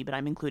anything to me, but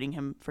I'm including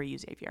him for you,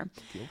 Xavier.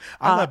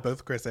 I love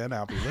both Chris and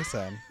Albie.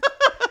 Listen.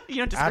 You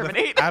don't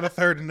discriminate. Add a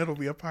third and it'll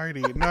be a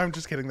party. No, I'm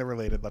just kidding. They're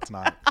related. Let's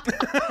not. Oh,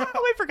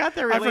 I forgot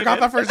they're related. I forgot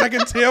that for a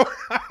second too.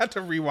 I had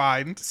to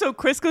rewind. So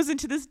Chris goes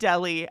into this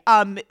deli.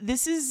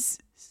 This is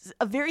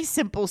a very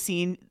simple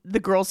scene. The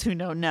girls who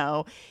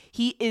know.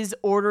 He is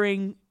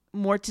ordering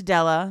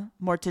mortadella,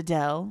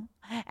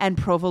 and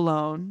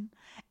provolone.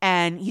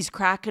 And he's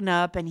cracking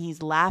up and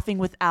he's laughing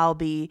with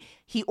Albie.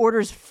 He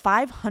orders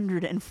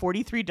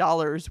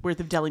 $543 worth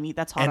of deli meat.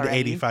 That's hot and already.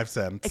 85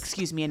 cents.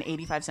 Excuse me, and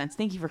 85 cents.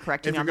 Thank you for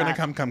correcting me on that. If that.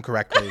 you're going to come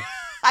correctly.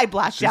 I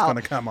blacked out. She's going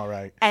to come all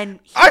right. And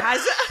he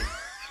has...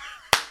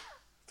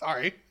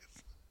 Sorry.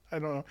 I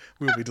don't know.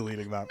 We'll be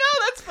deleting that. No,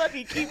 that's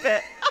funny. Keep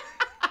it.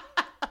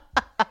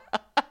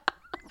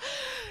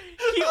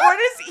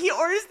 He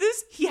orders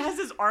this. He has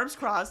his arms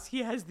crossed.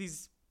 He has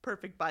these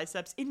perfect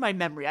biceps in my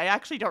memory. I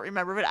actually don't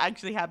remember what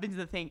actually happens in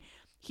the thing.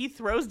 He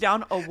throws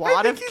down a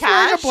wad of he's cash.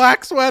 Wearing a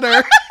black sweater. No,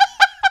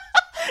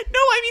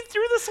 I mean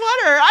through the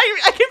sweater.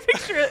 I can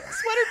picture it.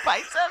 Sweater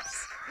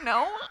biceps.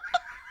 No.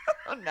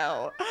 Oh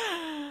no.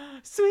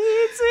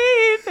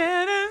 Sweet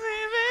fantasy.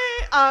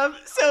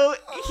 So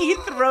he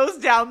throws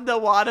down the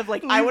wad of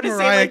I would say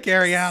Mariah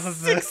Carey out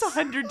of this.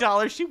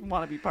 $600. She would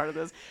want to be part of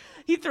this.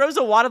 He throws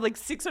a wad of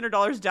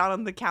 $600 down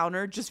on the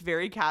counter just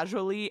very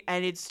casually,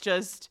 and it's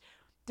just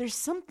there's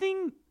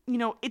something,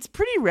 it's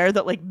pretty rare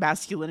that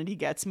masculinity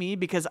gets me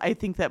because I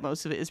think that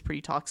most of it is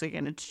pretty toxic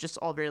and it's just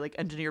all very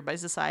engineered by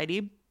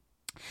society.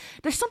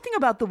 There's something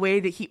about the way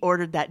that he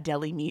ordered that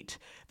deli meat,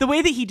 the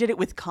way that he did it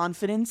with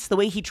confidence, the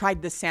way he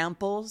tried the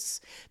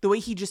samples, the way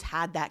he just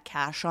had that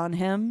cash on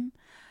him.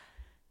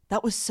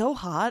 That was so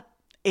hot.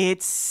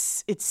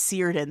 It's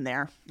seared in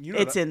there.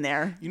 It's in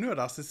there. You know what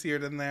else is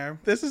seared in there?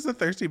 This is the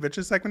Thirsty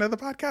Bitches segment of the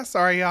podcast.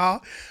 Sorry,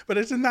 y'all. But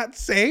it's in that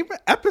same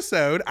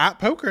episode at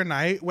poker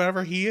night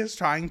whenever he is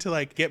trying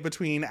to get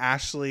between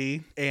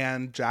Ashley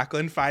and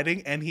Jacqueline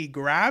fighting. And he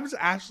grabs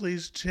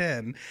Ashley's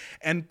chin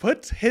and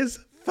puts his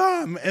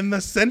thumb in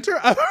the center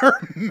of her,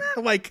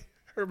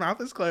 her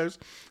mouth is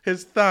closed.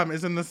 His thumb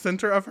is in the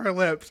center of her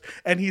lips.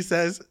 And he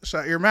says,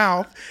 shut your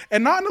mouth.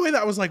 And not in a way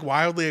that was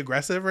wildly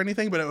aggressive or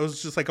anything, but it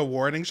was just a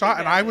warning shot.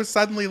 And I was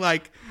suddenly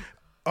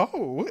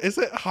oh, is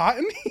it hot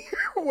in here?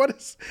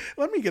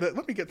 Let me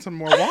get some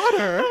more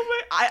water.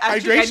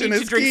 Hydration need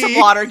to drink some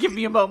water. Give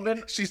me a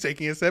moment. She's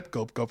taking a sip.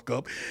 Gulp, gulp,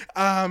 gulp.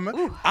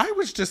 I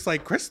was just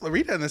Chris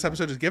Larita in this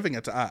episode is giving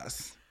it to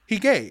us. He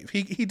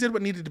did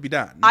what needed to be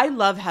done. I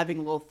love having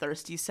a little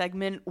thirsty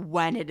segment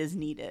when it is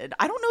needed.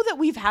 I don't know that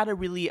we've had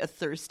a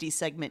thirsty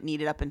segment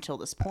needed up until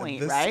this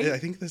point, right? I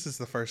think this is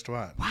the first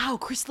one. Wow,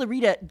 Chris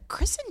Larita.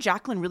 Chris and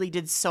Jacqueline really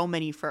did so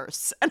many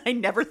firsts, and I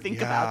never think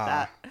about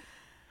that.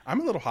 I'm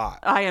a little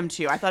hot. I am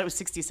too. I thought it was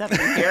 67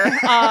 in here.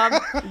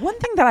 One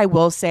thing that I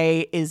will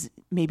say is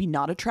maybe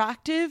not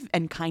attractive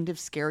and kind of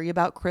scary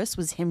about Chris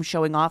was him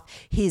showing off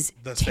his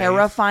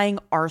terrifying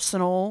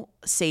arsenal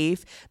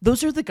safe.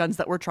 Those are the guns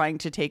that we're trying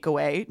to take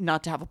away,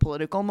 not to have a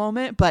political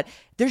moment, but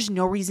there's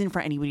no reason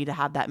for anybody to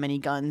have that many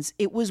guns.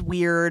 It was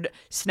weird.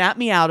 Snapped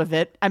me out of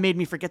it. I made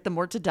me forget the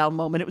mortadella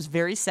moment. It was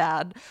very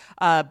sad.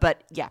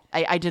 But yeah,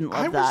 I didn't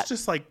love that. I was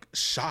just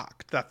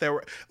shocked that there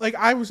were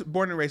I was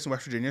born and raised in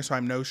West Virginia, so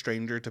I'm no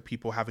stranger to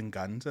people having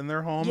guns in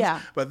their homes.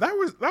 Yeah. But that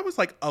was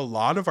a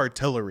lot of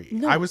artillery.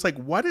 No. I was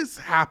what is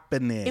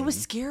happening? It was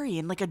scary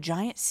and a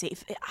giant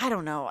safe. I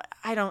don't know.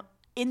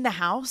 In the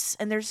house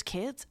and there's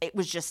kids. It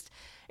was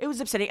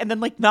upsetting. And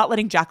then not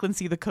letting Jacqueline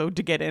see the code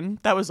to get in.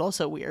 That was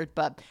also weird.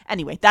 But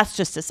anyway, that's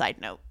just a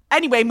side note.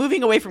 Anyway,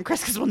 moving away from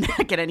Chris because we'll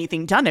not get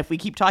anything done if we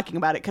keep talking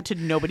about it to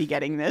nobody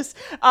getting this.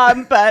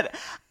 But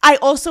I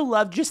also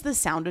love just the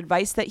sound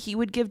advice that he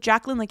would give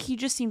Jacqueline. He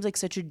just seems like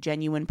such a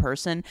genuine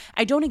person.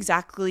 I don't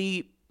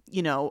exactly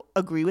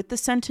agree with the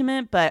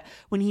sentiment, but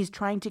when he's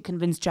trying to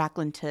convince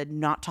Jacqueline to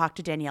not talk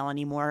to Danielle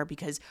anymore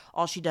because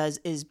all she does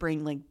is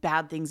bring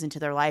bad things into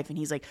their life, and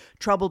he's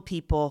troubled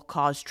people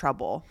cause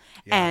trouble.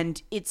 Yeah.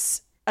 And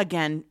it's,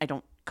 again, I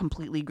don't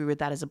completely agree with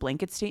that as a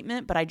blanket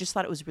statement, but I just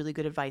thought it was really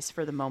good advice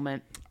for the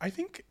moment. I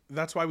think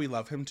that's why we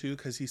love him too,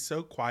 because he's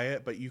so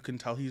quiet, but you can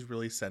tell he's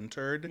really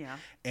centered. Yeah.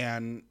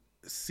 And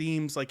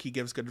seems like he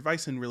gives good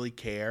advice and really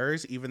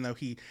cares, even though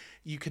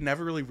you can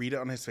never really read it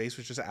on his face,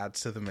 which just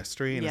adds to the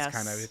mystery and it's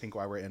kind of, I think,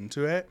 why we're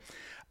into it.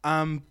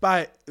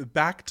 But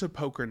back to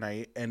poker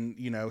night, and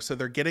so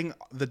they're getting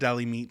the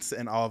deli meats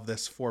and all of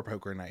this for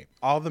poker night.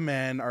 All the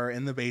men are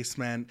in the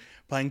basement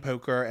playing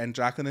poker, and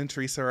Jacqueline and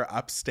Teresa are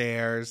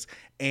upstairs.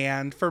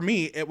 And for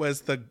me, it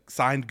was the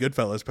signed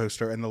Goodfellas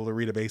poster in the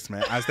Loretta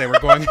basement as they were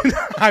going.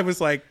 I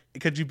was like,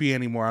 could you be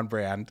any more on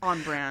brand?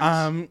 On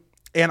brand.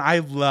 And I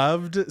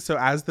loved, so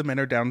as the men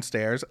are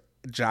downstairs,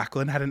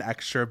 Jacqueline had an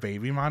extra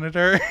baby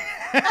monitor.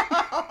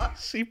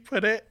 She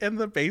put it in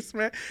the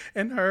basement,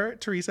 and her,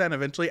 Teresa, and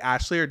eventually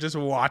Ashley are just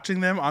watching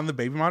them on the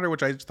baby monitor,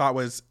 which I thought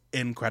was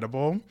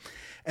incredible.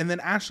 And then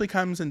Ashley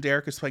comes, and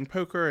Derek is playing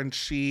poker, and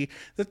the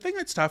thing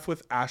that's tough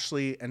with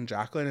Ashley and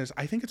Jacqueline is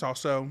I think it's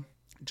also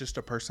just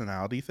a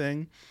personality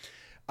thing.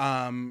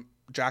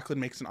 Jacqueline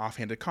makes an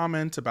offhanded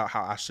comment about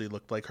how Ashley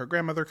looked like her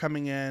grandmother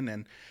coming in,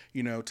 and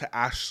to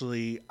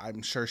Ashley,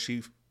 I'm sure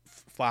she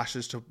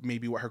flashes to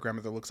maybe what her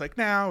grandmother looks like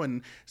now,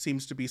 and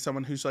seems to be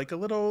someone who's like a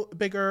little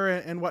bigger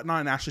and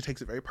whatnot. And Ashley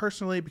takes it very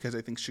personally because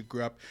I think she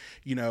grew up,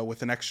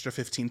 with an extra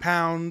 15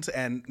 pounds,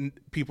 and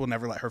people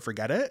never let her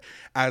forget it,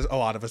 as a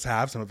lot of us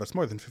have, some of us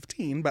more than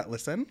 15, but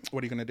listen,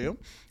 what are you going to do?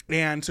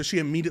 And so she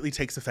immediately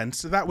takes offense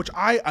to that, which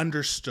I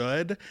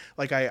understood.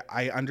 Like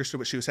I understood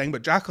what she was saying,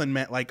 but Jacqueline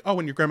meant like, oh,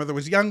 when your grandmother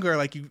was younger,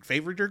 like you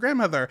favored your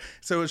grandmother.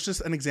 So it's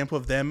just an example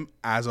of them,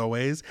 as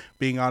always,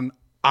 being on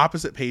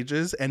opposite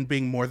pages and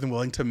being more than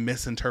willing to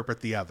misinterpret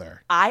the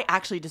other. I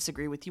actually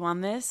disagree with you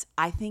on this.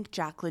 I think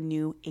Jacqueline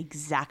knew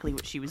exactly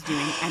what she was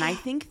doing, and I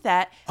think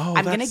that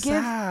I'm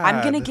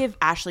gonna give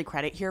Ashley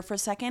credit here for a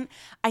second.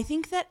 I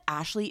think that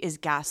Ashley is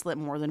gaslit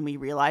more than we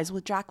realize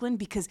with Jacqueline,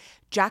 because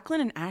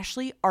Jacqueline and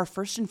Ashley are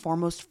first and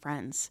foremost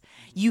friends.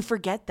 You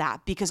forget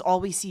that because all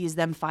we see is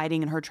them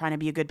fighting and her trying to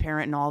be a good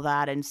parent and all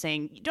that and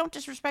saying, don't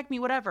disrespect me,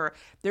 whatever.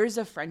 There's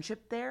a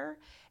friendship there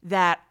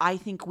that I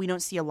think we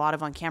don't see a lot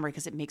of on camera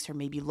because it makes her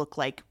maybe look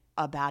like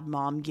a bad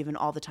mom given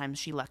all the times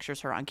she lectures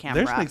her on camera.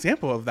 There's an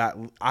example of that,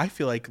 I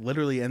feel like,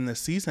 literally in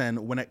this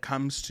season when it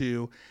comes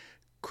to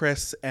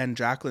Chris and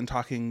Jacqueline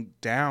talking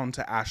down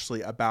to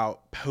Ashley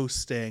about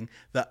posting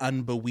the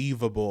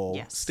unbelievable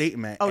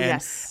statement. Oh, and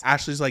yes.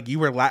 Ashley's like, you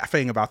were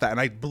laughing about that. And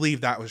I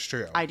believe that was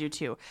true. I do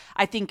too.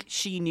 I think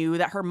she knew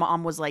that her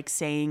mom was like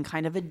saying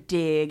kind of a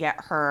dig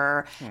at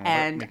her.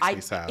 And that makes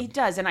me sad. It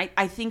does. And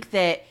I think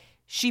that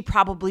she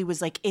probably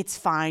was like, it's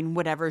fine,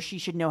 whatever. She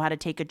should know how to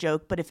take a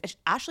joke. But if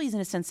Ashley's in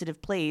a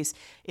sensitive place,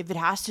 if it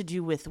has to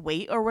do with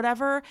weight or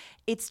whatever,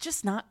 it's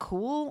just not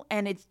cool.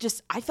 And it's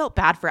just, I felt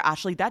bad for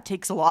Ashley. That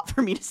takes a lot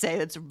for me to say.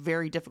 That's a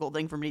very difficult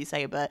thing for me to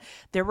say. But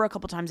there were a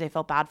couple times I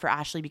felt bad for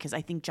Ashley because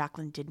I think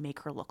Jacqueline did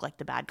make her look like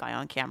the bad guy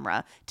on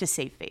camera to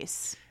save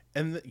face.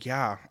 And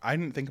I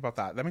didn't think about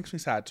that. That makes me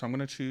sad. So I'm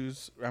going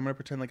to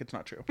pretend like it's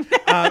not true.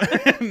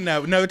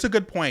 No, it's a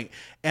good point.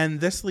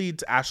 And this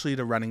leads Ashley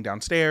to running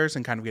downstairs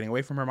and kind of getting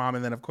away from her mom.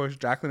 And then, of course,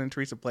 Jacqueline and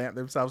Teresa plant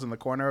themselves in the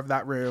corner of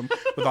that room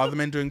with all the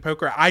men doing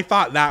poker. I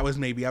thought that was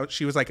maybe out.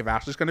 She was like, if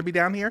Ashley's going to be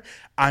down here,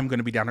 I'm going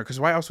to be down here. Because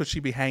why else would she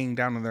be hanging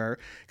down in there?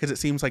 Because it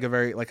seems like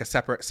a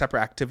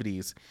separate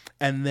activities.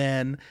 And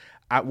then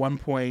at one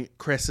point,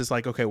 Chris is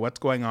like, okay, what's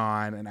going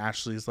on? And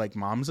Ashley's like,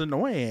 mom's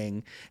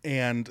annoying.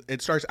 And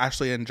it starts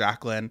Ashley and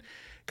Jacqueline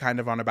kind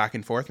of on a back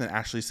and forth. And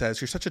Ashley says,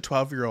 you're such a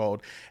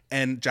 12-year-old.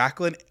 And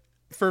Jacqueline,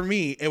 for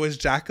me, it was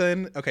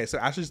Jacqueline. Okay, so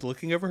Ashley's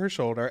looking over her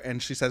shoulder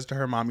and she says to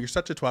her mom, you're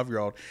such a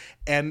 12-year-old.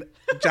 And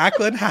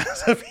Jacqueline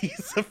has a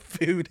piece of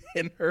food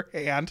in her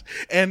hand.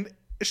 And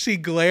she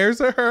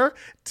glares at her,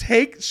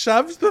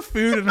 shoves the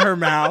food in her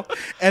mouth,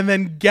 and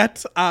then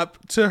gets up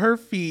to her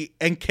feet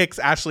and kicks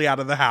Ashley out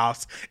of the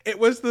house. It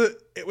was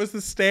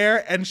the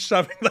stare and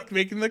shoving, like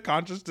making the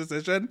conscious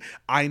decision.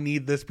 I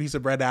need this piece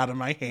of bread out of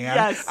my hand.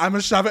 Yes. I'm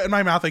going to shove it in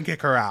my mouth and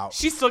kick her out.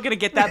 She's still going to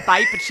get that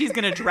bite, but she's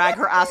going to drag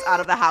her ass out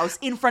of the house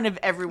in front of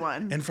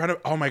everyone.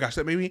 Oh my gosh,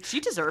 that made me... She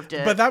deserved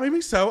it. But that made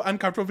me so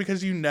uncomfortable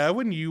because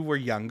when you were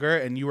younger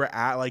and you were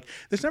at like,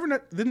 this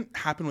didn't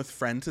happen with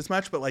friends as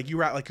much, but like you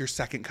were at like your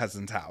second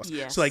cousin's house.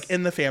 Yes. So like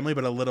in the family,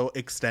 but a little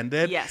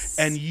extended. Yes.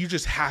 And you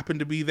just happen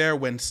to be there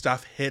when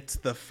stuff hits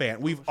the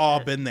fan. We've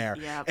all been there.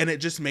 Yep. And it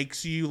just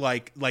makes you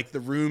like the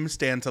room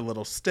stands a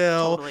little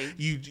still. Totally.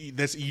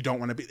 You don't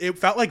want to be. It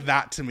felt like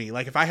that to me.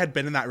 Like if I had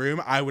been in that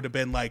room, I would have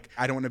been like,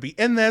 I don't want to be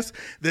in this.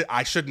 That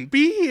I shouldn't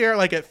be here.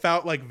 Like it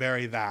felt like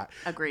very that.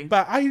 Agree.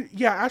 But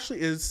Ashley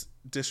is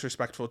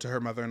disrespectful to her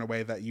mother in a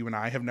way that you and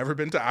I have never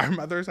been to our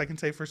mothers, I can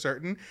say for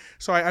certain.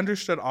 So I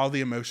understood all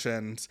the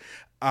emotions.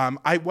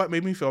 What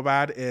made me feel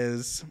bad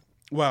is,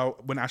 well,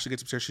 when Ashley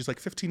gets upstairs, she's like,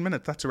 15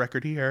 minutes, that's a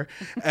record here.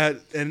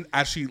 And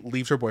as she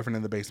leaves her boyfriend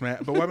in the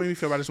basement. But what made me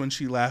feel bad is when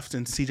she left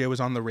and CJ was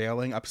on the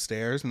railing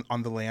upstairs and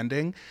on the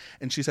landing.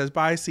 And she says,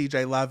 bye,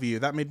 CJ, love you.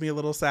 That made me a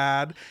little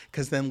sad.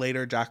 Because then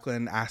later,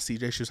 Jacqueline asked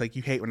CJ, she was like,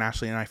 you hate when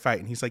Ashley and I fight.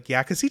 And he's like,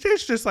 yeah, because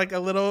CJ's just like a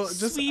little,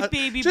 sweet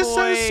baby just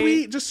boy. So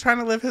sweet, just trying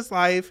to live his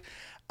life.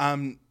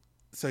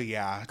 So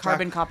yeah.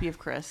 Carbon copy of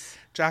Chris.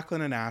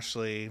 Jacqueline and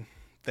Ashley...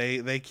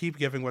 They keep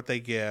giving what they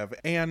give.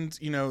 And,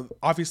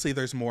 obviously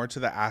there's more to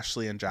the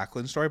Ashley and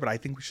Jacqueline story, but I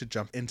think we should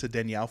jump into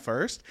Danielle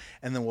first.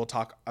 And then we'll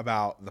talk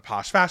about the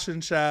Posh Fashion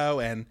Show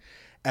and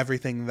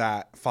everything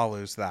that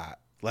follows that.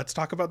 let's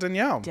talk about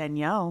Danielle.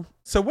 Danielle.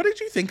 So what did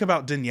you think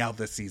about Danielle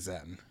this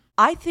season?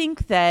 I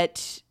think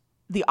that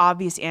the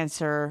obvious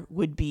answer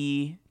would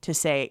be to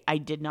say I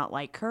did not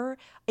like her.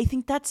 I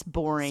think that's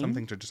boring. Some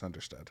things are just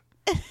understood.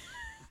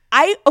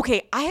 I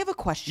have a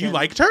question. You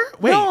liked her?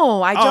 Wait.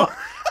 No, I don't. Oh.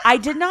 I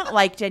did not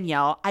like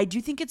Danielle. I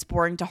do think it's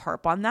boring to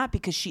harp on that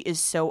because she is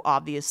so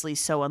obviously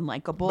so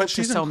unlikable But to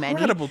she's so many.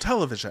 incredible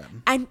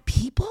television. And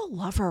people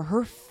love her.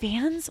 Her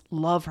fans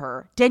love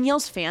her.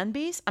 Danielle's fan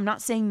base, I'm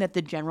not saying that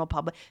the general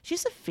public, she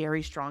has a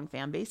very strong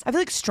fan base. I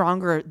feel like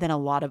stronger than a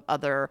lot of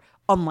other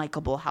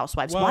unlikable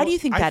housewives. Why do you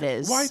think that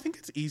is? Well, I think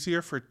it's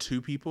easier for two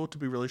people to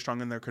be really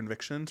strong in their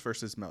convictions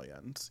versus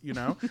millions, you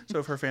know? So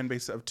if her fan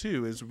base of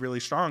 2 is really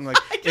strong, like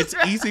it's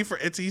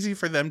easy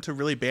for them to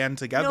really band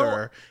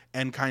together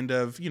and kind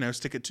of, you know,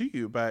 stick it to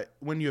you. But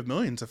when you have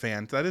millions of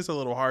fans, that is a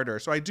little harder.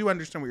 So I do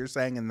understand what you're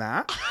saying in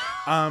that.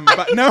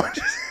 But no.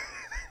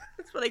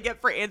 That's what I get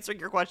for answering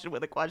your question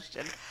with a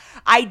question.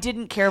 I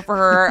didn't care for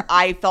her.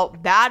 I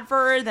felt bad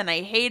for her. Then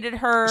I hated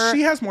her.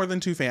 She has more than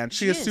 2 fans.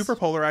 She is super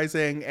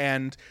polarizing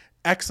and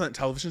excellent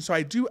television. So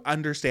I do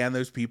understand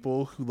those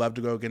people who love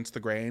to go against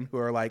the grain, who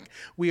are like,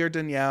 we are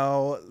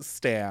Danielle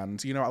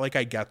stans. You know, like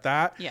I get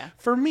that. Yeah.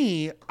 For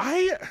me,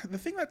 the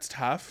thing that's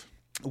tough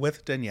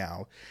with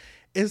Danielle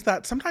is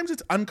that sometimes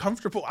it's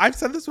uncomfortable. I've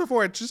said this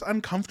before. It's just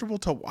uncomfortable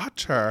to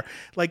watch her.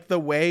 Like the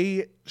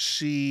way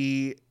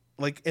she...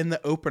 Like in the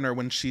opener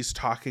when she's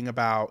talking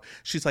about,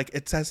 she's like,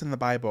 it says in the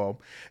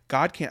Bible,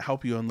 God can't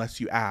help you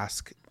unless you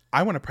ask.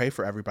 I want to pray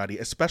for everybody,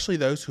 especially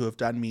those who have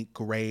done me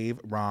grave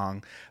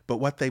wrong. But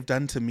what they've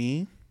done to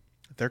me,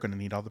 they're going to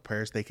need all the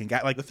prayers they can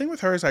get. Like the thing with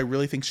her is I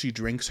really think she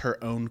drinks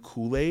her own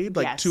Kool-Aid,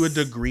 like to a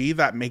degree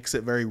that makes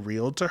it very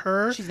real to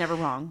her. She's never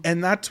wrong.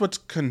 And that's what's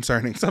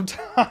concerning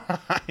sometimes.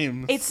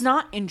 It's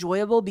not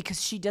enjoyable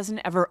because she doesn't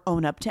ever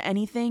own up to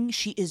anything.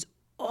 She is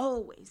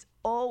always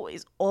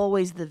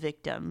the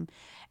victim.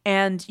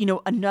 And, you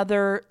know,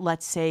 another,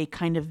 let's say,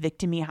 kind of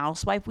victim-y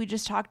housewife we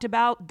just talked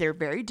about, they're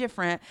very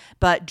different,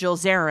 but Jill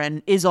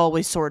Zarin is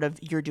always sort of,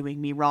 you're doing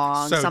me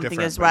wrong. So something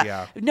different, is right.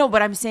 yeah. No,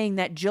 but I'm saying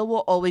that Jill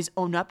will always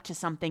own up to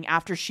something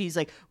after she's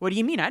like, what do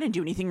you mean? I didn't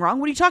do anything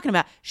wrong. What are you talking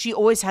about? She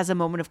always has a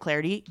moment of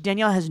clarity.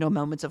 Danielle has no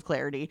moments of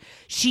clarity.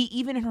 She,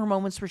 even in her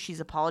moments where she's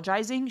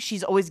apologizing,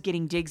 she's always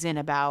getting digs in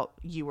about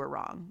you were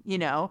wrong, you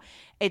know?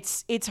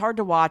 It's hard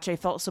to watch. I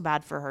felt so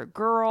bad for her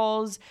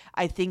girls.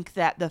 I think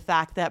that the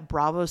fact that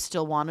Bravo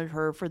still wanted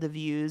her for the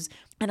views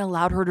and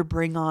allowed her to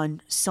bring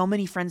on so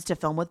many friends to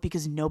film with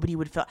because nobody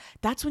would film.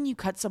 That's when you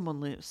cut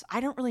someone loose.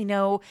 I don't really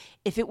know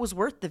if it was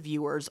worth the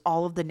viewers,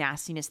 all of the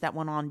nastiness that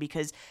went on,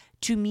 because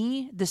to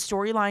me, the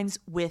storylines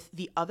with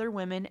the other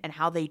women and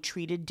how they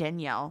treated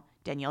Danielle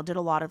did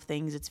a lot of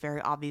things. It's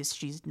very obvious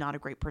she's not a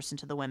great person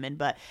to the women,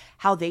 but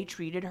how they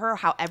treated her,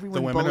 how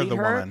everyone bullied her. The women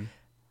or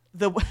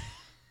the woman?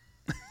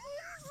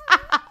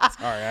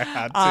 Sorry, I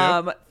had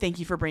to. Thank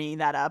you for bringing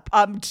that up.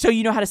 So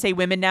you know how to say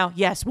women now?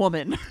 Yes,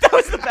 woman. That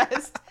was the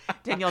best.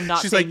 Danielle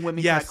not She's saying like,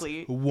 women yes,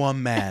 correctly.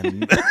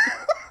 Woman.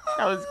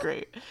 That was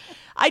great.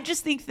 I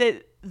just think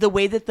that the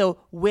way that the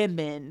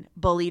women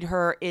bullied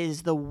her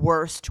is the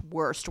worst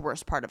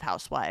part of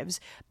Housewives.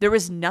 There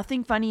was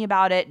nothing funny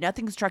about it,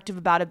 nothing constructive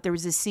about it. There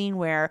was a scene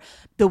where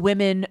the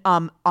women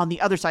on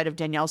the other side of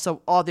Danielle,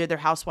 so all the other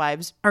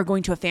housewives, are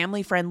going to a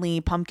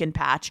family-friendly pumpkin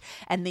patch,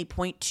 and they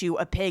point to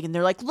a pig, and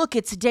they're like, look,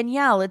 it's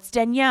Danielle.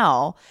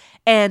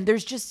 And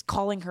there's just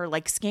calling her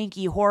like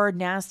skanky, whore,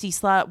 nasty,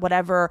 slut,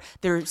 whatever.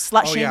 They're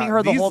slut-shaming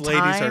her the whole time.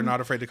 These ladies are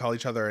not afraid to call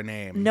each other a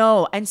name.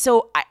 No. And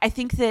so I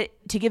think that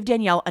to give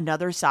Danielle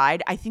another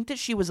side, I think that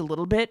she was a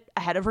little bit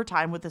ahead of her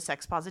time with the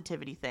sex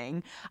positivity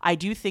thing. I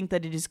do think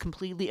that it is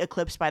completely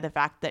eclipsed by the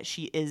fact that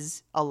she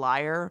is a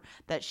liar,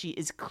 that she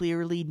is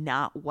clearly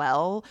not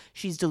well.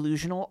 She's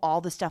delusional,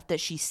 all the stuff that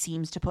she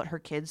seems to put her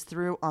kids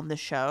through on the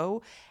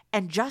show,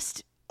 and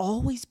just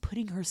always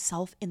putting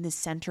herself in the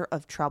center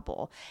of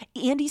trouble.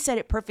 Andy said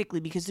it perfectly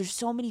because there's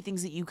so many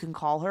things that you can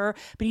call her,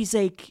 but he's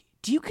like,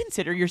 do you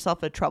consider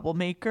yourself a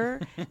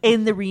troublemaker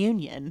in the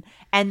reunion?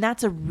 And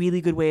that's a really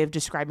good way of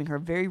describing her.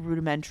 Very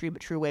rudimentary,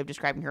 but true way of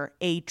describing her.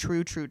 A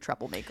true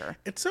troublemaker.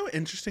 It's so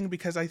interesting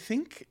because I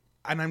think,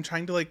 and I'm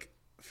trying to like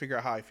figure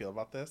out how I feel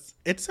about this.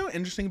 It's so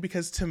interesting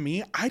because to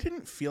me, I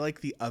didn't feel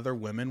like the other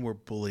women were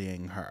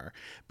bullying her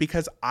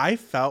because I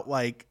felt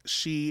like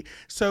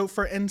so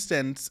for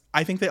instance,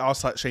 I think they all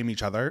slut shame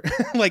each other.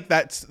 Like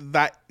that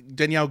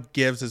Danielle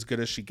gives as good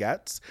as she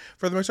gets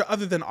for the most part,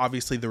 other than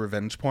obviously the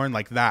revenge porn.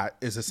 Like that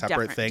is a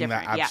separate thing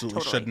that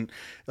absolutely shouldn't,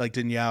 like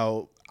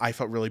Danielle, I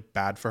felt really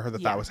bad for her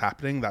that was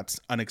happening. That's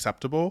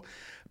unacceptable.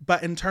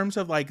 But in terms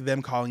of like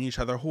them calling each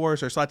other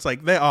whores or sluts,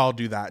 like they all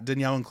do that,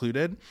 Danielle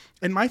included.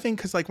 And my thing,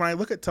 because like when I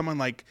look at someone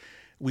like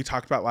we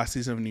talked about last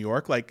season of New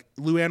York, like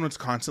Luann was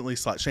constantly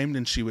slut shamed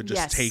and she would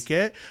just take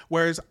it.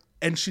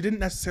 And she didn't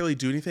necessarily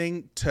do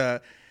anything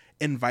to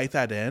invite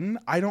that in,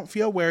 I don't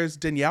feel. Whereas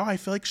Danielle, I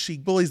feel like she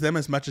bullies them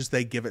as much as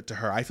they give it to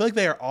her. I feel like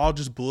they are all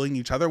just bullying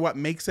each other. What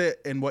makes it,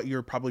 and what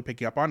you're probably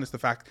picking up on, is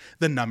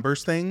the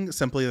numbers thing,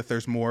 simply that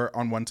there's more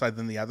on one side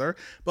than the other.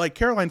 But like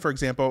Caroline, for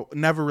example,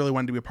 never really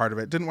wanted to be a part of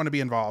it, didn't want to be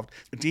involved.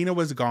 Dina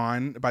was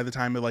gone by the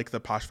time of like the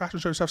Posh Fashion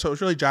Show stuff, so it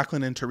was really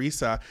Jacqueline and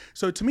Teresa.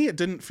 So to me, it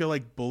didn't feel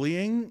like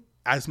bullying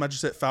as much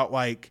as it felt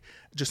like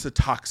just a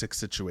toxic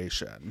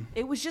situation.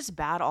 It was just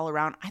bad all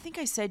around. I think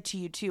I said to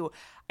you too,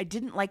 I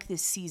didn't like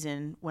this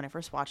season. When I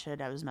first watched it,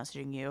 I was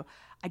messaging you.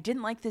 I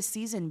didn't like this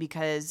season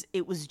because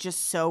it was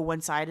just so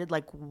one-sided.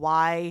 Like,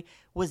 why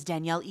was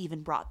Danielle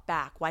even brought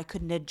back? Why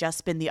couldn't it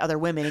just been the other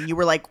women? And you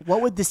were like,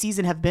 what would the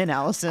season have been,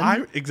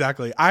 Allison?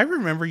 Exactly. I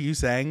remember you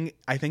saying,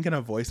 I think in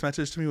a voice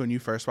message to me when you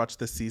first watched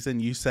this season,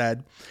 you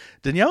said,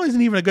 Danielle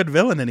isn't even a good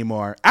villain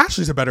anymore.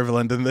 Ashley's a better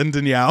villain than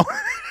Danielle.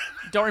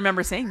 Don't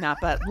remember saying that,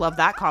 but love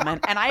that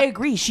comment. And I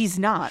agree, she's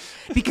not.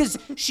 Because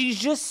she's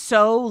just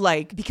so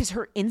like, because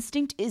her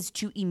instinct is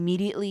to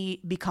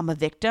immediately become a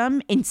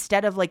victim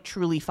instead of like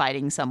truly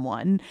fighting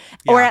someone.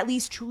 Yeah. Or at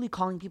least truly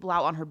calling people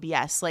out on her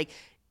BS. Like,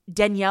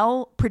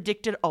 Danielle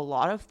predicted a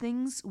lot of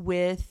things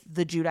with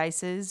the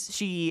Giudices.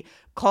 She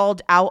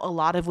called out a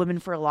lot of women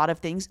for a lot of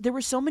things. There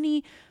were so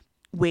many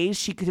ways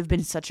she could have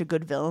been such a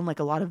good villain, like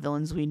a lot of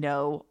villains we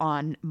know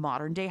on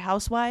modern day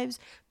housewives,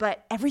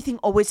 but everything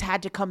always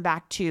had to come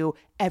back to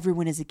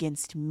everyone is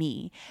against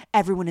me,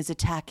 everyone is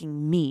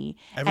attacking me,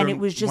 and it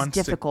was just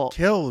difficult to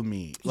kill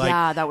me. Like,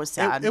 yeah, that was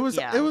sad. It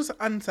was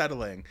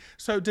unsettling.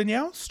 So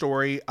Danielle's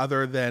story,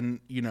 other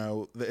than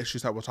the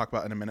issues that we'll talk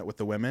about in a minute with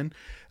the women,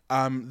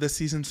 this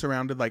season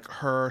surrounded like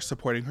her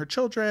supporting her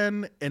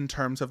children in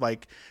terms of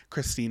like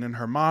Christine and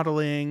her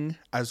modeling,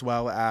 as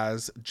well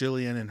as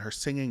Jillian and her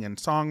singing and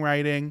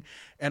songwriting.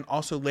 And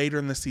also later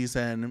in the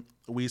season,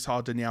 we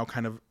saw Danielle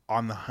kind of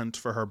on the hunt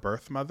for her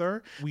birth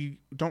mother. We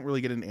don't really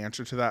get an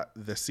answer to that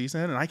this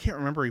season. And I can't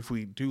remember if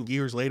we do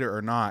years later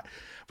or not,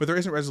 but there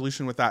isn't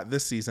resolution with that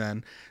this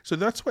season. So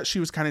that's what she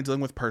was kind of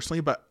dealing with personally.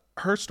 But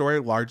her story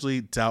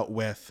largely dealt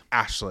with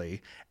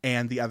Ashley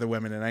and the other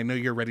women. And I know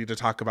you're ready to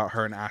talk about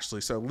her and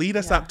Ashley. So lead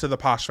us up to the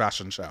Posh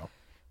Fashion Show.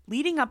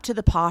 Leading up to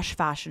the Posh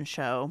Fashion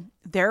Show,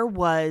 there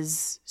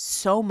was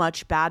so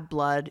much bad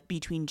blood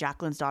between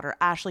Jacqueline's daughter,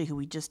 Ashley, who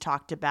we just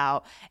talked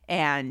about,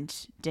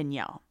 and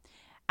Danielle.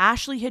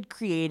 Ashley had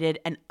created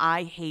an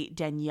I Hate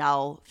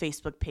Danielle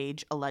Facebook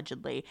page,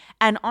 allegedly.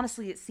 And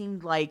honestly, it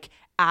seemed like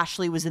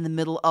Ashley was in the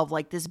middle of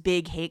like this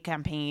big hate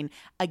campaign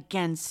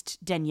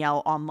against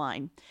Danielle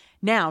online.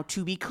 Now,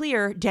 to be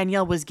clear,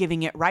 Danielle was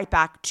giving it right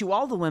back to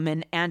all the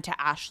women and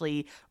to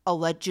Ashley,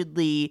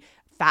 allegedly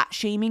fat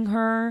shaming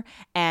her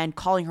and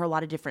calling her a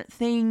lot of different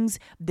things.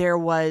 There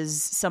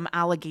was some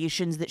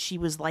allegations that she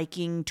was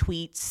liking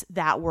tweets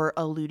that were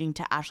alluding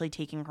to Ashley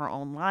taking her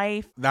own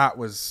life. That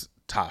was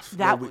tough.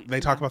 They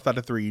talk about that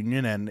at the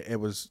reunion, and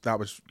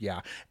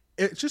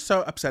it's just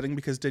so upsetting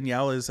because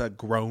Danielle is a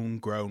grown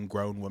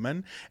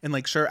woman. And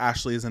like, sure,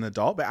 Ashley is an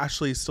adult, but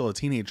Ashley is still a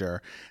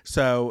teenager.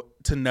 So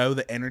to know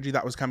the energy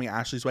that was coming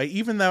Ashley's way,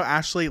 even though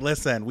Ashley,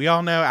 listen, we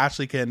all know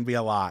Ashley can be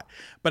a lot,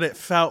 but it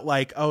felt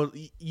like,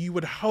 you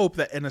would hope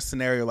that in a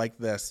scenario like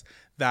this,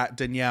 that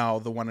Danielle,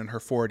 the one in her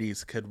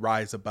 40s, could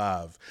rise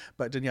above.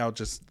 But Danielle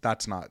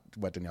that's not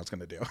what Danielle's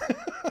going to do.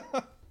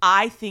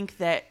 I think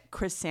that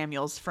Chris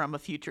Samuels from a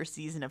future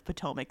season of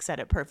Potomac said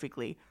it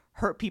perfectly.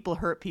 Hurt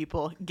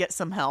people, get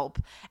some help.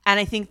 And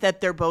I think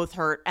that they're both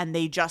hurt, and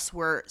they just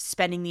were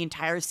spending the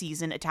entire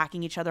season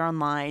attacking each other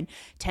online.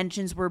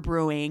 Tensions were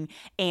brewing,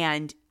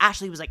 and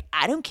Ashley was like,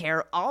 I don't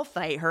care, I'll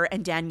fight her.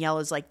 And Danielle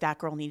is like, that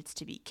girl needs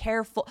to be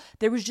careful.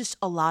 There was just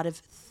a lot of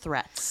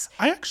threats.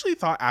 I actually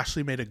thought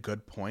Ashley made a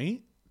good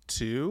point,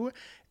 too.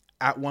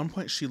 At one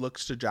point, she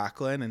looks to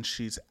Jacqueline and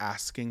she's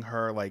asking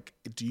her, like,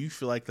 do you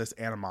feel like this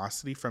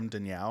animosity from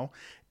Danielle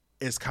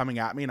is coming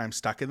at me and I'm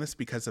stuck in this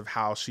because of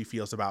how she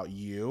feels about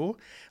you?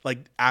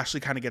 Like,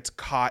 Ashley kind of gets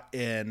caught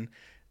in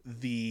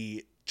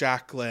the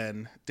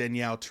Jacqueline,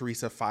 Danielle,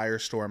 Teresa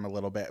firestorm a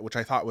little bit, which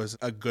I thought was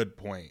a good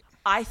point.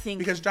 I think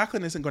because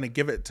Jacqueline isn't going to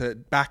give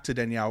it back to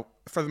Danielle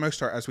for the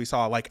most part, as we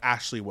saw, like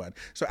Ashley would.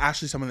 So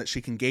Ashley's someone that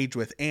she can engage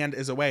with, and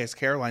is a way, as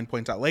Caroline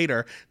points out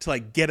later, to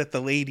like get at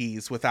the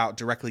ladies without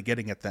directly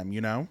getting at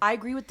them, I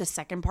agree with the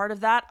second part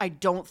of that. I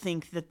don't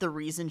think that the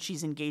reason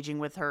she's engaging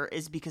with her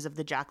is because of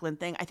the Jacqueline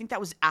thing. I think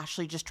that was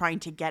Ashley just trying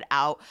to get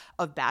out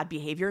of bad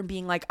behavior and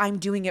being like, I'm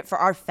doing it for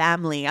our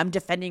family. I'm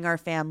defending our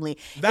family.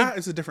 That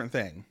is a different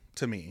thing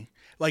to me.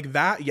 Like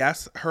that,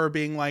 yes, her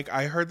being like,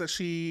 I heard that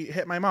she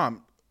hit my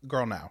mom.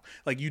 Girl, no.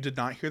 Like, you did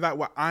not hear that.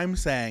 What I'm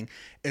saying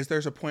is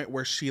there's a point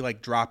where she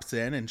like drops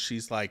in and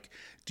she's like,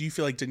 do you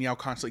feel like Danielle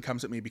constantly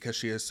comes at me because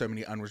she has so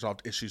many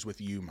unresolved issues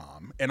with you,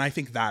 Mom? And I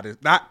think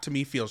that to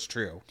me feels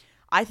true.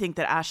 I think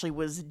that Ashley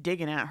was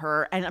digging at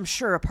her, and I'm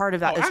sure a part of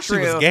that is Ashley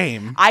true. Was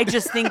game. I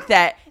just think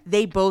that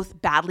they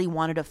both badly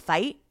wanted to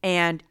fight,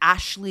 and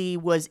Ashley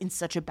was in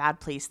such a bad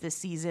place this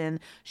season.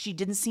 She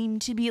didn't seem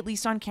to be, at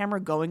least on camera,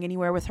 going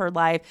anywhere with her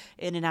life,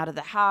 in and out of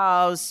the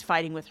house,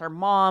 fighting with her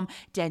mom.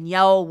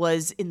 Danielle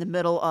was in the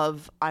middle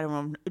of, I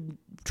don't know,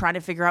 trying to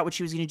figure out what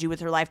she was going to do with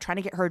her life, trying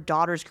to get her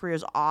daughter's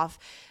careers off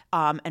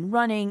and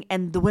running.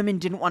 And the women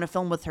didn't want to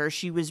film with her.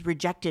 She was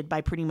rejected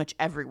by pretty much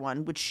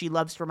everyone, which she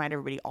loves to remind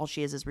everybody all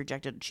she is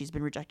rejected. She's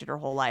been rejected her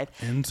whole life.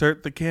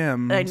 Insert the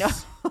Kims. I know.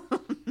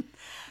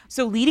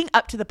 So leading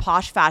up to the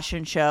Posh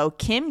fashion show,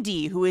 Kim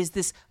D, who is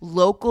this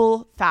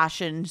local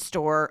fashion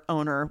store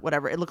owner,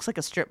 whatever, it looks like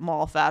a strip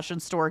mall fashion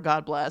store,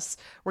 God bless,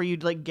 where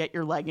you'd like get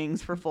your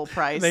leggings for full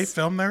price. They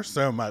film there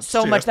so much.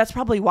 So much. That's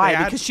probably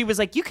why, because she was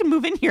like, you can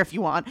move in here if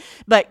you want.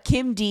 But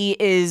Kim D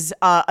is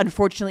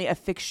unfortunately a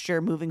fixture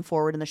moving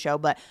forward in the show,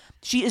 but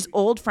she is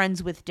old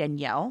friends with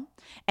Danielle.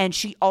 And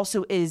she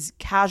also is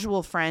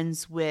casual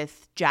friends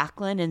with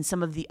Jacqueline and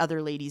some of the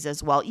other ladies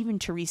as well, even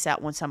Teresa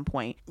at some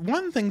point.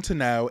 One thing to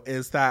know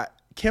is that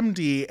Kim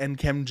D and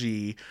Kim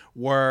G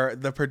were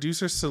the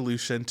producer's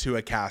solution to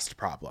a cast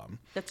problem.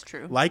 That's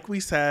true. Like we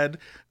said,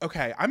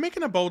 okay, I'm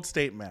making a bold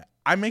statement,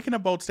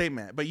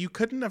 but you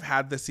couldn't have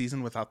had this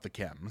season without the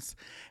Kims.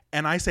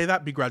 And I say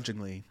that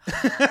begrudgingly.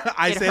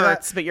 It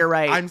hurts, but you're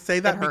right. I say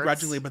that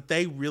begrudgingly, but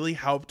they really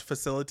helped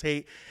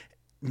facilitate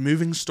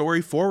moving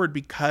story forward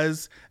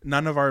because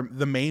none of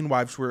the main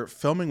wives were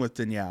filming with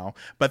Danielle,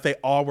 but they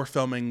all were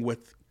filming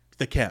with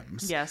the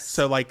Kims. Yes.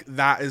 So like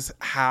that is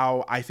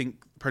how I think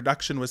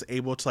production was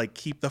able to like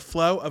keep the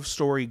flow of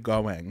story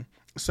going.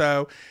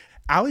 So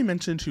Allie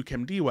mentioned who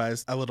Kim D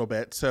was a little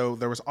bit. So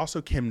there was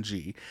also Kim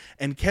G.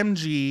 And Kim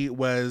G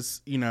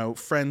was,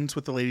 friends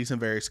with the ladies in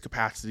various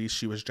capacities.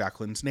 She was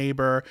Jacqueline's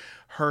neighbor.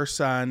 Her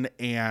son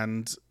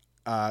and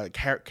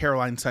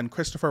Caroline's son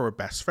Christopher were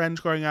best friends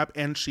growing up,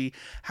 and she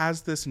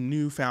has this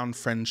newfound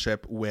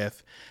friendship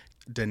with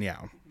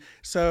Danielle.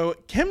 So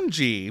Kim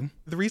G,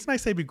 the reason I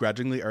say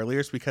begrudgingly earlier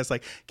is because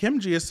like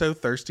Kim G is so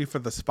thirsty for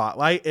the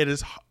spotlight, it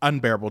is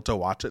unbearable to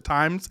watch at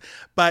times,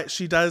 but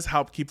she does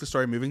help keep the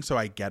story moving, so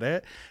I get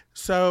it.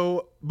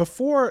 So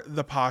before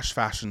the Posh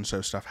fashion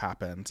show stuff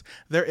happens,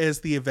 there is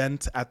the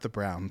event at the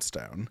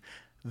Brownstone,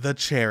 the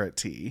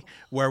charity,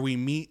 where we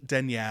meet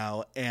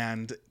Danielle,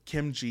 and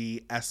Kim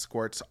G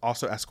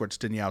also escorts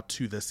Danielle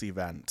to this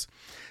event.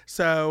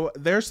 So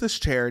there's this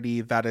charity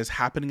that is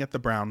happening at the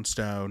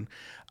Brownstone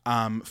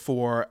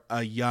for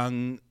a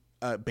young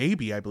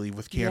baby, I believe,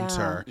 with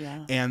cancer.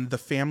 Yeah. And the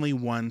family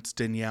wants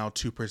Danielle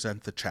to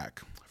present the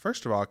check.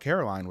 First of all,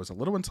 Caroline was a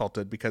little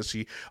insulted because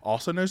she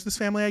also knows this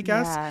family, I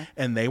guess,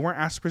 and they weren't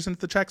asked to present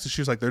the check. So she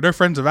was like, they're no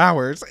friends of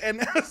ours.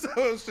 And so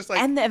it was just like...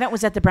 And the event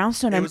was at the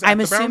Brownstone. I'm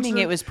assuming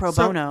it was pro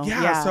bono.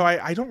 So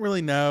I don't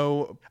really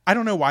know. I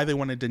don't know why they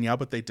wanted Danielle,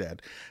 but they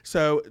did.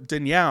 So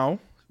Danielle,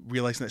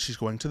 realizing that she's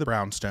going to the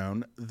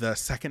Brownstone, the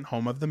second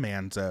home of the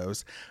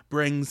Manzos,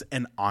 brings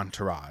an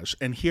entourage.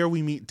 And here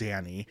we meet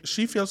Danny.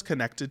 She feels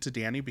connected to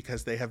Danny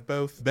because they have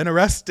both been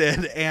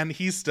arrested and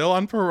he's still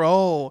on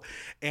parole.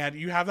 And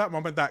you have that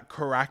moment that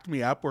cracked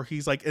me up where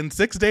he's like, in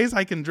 6 days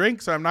I can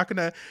drink, so I'm not going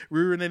to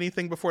ruin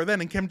anything before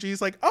then. And Kim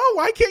G's like, oh,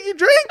 why can't you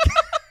drink?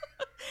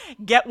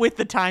 Get with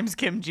the times,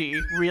 Kim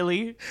G.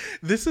 Really?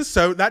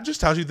 That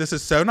just tells you this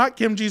is so not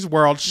Kim G's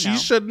world. She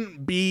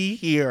shouldn't be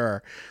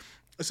here.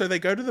 So they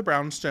go to the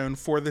Brownstone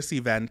for this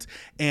event,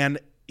 and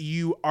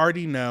you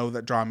already know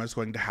that drama is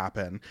going to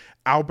happen.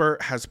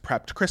 Albert has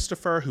prepped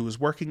Christopher, who is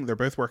working. They're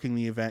both working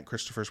the event.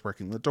 Christopher's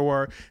working the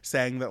door,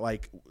 saying that,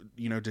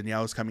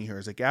 Danielle is coming here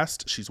as a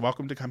guest. She's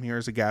welcome to come here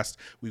as a guest.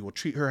 We will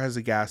treat her as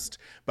a guest,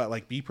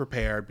 but, be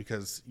prepared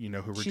because you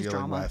know who we're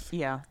dealing with.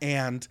 Yeah.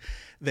 And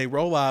they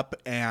roll up,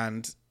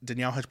 and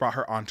Danielle has brought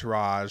her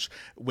entourage,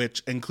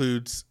 which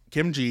includes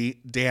Kim G,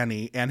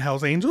 Danny, and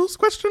Hell's Angels, ?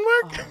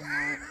 Oh,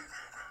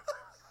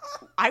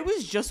 I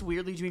was just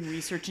weirdly doing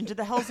research into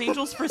the Hells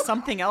Angels for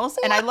something else.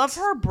 And I love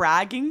her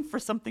bragging for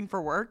something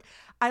for work.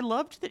 I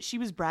loved that she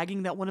was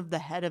bragging that one of the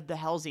head of the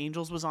Hells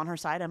Angels was on her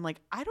side. I'm like,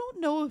 I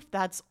don't know if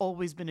that's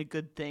always been a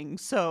good thing.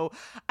 So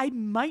I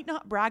might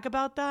not brag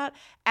about that.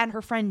 And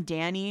her friend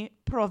Danny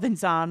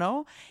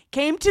Provenzano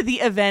came to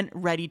the event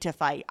ready to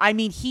fight. I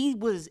mean, he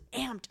was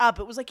amped up.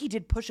 It was like he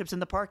did push-ups in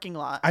the parking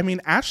lot. I mean,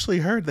 Ashley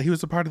heard that he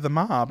was a part of the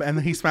mob and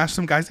then he smashed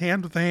some guy's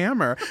hand with a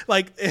hammer.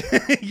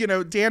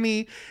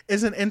 Danny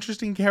is an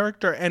interesting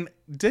character. And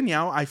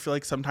Danielle, I feel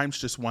like sometimes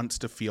just wants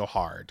to feel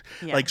hard.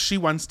 Yeah. Like she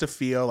wants to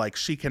feel like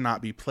she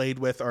cannot be played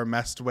with or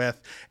messed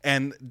with.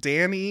 And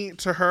Danny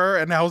to her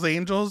and Hell's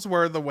Angels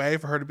were the way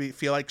for her to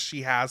feel like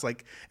she has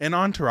like an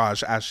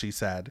entourage, as she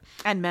said.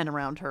 And men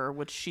around her,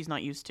 which she's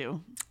not used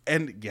to.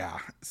 And yeah,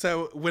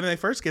 so when they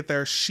first get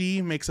there,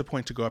 she makes a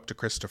point to go up to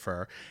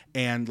Christopher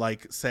and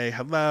say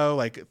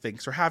hello,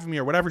 thanks for having me,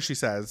 or whatever she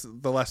says,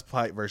 the less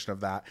polite version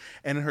of that.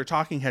 And in her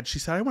talking head, she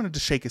said, I wanted to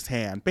shake his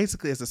hand,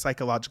 basically as a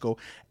psychological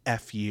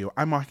F you.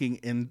 I'm walking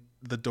in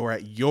the door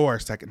at your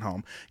second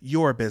home,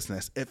 your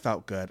business. It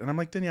felt good. And I'm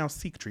like, Danielle,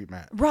 seek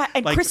treatment. Right.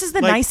 And Chris is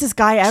the nicest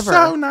guy ever.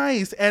 So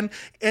nice. And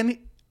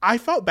I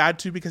felt bad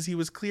too because he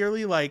was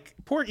clearly like,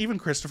 poor even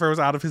Christopher was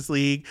out of his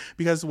league,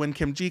 because when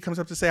Kim Ji comes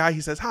up to say hi,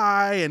 he says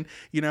hi, and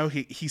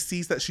he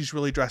sees that she's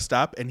really dressed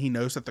up, and he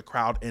knows that the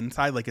crowd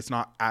inside, like, it's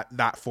not at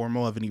that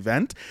formal of an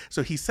event.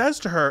 So he says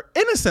to her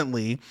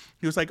innocently,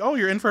 he was like, oh,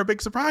 you're in for a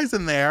big surprise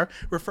in there,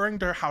 referring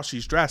to how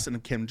she's dressed.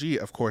 And Kim Ji,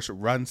 of course,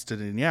 runs to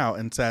Danielle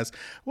and says,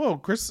 well,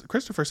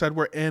 Christopher said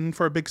we're in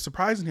for a big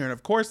surprise in here. And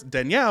of course,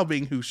 Danielle,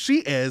 being who she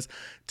is,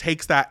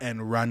 takes that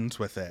and runs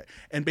with it.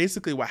 And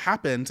basically what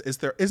happens is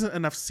there isn't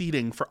enough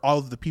seating for all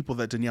of the people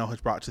that Danielle has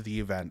brought to the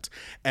event.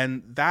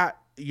 And that,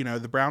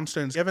 the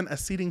Brownstones given a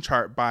seating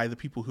chart by the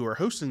people who are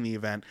hosting the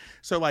event.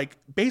 So like,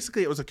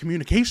 basically it was a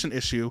communication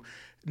issue.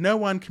 No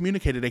one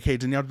communicated, aka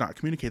Danielle did not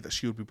communicate that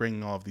she would be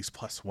bringing all of these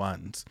plus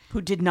ones.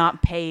 Who did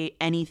not pay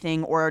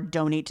anything or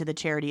donate to the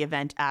charity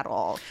event at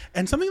all.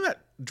 And something that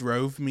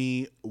drove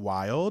me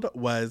wild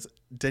was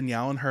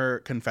Danielle in her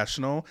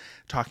confessional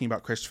talking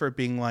about Christopher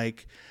being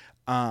like,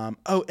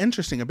 oh,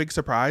 interesting, a big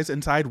surprise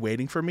inside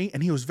waiting for me.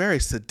 And he was very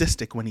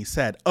sadistic when he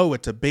said, oh,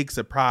 it's a big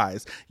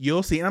surprise.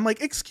 You'll see. And I'm like,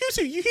 excuse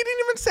you, he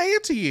didn't even say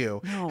it to you.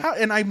 No.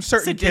 And I'm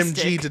certain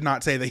Sadistic. Kim Ji did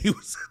not say that he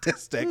was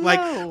sadistic. No.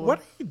 Like, what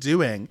are you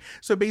doing?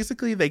 So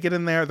basically they get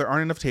in there. There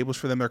aren't enough tables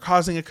for them. They're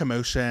causing a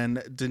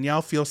commotion.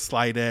 Danielle feels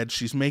slighted.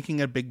 She's making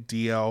a big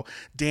deal.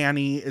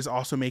 Danny is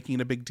also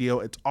making a big deal.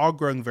 It's all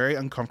growing very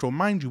uncomfortable.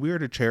 Mind you, we are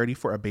at a charity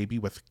for a baby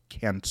with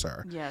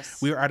cancer.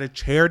 Yes. We are at a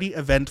charity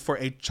event for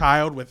a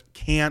child with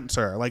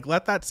cancer. Like,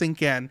 let that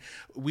sink in.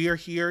 We are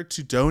here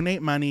to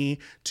donate money,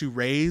 to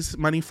raise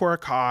money for a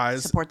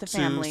cause, support the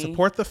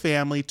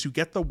family, to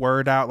get the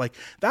word out. Like,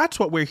 that's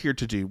what we're here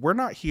to do. We're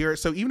not here.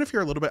 So even if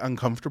you're a little bit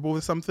uncomfortable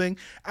with something,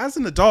 as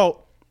an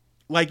adult,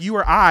 like you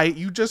or I,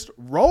 you just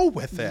roll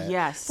with it.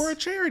 Yes. For a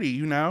charity,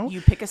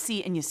 You pick a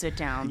seat and you sit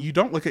down. You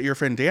don't look at your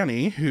friend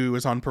Danny, who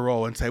is on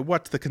parole, and say,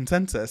 what's the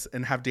consensus?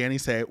 And have Danny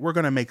say, we're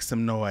going to make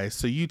some noise.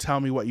 So you tell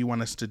me what you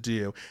want us to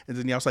do. And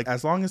Danielle's like,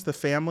 as long as the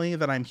family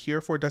that I'm here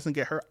for doesn't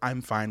get hurt,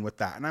 I'm fine with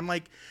that. And I'm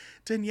like,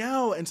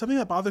 Danielle, and something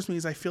that bothers me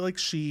is I feel like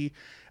she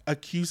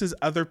accuses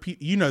other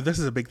people. This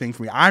is a big thing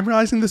for me. I'm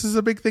realizing this is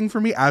a big thing for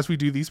me as we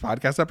do these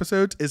podcast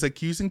episodes, is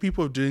accusing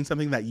people of doing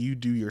something that you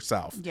do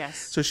yourself. Yes.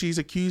 So she's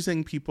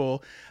accusing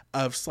people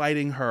of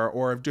slighting her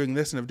or of doing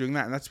this and of doing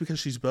that. And that's because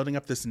she's building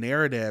up this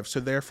narrative. So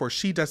therefore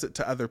she does it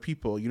to other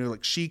people,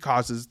 like she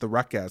causes the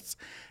ruckus.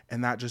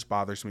 And that just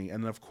bothers me.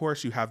 And of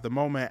course you have the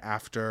moment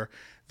after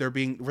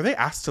were they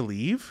asked to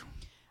leave?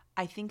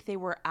 I think they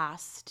were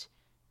asked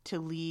to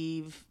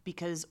leave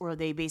or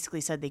they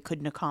basically said they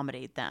couldn't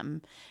accommodate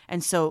them.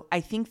 And so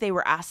I think they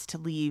were asked to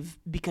leave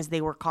because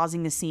they were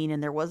causing a scene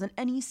and there wasn't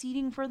any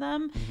seating for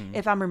them,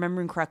 if I'm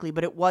remembering correctly,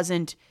 but it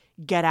wasn't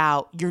get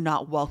out, you're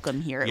not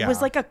welcome here. It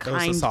was like a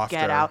kind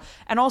get out.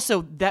 And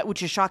also that,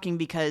 which is shocking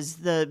because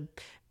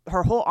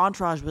her whole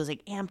entourage was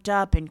like amped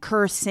up and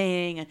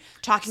cursing and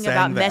talking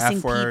about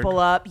messing people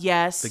up.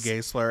 Yes. The gay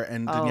slur,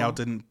 and Danielle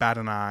didn't bat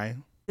an eye.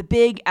 The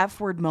big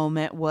F word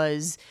moment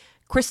was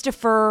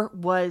Christopher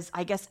was,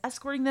 I guess,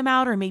 escorting them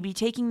out or maybe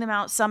taking them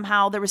out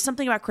somehow. There was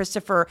something about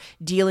Christopher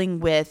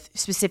dealing with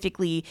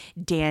specifically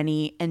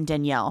Danny and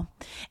Danielle.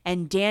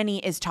 And Danny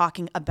is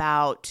talking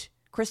about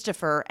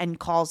Christopher and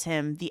calls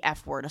him the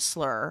F word, a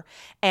slur.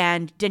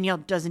 And Danielle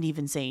doesn't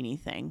even say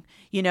anything.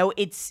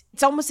 It's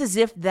almost as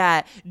if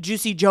that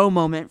Juicy Joe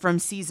moment from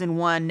season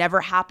 1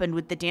 never happened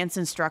with the dance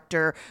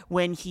instructor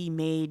when he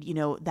made,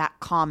 that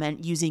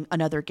comment using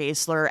another gay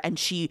slur, and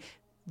she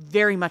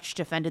very much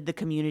defended the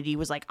community,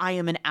 was like, I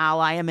am an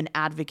ally, I am an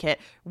advocate.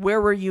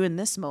 Where were you in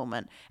this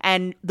moment?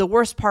 And the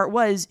worst part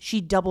was she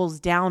doubles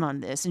down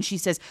on this and she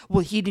says, well,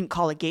 he didn't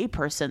call a gay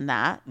person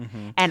that,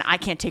 and I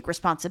can't take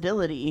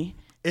responsibility.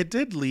 It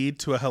did lead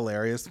to a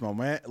hilarious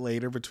moment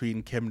later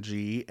between Kim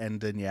Ji and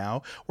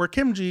Danielle, where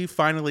Kim Ji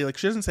finally,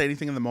 she doesn't say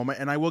anything in the moment,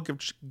 and I will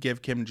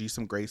give Kim Ji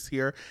some grace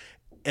here.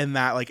 In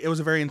that, it was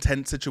a very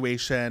intense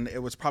situation.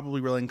 It was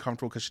probably really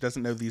uncomfortable because she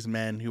doesn't know these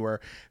men who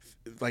are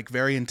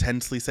very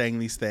intensely saying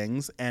these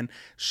things. And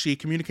she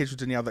communicates with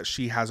Danielle that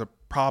she has a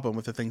problem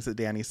with the things that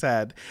Danny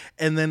said.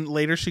 And then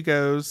later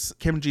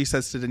Kim Ji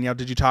says to Danielle,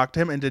 did you talk to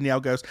him? And Danielle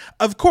goes,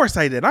 of course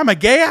I did. I'm a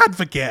gay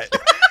advocate.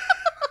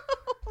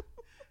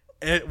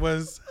 It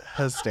was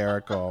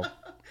hysterical.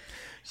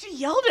 She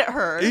yelled at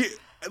her.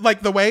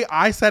 The way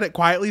I said it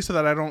quietly so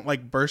that I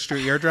don't burst your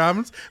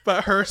eardrums,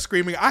 but her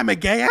screaming, I'm a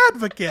gay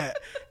advocate.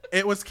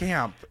 It was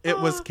camp. It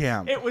was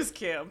camp.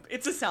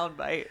 It's a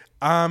soundbite.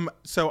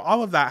 So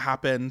all of that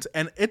happened,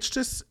 and it's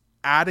just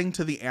adding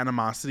to the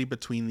animosity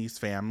between these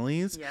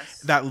families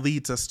that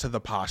leads us to the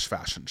posh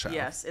fashion show.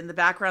 Yes. In the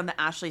background,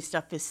 the Ashley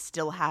stuff is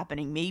still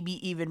happening,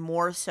 maybe even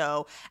more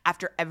so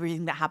after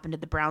everything that happened at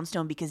the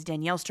Brownstone, because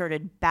Danielle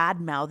started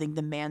bad-mouthing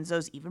the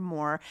Manzos even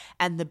more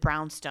and the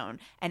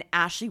Brownstone. And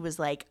Ashley was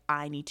like,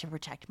 I need to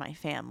protect my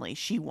family.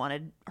 She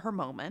wanted her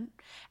moment,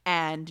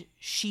 and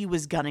she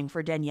was gunning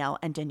for Danielle,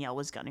 and Danielle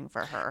was gunning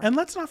for her. And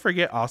let's not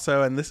forget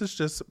also, and this is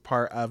just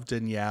part of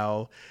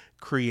Danielle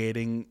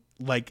creating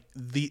like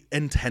the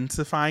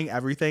intensifying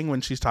everything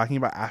when she's talking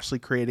about Ashley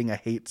creating a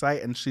hate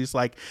site, and she's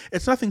like,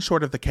 it's nothing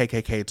short of the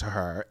KKK to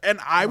her. And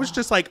I was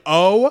just like,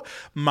 oh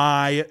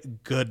my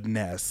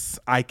goodness,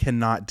 I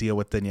cannot deal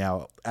with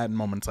Danielle at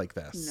moments like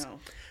this. No.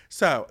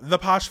 So the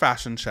Posh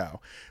Fashion Show.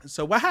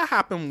 So what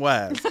happened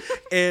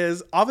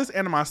is all this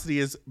animosity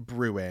is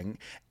brewing,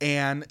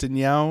 and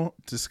Danielle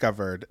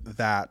discovered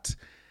that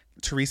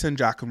Teresa and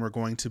Jacqueline were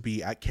going to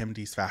be at Kim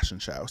D's fashion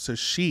show. So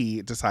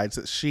she decides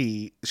that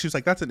she was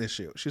like, that's an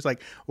issue. She's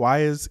like,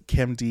 why is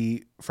Kim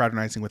D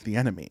fraternizing with the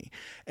enemy?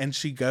 And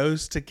she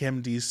goes to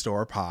Kim D's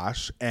store,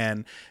 Posh,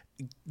 and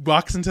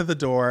walks into the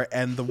door,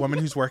 and the woman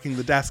who's working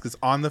the desk is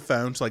on the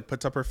phone. So like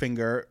puts up her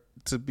finger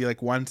to be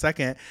like 1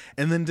 second.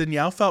 And then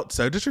Danielle felt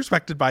so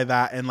disrespected by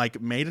that and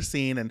like made a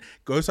scene and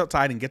goes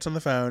outside and gets on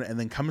the phone and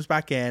then comes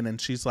back in, and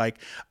she's like,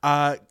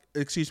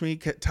 excuse me,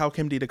 tell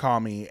Kim D to call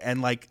me.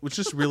 And like, was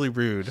just really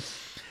rude.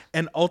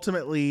 And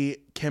ultimately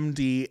Kim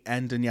D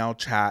and Danielle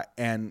chat,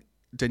 and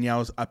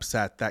Danielle's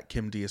upset that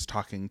Kim D is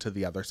talking to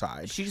the other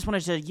side. She just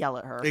wanted to yell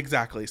at her.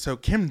 Exactly. So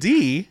Kim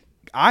D,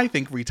 I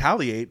think,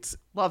 retaliates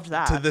Loved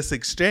that. to this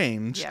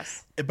exchange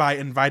Yes. by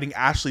inviting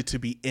Ashley to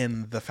be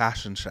in the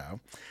fashion show.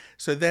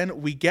 So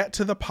then we get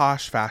to the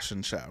Posh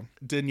Fashion Show.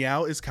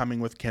 Danielle is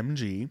coming with Kim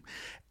G,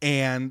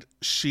 and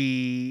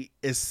she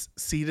is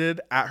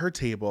seated at her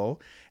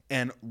table,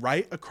 and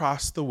right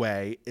across the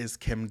way is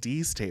Kim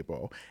D's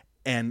table.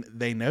 And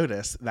they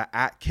notice that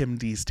at Kim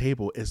D's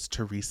table is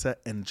Teresa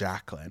and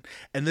Jacqueline.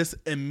 And this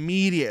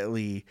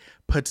immediately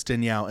puts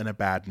Danielle in a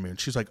bad mood.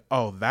 She's like,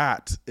 oh,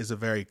 that is a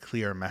very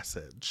clear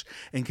message.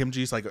 And Kim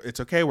G's like, it's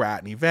okay. We're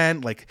at an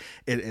event. Like,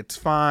 it's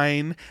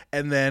fine.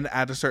 And then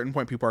at a certain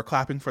point, people are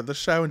clapping for the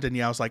show. And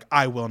Danielle's like,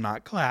 I will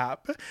not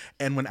clap.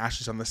 And when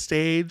Ashley's on the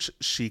stage,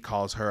 she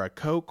calls her a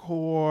coke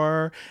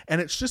whore.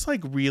 And it's just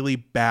like really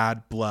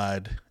bad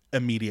blood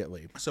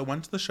immediately. So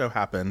once the show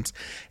happens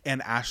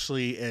and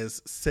Ashley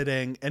is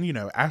sitting, and you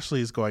know,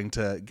 Ashley is going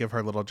to give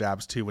her little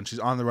jabs too. When she's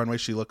on the runway,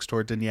 she looks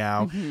toward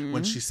Danielle. Mm-hmm.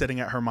 When she's sitting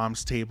at her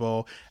mom's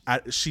table,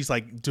 she's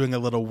like doing a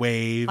little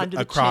wave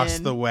across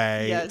the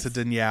way to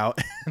Danielle.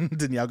 And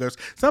Danielle goes,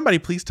 somebody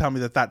please tell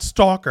me that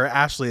stalker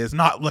Ashley is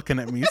not looking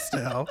at me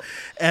still.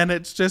 And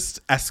it's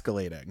just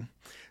escalating.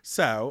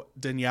 So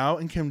Danielle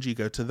and Kim G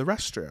go to the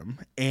restroom,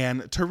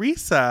 and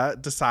Teresa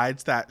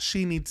decides that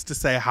she needs to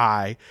say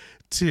hi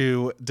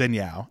to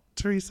Danielle.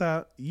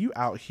 Teresa, you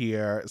out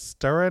here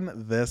stirring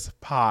this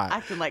pot.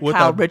 Acting like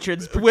Kyle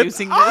Richards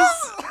producing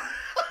this.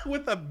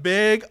 With a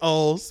big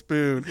old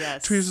spoon.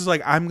 Yes. Teresa's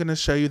like, I'm going to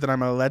show you that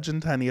I'm a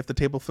legend, honey. If the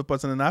table flip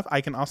wasn't enough, I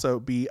can also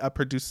be a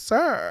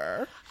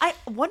producer. I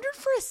wondered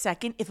for a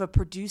second if a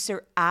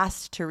producer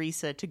asked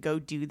Teresa to go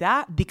do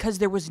that because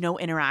there was no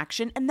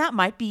interaction. And that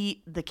might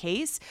be the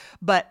case.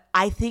 But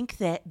I think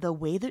that the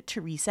way that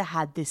Teresa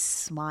had this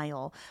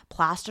smile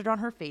plastered on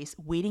her face,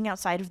 waiting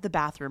outside of the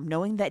bathroom,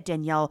 knowing that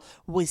Danielle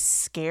was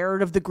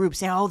scared of the group,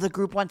 saying, oh, the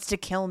group wants to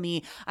kill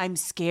me. I'm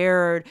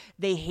scared.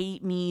 They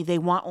hate me. They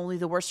want only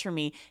the worst for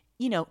me.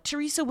 You know,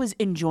 Teresa was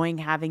enjoying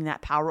having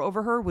that power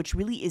over her, which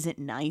really isn't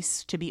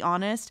nice, to be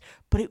honest.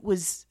 But it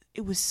was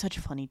such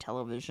funny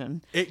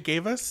television. It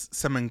gave us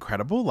some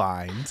incredible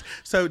lines.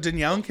 So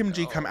Danielle and Kim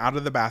G come out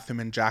of the bathroom,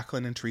 and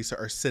Jacqueline and Teresa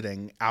are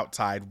sitting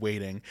outside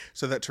waiting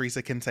so that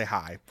Teresa can say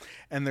hi.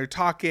 And they're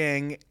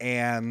talking,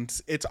 and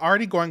it's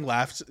already going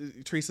left.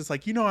 Teresa's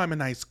like, you know, I'm a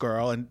nice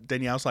girl. And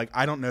Danielle's like,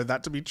 I don't know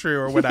that to be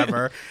true or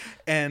whatever.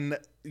 And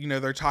you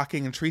know, they're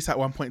talking, and Teresa at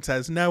one point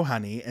says, no,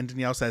 honey. And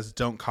Danielle says,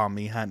 don't call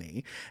me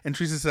honey. And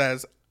Teresa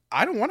says,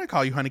 I don't want to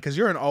call you honey because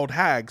you're an old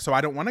hag, so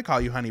I don't want to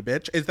call you honey,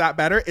 bitch. Is that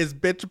better? Is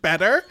bitch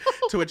better?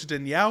 To which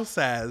Danielle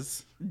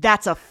says,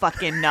 that's a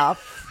fucking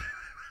enough.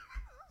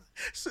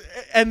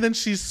 And then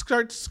she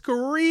starts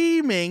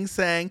screaming,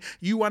 saying,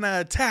 you want to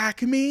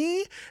attack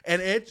me?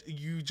 And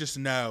you just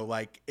know,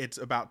 like, it's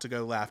about to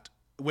go left,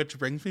 which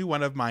brings me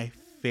one of my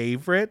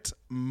favorite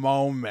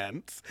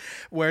moments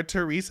where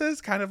Teresa is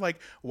kind of like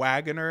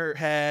wagging her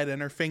head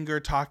and her finger,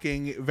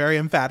 talking very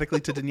emphatically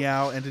to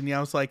Danielle, and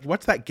Danielle's like,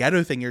 what's that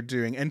ghetto thing you're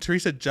doing? And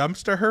Teresa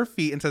jumps to her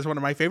feet and says one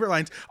of my favorite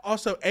lines.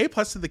 Also, A+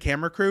 to the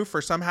camera crew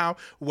for somehow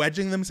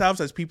wedging themselves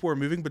as people were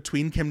moving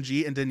between Kim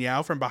G and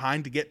Danielle from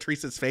behind to get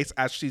Teresa's face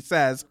as she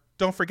says,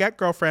 don't forget,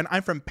 girlfriend,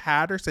 I'm from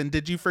Paterson.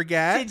 Did you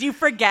forget? Did you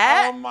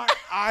forget? Oh my,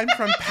 I'm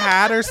from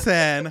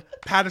Paterson.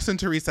 Paterson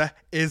Teresa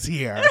is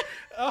here.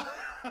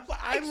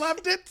 I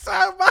loved it so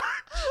much.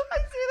 I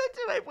say that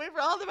to my boyfriend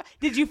all the time.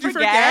 Did you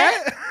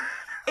forget?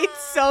 It's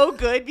so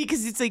good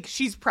because it's like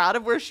she's proud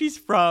of where she's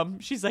from.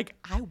 She's like,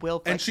 I will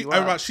fuck you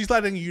up. She's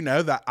letting you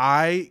know that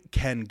I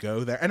can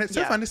go there. And it's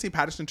so fun to see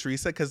Paterson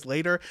Teresa because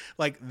later,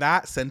 like,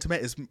 that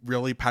sentiment is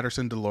really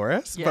Paterson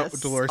Dolores. Yes.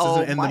 But Dolores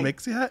isn't in the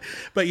mix yet.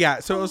 But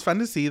yeah, so it was fun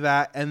to see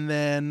that. And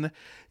then,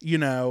 you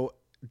know,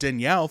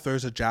 Danielle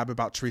throws a jab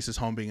about Teresa's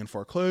home being in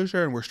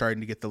foreclosure, and we're starting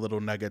to get the little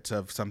nuggets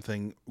of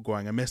something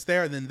going amiss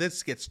there. And then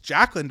this gets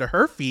Jacqueline to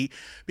her feet,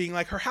 being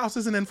like, her house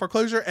isn't in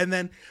foreclosure. And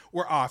then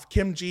we're off.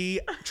 Kim G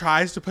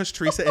tries to push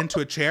Teresa into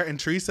a chair, and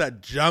Teresa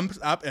jumps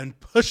up and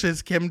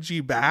pushes Kim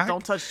G back.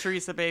 Don't touch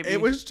Teresa, baby. It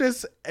was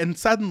just, and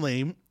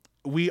suddenly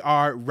we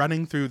are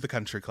running through the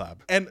country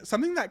club. And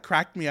something that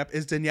cracked me up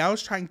is Danielle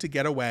is trying to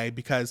get away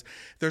because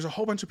there's a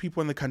whole bunch of people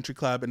in the country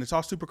club and it's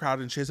all super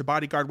crowded and she has a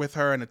bodyguard with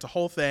her and it's a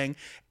whole thing.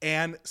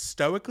 And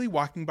stoically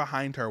walking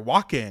behind her,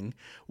 walking,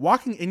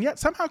 and yet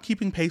somehow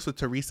keeping pace with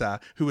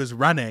Teresa, who is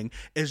running,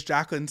 is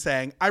Jacqueline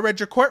saying, I read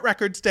your court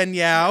records,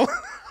 Danielle.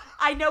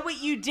 I know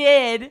what you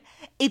did.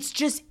 It's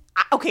just,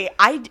 okay,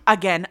 I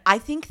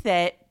think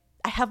that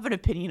I have an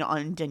opinion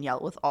on Danielle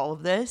with all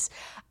of this.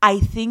 I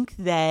think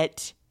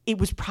that it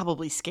was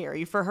probably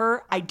scary for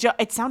her.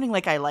 It's sounding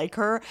like I like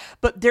her,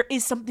 but there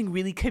is something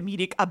really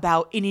comedic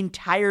about an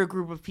entire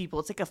group of people.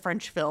 It's like a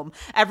French film.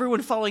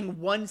 Everyone following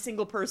one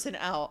single person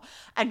out.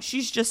 And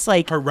she's just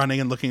like... her running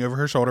and looking over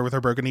her shoulder with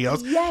her broken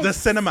heels. Yes. The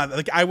cinema.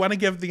 Like, I want to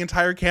give the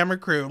entire camera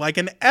crew like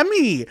an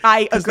Emmy.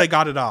 Because they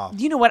got it all.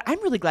 You know what?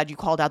 I'm really glad you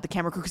called out the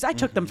camera crew because I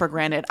took them for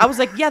granted. I was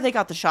like, yeah, they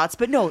got the shots.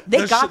 But no,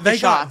 they got the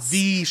shots.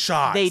 The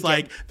shots. They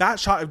like, did. that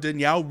shot of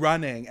Danielle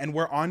running and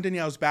we're on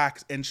Danielle's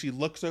back and she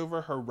looks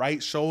over her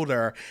right shoulder.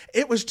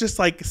 It was just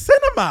like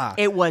cinema.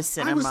 It was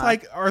cinema.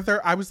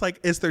 I was like,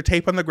 is there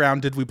tape on the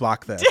ground? Did we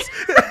block this?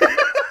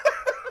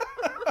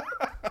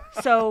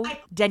 So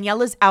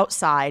Danielle is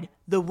outside.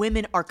 The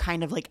women are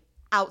kind of like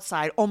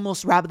outside,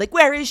 almost rabid, like,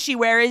 where is she?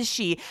 Where is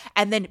she?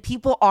 And then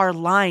people are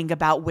lying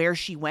about where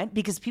she went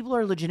because people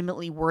are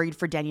legitimately worried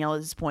for Danielle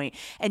at this point.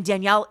 And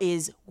Danielle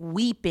is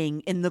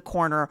weeping in the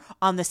corner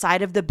on the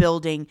side of the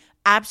building,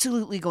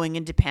 absolutely going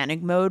into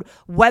panic mode.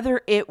 Whether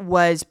it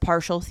was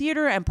partial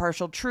theater and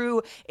partial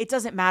true, it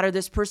doesn't matter.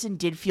 This person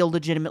did feel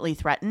legitimately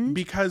threatened.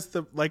 Because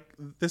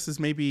this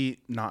is maybe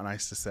not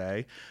nice to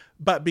say,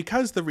 but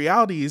because the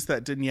realities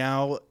that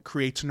Danielle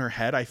creates in her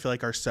head, I feel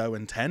like are so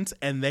intense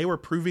and they were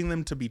proving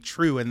them to be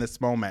true in this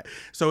moment.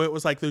 So it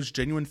was like those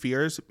genuine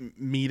fears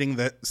meeting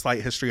the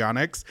slight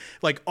histrionics,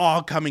 like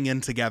all coming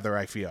in together,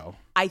 I feel.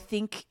 I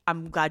think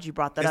I'm glad you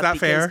brought that up.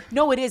 Is that fair?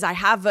 No, it is. I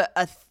have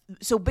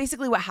so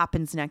basically what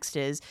happens next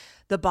is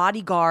the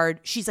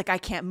bodyguard, she's like, I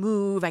can't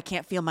move. I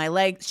can't feel my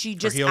legs. She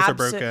just her heels are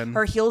broken.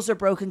 Her heels are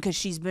broken because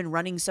she's been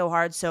running so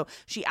hard. So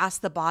she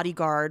asked the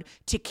bodyguard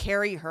to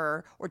carry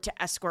her or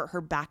to escort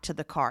her back to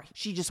the car.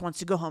 She just wants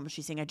to go home.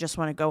 She's saying, I just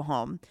want to go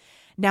home.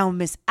 Now,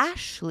 Miss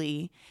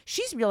Ashley,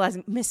 she's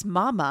realizing Miss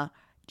Mama,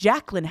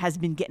 Jacqueline, has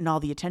been getting all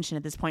the attention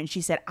at this point. And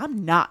she said,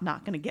 I'm not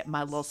going to get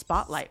my little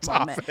spotlight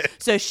moment.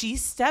 So she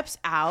steps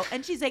out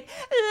and she's like,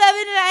 love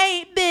and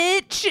light,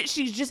 bitch.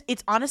 She's just,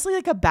 it's honestly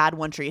like a bad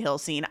One Tree Hill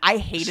scene. I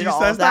hated all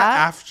of that. She says that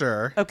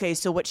after. Okay,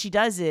 so what she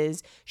does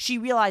is she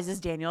realizes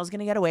Danielle's going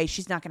to get away.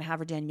 She's not going to have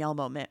her Danielle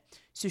moment.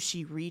 So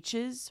she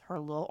reaches her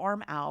little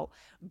arm out,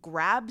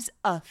 grabs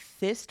a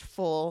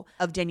fistful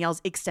of Danielle's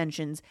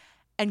extensions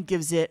and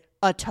gives it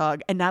a tug,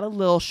 and not a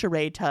little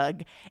charade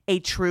tug, a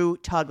true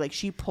tug. Like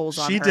she pulls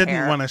on her hair. She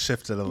didn't want to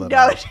shift it a little.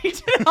 No, she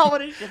did not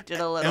want to shift it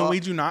a little. And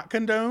we do not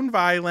condone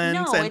violence.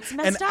 No, it's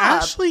messed and up.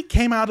 Ashley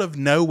came out of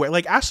nowhere.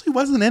 Like Ashley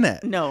wasn't in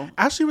it. No.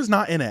 Ashley was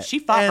not in it. She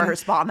fought for her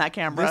spot on that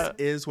camera.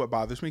 This is what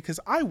bothers me because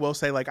I will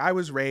say, like, I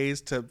was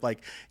raised to,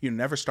 like, you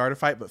never start a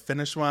fight but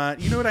finish one.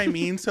 You know what I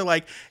mean? So,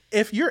 like,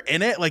 if you're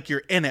in it, like,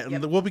 you're in it.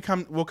 Yep.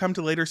 And we'll come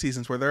to later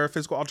seasons where there are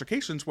physical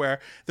altercations where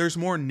there's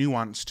more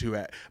nuance to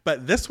it.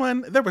 But this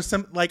one, there was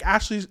some, like,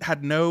 Ashley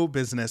had no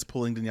business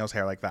pulling Danielle's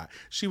hair like that.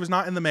 She was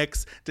not in the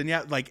mix.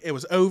 Danielle, like, it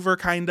was over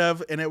kind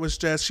of, and it was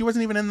just, she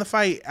wasn't even in the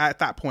fight at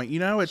that point. You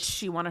know,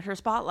 she wanted her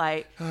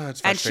spotlight. It's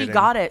and she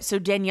got it. So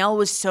Danielle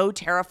was so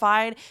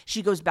terrified.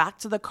 She goes back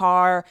to the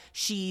car.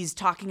 She's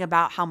talking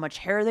about how much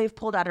hair they've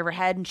pulled out of her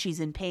head and she's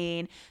in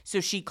pain. So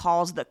she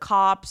calls the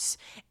cops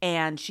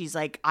and she's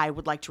like, I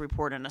would like to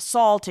report an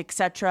assault,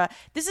 etc.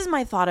 This is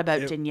my thought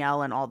about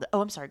Danielle and all the,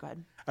 oh, I'm sorry, go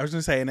ahead. I was going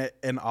to say,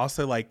 and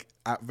also, like,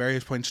 at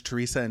various points,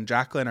 Teresa and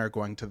Jacqueline are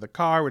going to the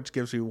car, which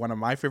gives me one of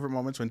my favorite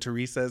moments when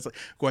Teresa's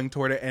going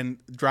toward it, and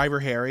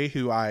driver Harry,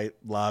 who I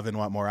love and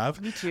want more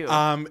of, me too,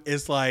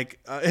 is like,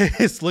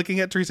 is looking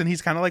at Teresa, and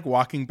he's kind of like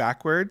walking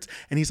backwards,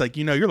 and he's like,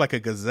 you know, you're like a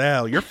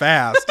gazelle, you're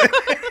fast.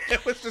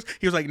 It was just,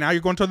 he was like, now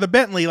you're going toward the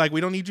Bentley, like,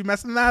 we don't need you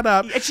messing that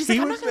up. And she's like,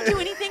 I'm not going to do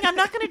anything. I'm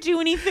not going to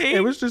do anything.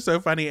 It was just so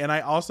funny, and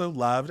I also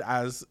loved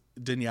as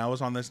Danielle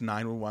was on this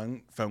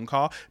 911 phone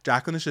call,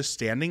 Jacqueline is just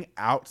standing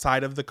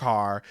outside of the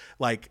car,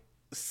 like,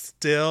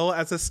 still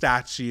as a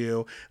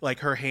statue, like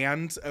her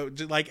hands,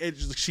 like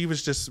she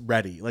was just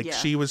ready. Like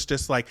she was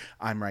just like,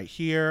 I'm right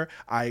here.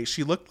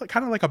 She looked like,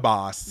 kind of like a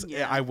boss.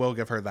 Yeah. I will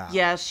give her that.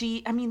 Yeah,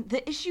 I mean,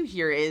 the issue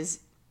here is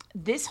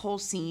this whole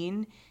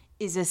scene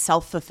is a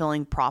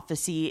self-fulfilling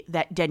prophecy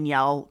that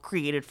Danielle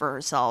created for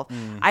herself.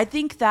 I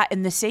think that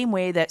in the same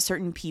way that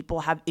certain people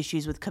have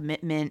issues with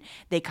commitment,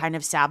 they kind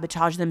of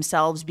sabotage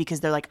themselves because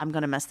they're like, I'm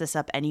going to mess this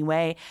up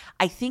anyway.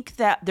 I think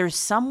that there's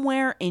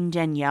somewhere in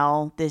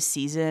Danielle this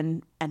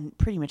season, and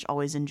pretty much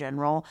always in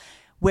general,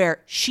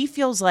 where she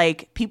feels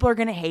like people are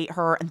going to hate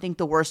her and think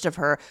the worst of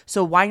her.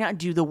 So why not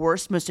do the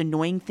worst, most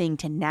annoying thing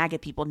to nag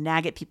at people,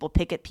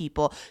 pick at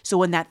people. So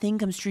when that thing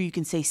comes true, you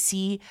can say,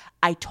 see,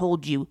 I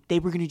told you they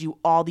were going to do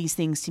all these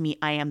things to me.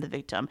 I am the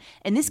victim.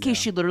 In this case,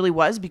 she literally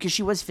was, because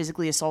she was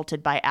physically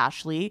assaulted by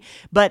Ashley.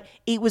 But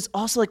it was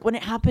also like when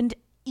it happened,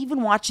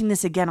 even watching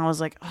this again, I was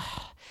like,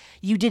 oh,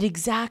 you did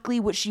exactly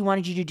what she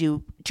wanted you to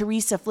do.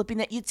 Teresa flipping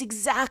that, it's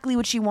exactly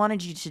what she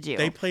wanted you to do.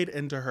 They played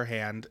into her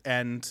hand,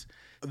 and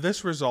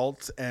this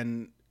results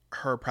in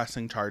her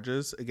pressing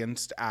charges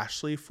against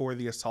Ashley for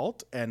the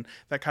assault, and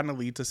that kind of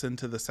leads us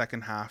into the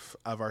second half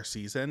of our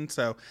season.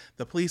 So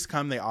the police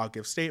come, they all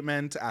give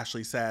statements.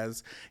 Ashley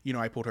says,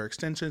 I pulled her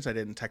extensions, I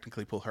didn't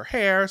technically pull her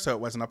hair, so it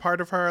wasn't a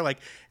part of her,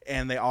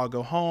 and they all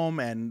go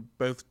home, and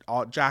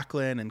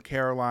Jacqueline and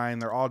Caroline,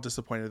 they're all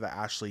disappointed that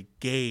Ashley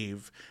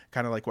gave,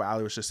 kind of like what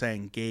Allie was just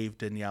saying, gave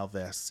Danielle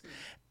this.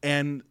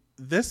 And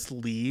this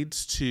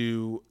leads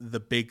to the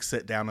big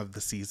sit down of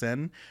the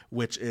season,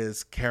 which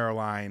is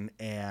Caroline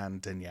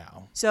and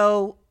Danielle.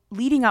 So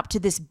leading up to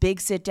this big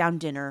sit down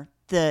dinner,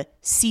 the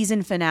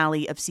season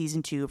finale of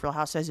season 2 of Real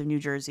Housewives of New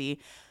Jersey,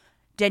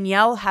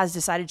 Danielle has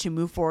decided to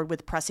move forward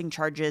with pressing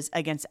charges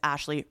against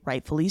Ashley,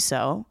 rightfully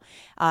so,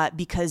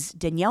 because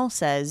Danielle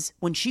says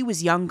when she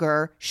was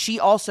younger, she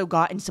also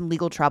got in some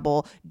legal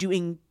trouble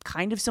doing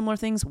kind of similar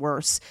things,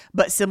 worse,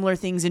 but similar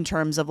things in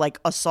terms of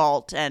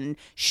assault. And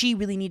she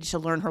really needed to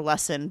learn her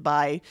lesson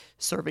by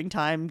serving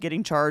time,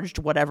 getting charged,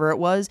 whatever it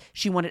was.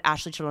 She wanted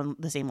Ashley to learn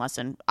the same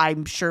lesson.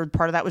 I'm sure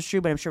part of that was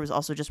true, but I'm sure it was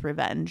also just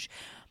revenge.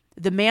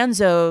 The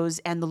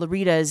Manzos and the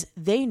Laritas,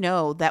 they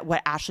know that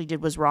what Ashley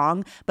did was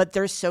wrong, but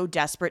they're so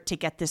desperate to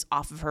get this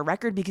off of her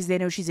record because they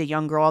know she's a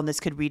young girl and this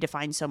could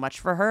redefine so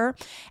much for her.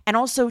 And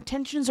also,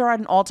 tensions are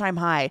at an all-time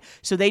high.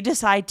 So they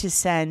decide to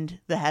send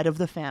the head of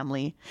the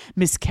family,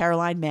 Miss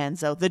Caroline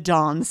Manzo, the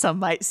Dawn, some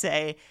might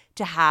say,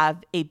 to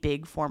have a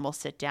big formal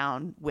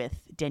sit-down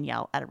with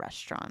Danielle at a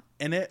restaurant.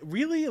 And it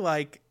really,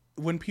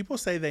 when people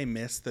say they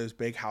miss those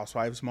big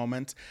housewives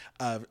moments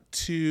of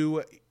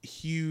two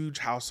huge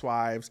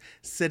housewives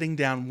sitting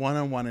down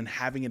one-on-one and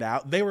having it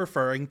out, they're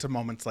referring to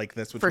moments like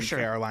this between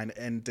Caroline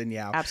and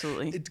Danielle.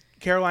 Absolutely.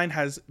 Caroline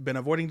has been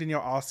avoiding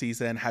Danielle all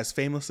season, has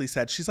famously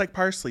said she's like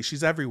parsley,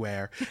 she's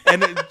everywhere,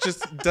 and it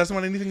just doesn't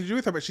want anything to do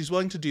with her, but she's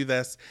willing to do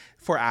this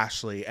for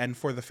Ashley and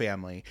for the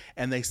family.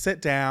 And they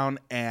sit down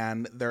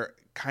and they're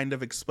kind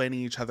of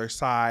explaining each other's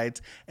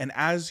sides, and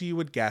as you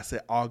would guess,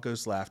 it all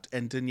goes left,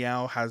 and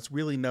Danielle has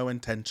really no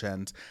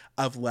intentions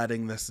of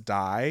letting this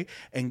die,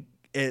 and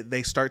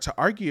they start to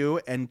argue,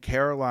 and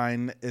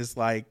Caroline is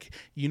like,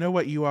 you know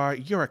what you are?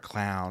 You're a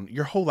clown.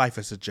 Your whole life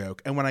is a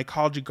joke. And when I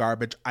called you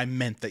garbage, I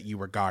meant that you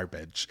were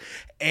garbage.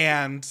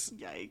 And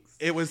yikes.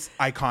 It was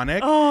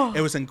iconic. Oh.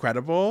 It was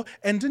incredible.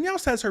 And Danielle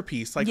says her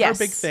piece. Her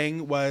big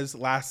thing was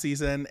last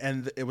season,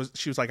 and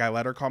she was like, I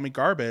let her call me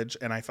garbage,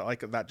 and I felt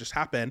like that just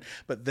happened.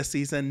 But this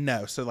season,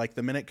 no. So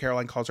the minute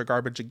Caroline calls her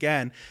garbage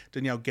again,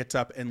 Danielle gets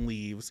up and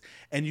leaves.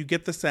 And you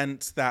get the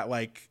sense that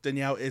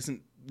Danielle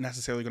isn't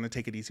necessarily going to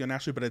take it easy on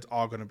Ashley, but it's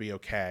all going to be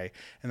okay.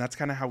 And that's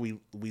kind of how we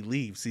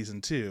leave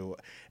season 2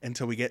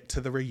 until we get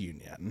to the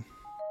reunion.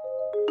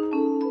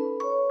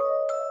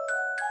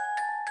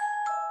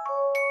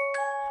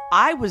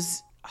 I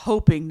was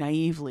hoping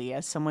naively,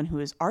 as someone who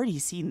has already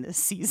seen this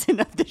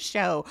season of the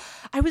show,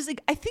 I was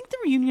like, I think the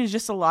reunion is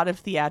just a lot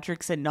of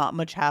theatrics and not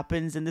much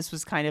happens. And this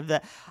was kind of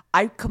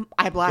I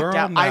blacked Girl,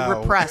 out. no. I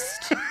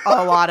repressed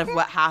a lot of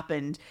what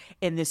happened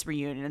in this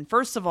reunion. And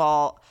first of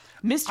all,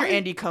 Mr.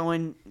 Andy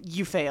Cohen,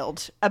 you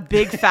failed. A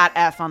big fat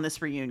F on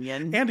this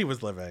reunion. Andy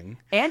was living.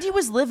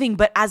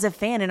 But as a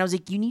fan, and I was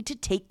like, you need to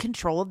take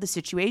control of the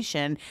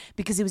situation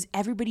because it was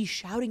everybody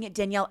shouting at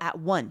Danielle at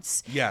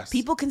once. Yes.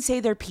 People can say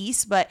their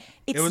piece, but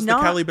it was the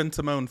Kelly Ben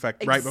Simone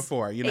effect right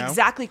before,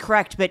 Exactly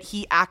correct. But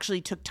he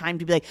actually took time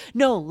to be like,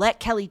 no,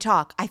 let Kelly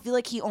talk. I feel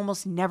like he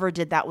almost never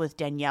did that with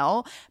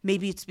Danielle.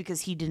 Maybe it's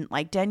because he didn't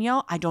like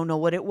Danielle. I don't know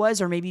what it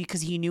was. Or maybe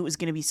because he knew it was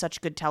going to be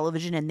such good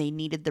television and they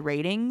needed the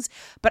ratings.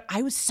 But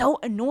I was so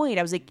annoyed.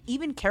 I was like,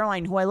 even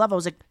Caroline, who I love, I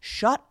was like,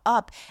 shut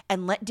up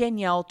and let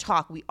Danielle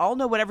talk. We all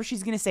know whatever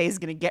she's going to say is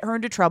going to get her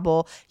into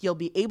trouble. You'll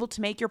be able to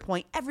make your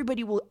point.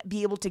 Everybody will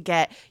be able to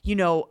get,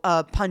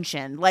 a punch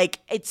in.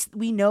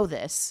 We know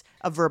this,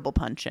 a verbal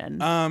punch in.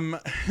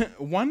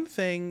 One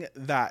thing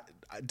that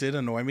did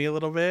annoy me a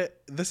little bit,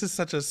 this is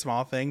such a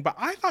small thing, but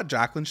I thought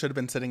Jacqueline should have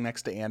been sitting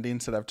next to Andy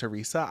instead of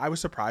Teresa. I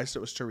was surprised it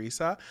was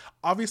Teresa.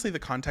 Obviously, the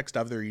context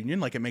of the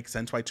reunion, it makes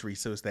sense why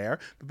Teresa was there.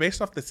 But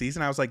based off the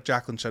season, I was like,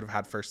 Jacqueline should have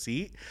had first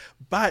seat.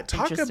 But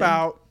talk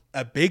about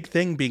a big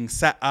thing being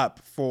set up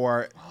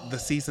for the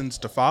seasons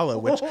to follow,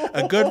 which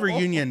a good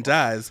reunion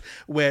does,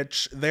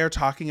 which they're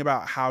talking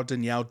about how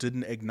Danielle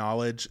didn't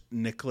acknowledge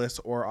Nicholas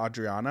or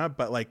Adriana,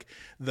 but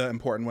the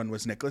important one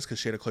was Nicholas because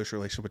she had a close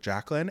relationship with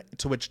Jacqueline,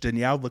 to which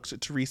Danielle looks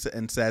at Teresa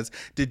and says,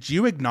 did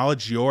you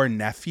acknowledge your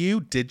nephew?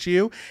 Did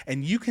you?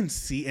 And you can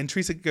see, and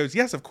Teresa goes,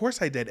 yes, of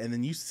course I did. And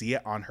then you see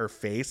it on her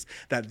face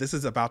that this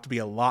is about to be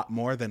a lot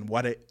more than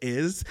what it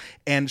is.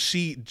 And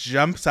she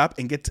jumps up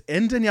and gets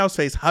in Danielle's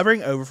face,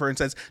 hovering over her and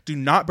says, do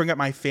not bring up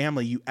my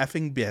family, you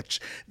effing bitch.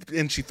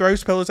 And she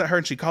throws pillows at her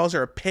and she calls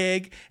her a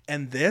pig.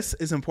 And this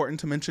is important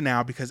to mention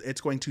now because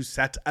it's going to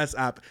set us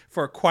up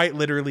for quite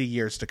literally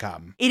years to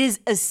come. It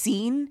is a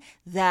scene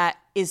that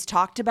is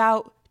talked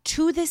about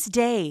to this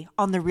day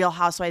on The Real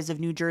Housewives of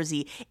New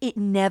Jersey, it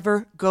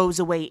never goes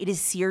away. It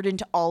is seared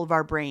into all of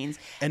our brains.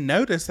 And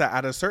notice that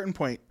at a certain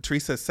point,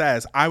 Teresa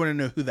says, I want to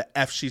know who the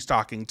F she's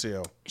talking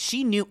to.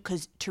 She knew,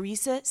 because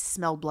Teresa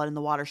smelled blood in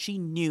the water. She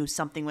knew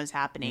something was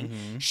happening.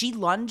 She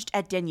lunged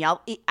at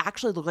Danielle. It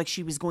actually looked like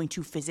she was going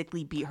to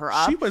physically beat her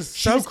up. She was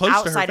so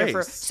close to her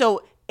face.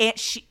 So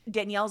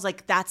Danielle's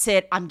like, that's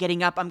it. I'm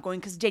getting up. I'm going.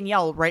 Because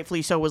Danielle,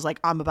 rightfully so, was like,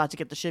 I'm about to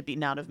get the shit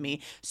beaten out of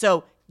me.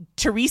 So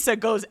Teresa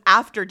goes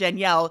after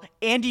Danielle.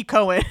 Andy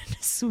Cohen,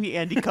 sweet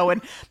Andy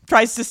Cohen,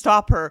 tries to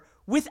stop her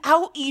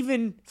without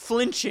even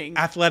flinching.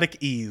 Athletic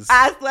ease.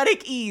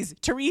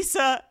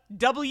 Teresa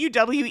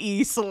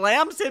WWE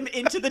slams him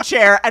into the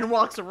chair and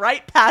walks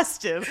right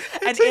past him.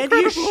 And Andy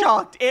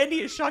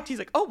is shocked. He's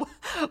like, oh,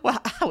 wow,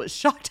 I was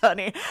shocked,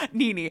 honey.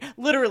 Nene.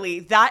 Literally,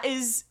 that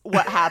is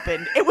what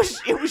happened. It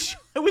was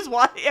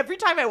every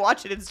time I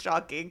watch it, it's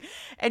shocking.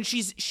 And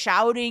she's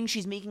shouting.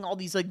 She's making all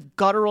these like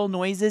guttural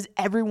noises.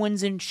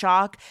 Everyone's in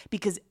shock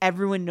because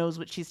everyone knows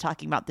what she's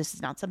talking about. This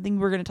is not something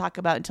we're going to talk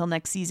about until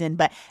next season,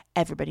 but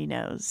everybody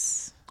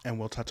knows. And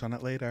we'll touch on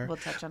it later.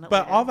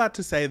 But all that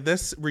to say,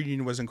 this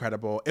reunion was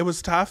incredible. It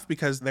was tough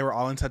because they were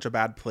all in such a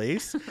bad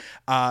place,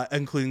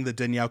 including the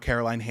Danielle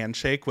Caroline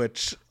handshake,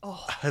 which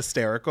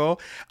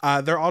hysterical.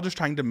 They're all just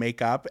trying to make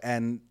up,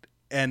 and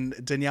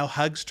Danielle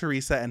hugs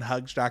Teresa and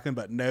hugs Jacqueline,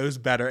 but knows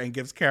better and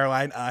gives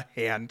Caroline a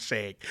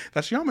handshake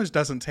that she almost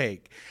doesn't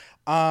take.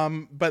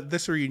 But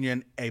this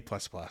reunion, A++.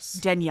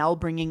 Danielle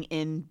bringing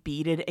in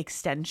beaded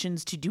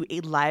extensions to do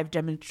a live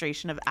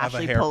demonstration of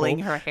Ashley pulling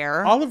her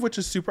hair. All of which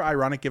is super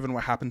ironic given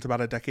what happens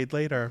about a decade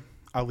later.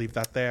 I'll leave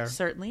that there.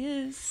 Certainly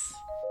is.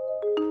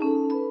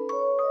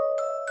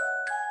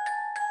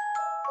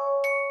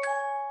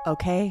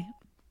 Okay,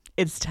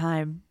 it's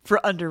time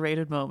for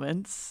underrated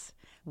moments.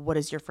 What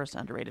is your first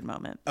underrated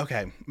moment?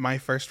 Okay, my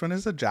first one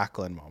is a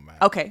Jacqueline moment.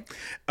 Okay,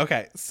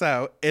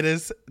 so it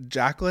is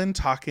Jacqueline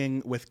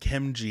talking with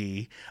Kim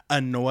G,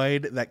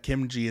 annoyed that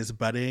Kim G is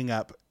buddying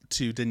up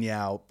to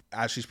Danielle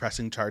as she's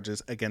pressing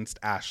charges against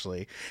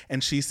Ashley.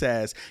 And she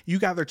says, you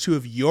gather two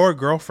of your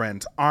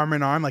girlfriends arm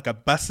in arm like a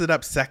busted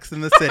up Sex in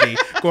the City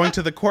going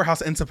to the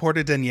courthouse and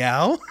supported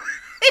Danielle.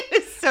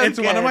 It's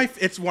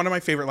one of my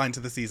favorite lines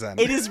of the season.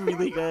 It is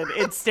really good.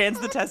 It stands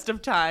the test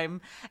of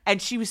time.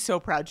 And she was so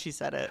proud she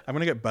said it. I'm going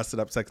to get busted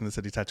up Sex in the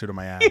City tattooed on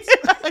my ass.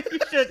 You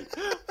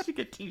should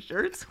get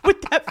t-shirts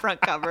with that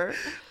front cover.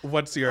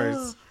 What's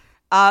yours?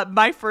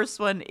 My first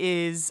one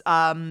is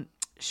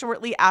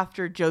shortly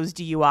after Joe's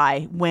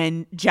DUI,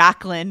 when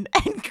Jacqueline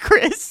and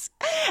Chris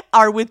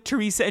are with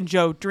Teresa and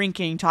Joe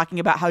drinking, talking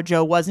about how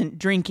Joe wasn't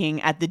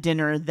drinking at the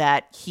dinner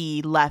that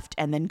he left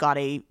and then got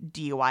a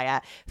DUI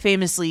at,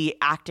 famously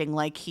acting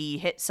like he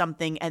hit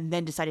something and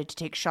then decided to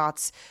take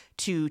shots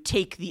to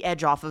take the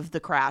edge off of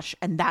the crash,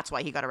 and that's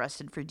why he got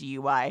arrested for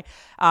DUI.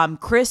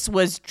 Chris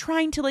was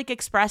trying to like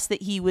express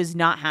that he was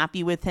not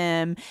happy with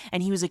him,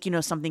 and he was like,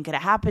 something could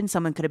have happened,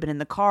 someone could have been in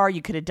the car,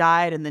 you could have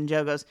died. And then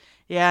Joe goes,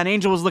 yeah, an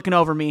angel was looking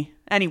over me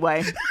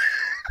anyway.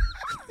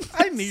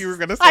 I knew you were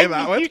going to say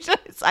that one.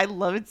 I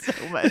love it so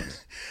much.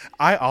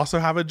 I also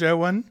have a Joe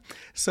one.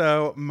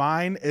 So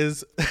mine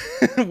is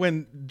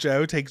when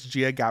Joe takes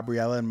Gia,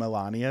 Gabriella, and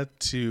Melania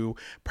to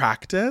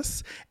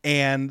practice,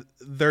 and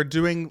they're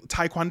doing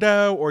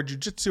taekwondo or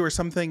jujitsu or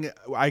something.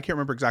 I can't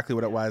remember exactly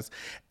what it was.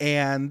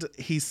 And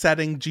he's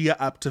setting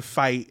Gia up to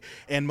fight,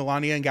 and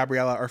Melania and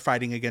Gabriella are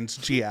fighting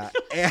against Gia.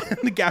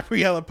 And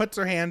Gabriella puts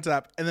her hands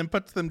up and then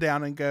puts them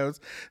down and goes,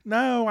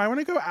 no, I want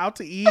to go out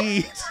to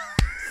eat.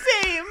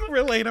 Same.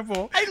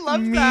 Relatable. I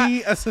love that.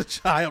 Me as a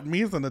child,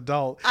 me as an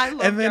adult. I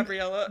love and then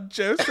Gabriella.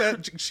 Joe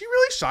said, she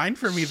really shined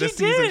for me this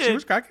season. She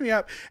was cracking me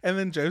up. And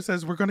then Joe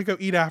says, we're going to go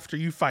eat after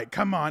you fight.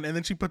 Come on. And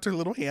then she puts her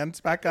little hands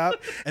back up.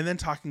 And then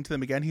talking to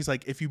them again, he's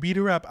like, if you beat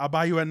her up, I'll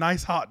buy you a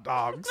nice hot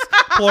dogs.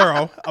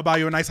 Plural. I'll buy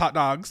you a nice hot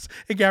dogs.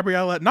 And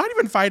Gabriella, not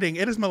even fighting.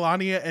 It is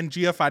Melania and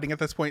Gia fighting at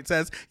this point,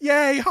 says,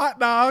 yay, hot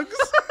dogs.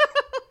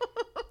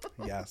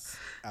 Yes,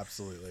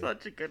 absolutely.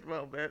 Such a good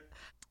moment.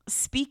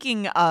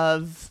 Speaking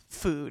of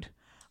food,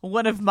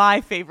 one of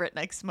my favorite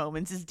next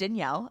moments is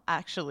Danielle,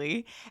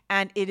 actually.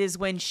 And it is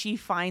when she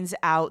finds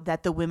out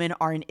that the women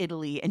are in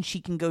Italy and she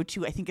can go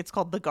to, I think it's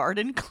called the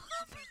Garden Club.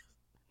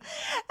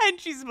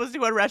 And she's supposed to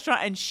go to a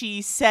restaurant, and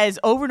she says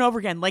over and over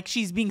again, like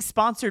she's being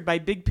sponsored by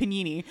Big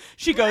Panini,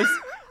 she goes,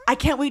 I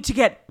can't wait to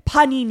get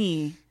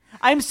panini.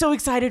 I'm so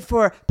excited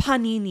for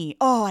panini.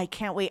 Oh, I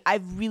can't wait.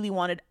 I've really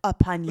wanted a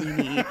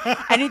panini.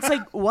 And it's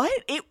like, what?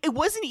 It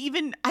wasn't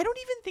even, I don't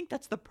even think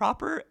that's the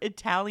proper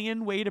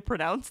Italian way to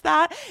pronounce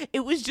that.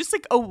 It was just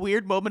like a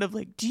weird moment of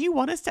like, do you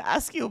want us to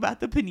ask you about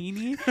the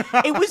panini?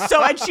 It was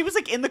so, and she was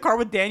like in the car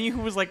with Danny,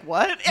 who was like,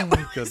 what?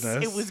 Goodness.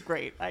 It was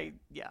great.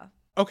 Yeah.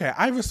 Okay,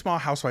 I have a small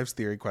Housewives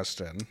theory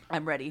question.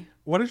 I'm ready.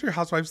 What is your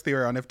Housewives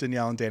theory on if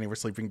Danielle and Danny were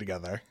sleeping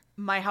together?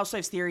 My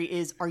Housewives theory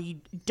is,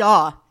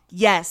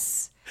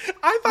 yes.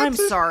 I'm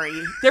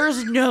sorry.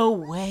 There's no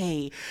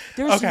way.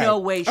 No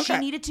way. She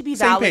needed to be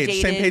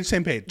validated.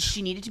 Same page.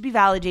 She needed to be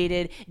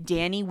validated.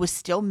 Danny was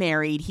still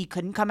married. He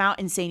couldn't come out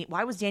and say,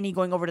 why was Danny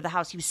going over to the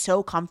house? He was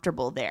so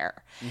comfortable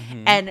there.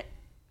 Mm-hmm. And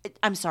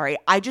I'm sorry.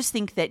 I just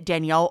think that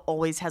Danielle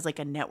always has like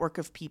a network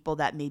of people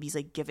that maybe is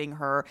like giving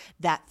her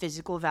that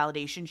physical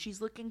validation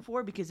she's looking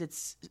for because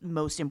it's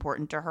most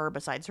important to her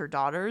besides her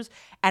daughters.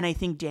 And I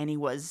think Danny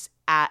was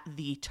at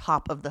the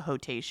top of the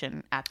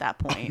rotation at that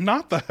point.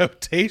 Not the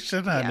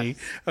rotation, honey. Yes.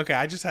 Okay,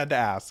 I just had to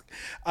ask.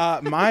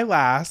 My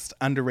last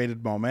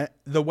underrated moment,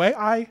 the way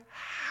I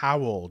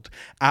howled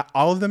at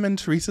all of them in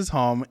Teresa's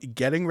home,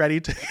 getting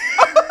ready to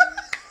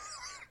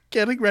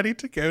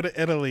go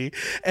to Italy.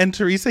 And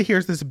Teresa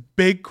hears this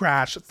big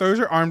crash, throws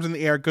her arms in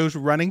the air, goes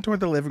running toward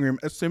the living room,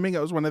 assuming it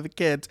was one of the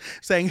kids,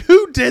 saying,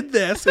 "Who did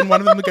this?" And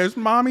one of them goes,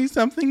 "Mommy,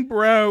 something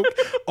broke."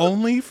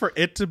 Only for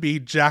it to be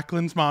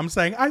Jacqueline's mom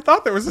saying, "I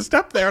thought there was a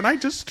step there and I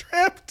just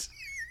tripped."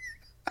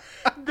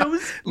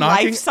 Those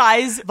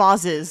life-size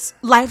vases.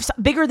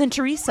 Bigger than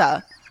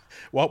Teresa.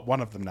 Well,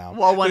 one of them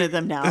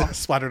now.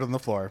 Splattered on the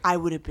floor. I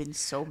would have been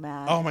so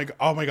mad. Oh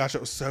my gosh, it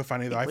was so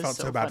funny though. I felt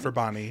so bad for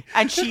Bonnie.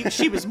 And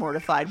she was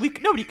mortified.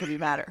 Nobody could be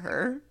mad at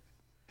her.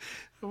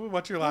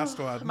 What's your last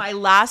one? My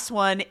last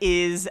one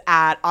is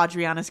at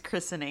Adriana's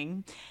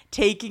christening,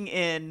 taking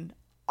in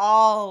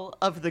all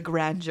of the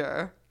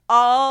grandeur,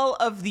 all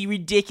of the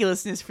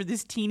ridiculousness for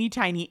this teeny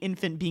tiny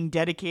infant being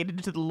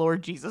dedicated to the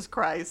Lord Jesus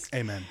Christ.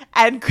 Amen.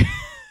 And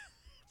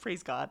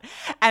praise God.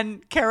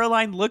 And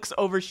Caroline looks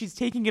over, she's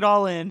taking it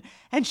all in,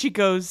 and she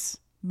goes,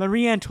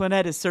 "Marie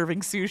Antoinette is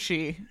serving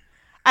sushi."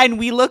 And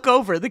we look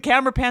over, the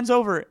camera pans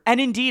over, and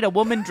indeed a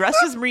woman dressed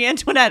as Marie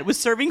Antoinette was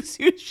serving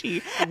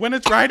sushi. When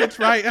it's right,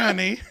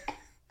 honey. It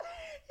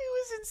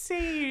was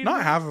insane.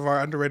 Not half of our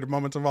underrated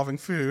moments involving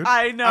food.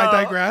 I know.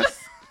 I digress.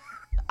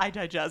 I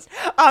digest.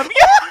 That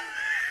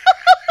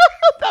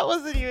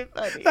wasn't even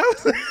funny.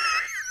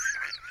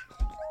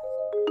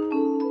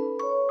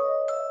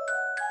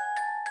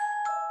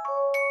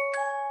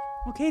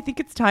 Okay, I think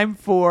it's time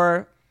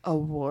for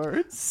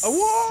awards.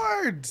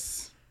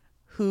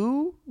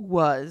 Who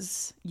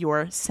was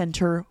your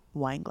center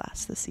wine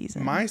glass this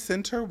season? My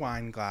center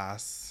wine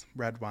glass,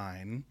 red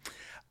wine,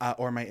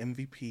 or my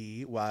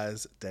MVP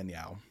was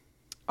Danielle.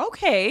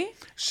 Okay.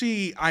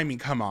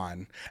 Come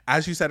on.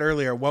 As you said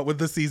earlier, what would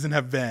the season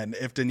have been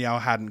if Danielle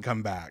hadn't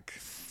come back?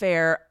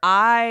 Fair.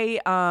 My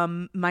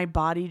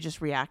body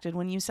just reacted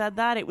when you said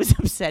that. It was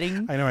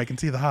upsetting. I know, I can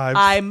see the hives.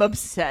 I'm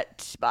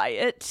upset by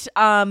it.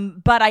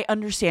 But I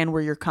understand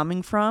where you're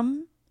coming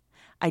from.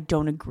 I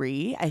don't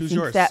agree. I think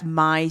yours? that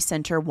my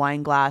center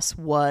wine glass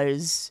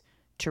was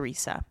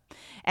Teresa.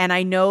 And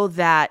I know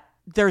that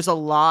there's a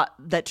lot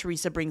that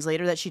Teresa brings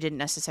later that she didn't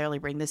necessarily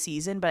bring this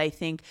season, but I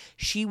think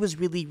she was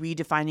really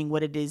redefining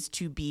what it is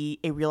to be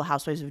a Real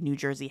Housewives of New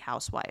Jersey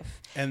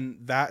housewife. And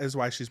that is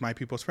why she's my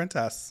people's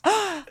princess.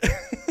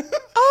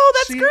 Oh,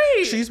 that's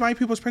great. She's my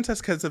people's princess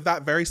because of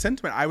that very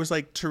sentiment. I was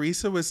like,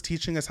 Teresa was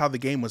teaching us how the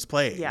game was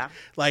played. Yeah.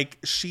 Like,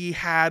 she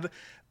had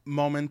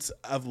moments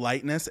of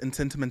lightness and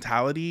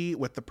sentimentality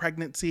with the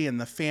pregnancy and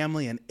the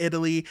family in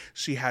Italy.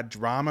 She had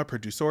drama,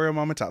 producerial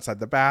moments outside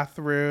the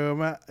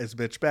bathroom. Is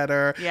bitch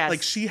better? Yes.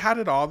 Like, she had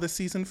it all this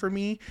season for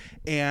me,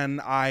 and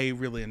I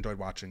really enjoyed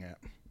watching it.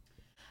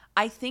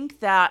 I think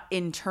that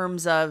in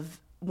terms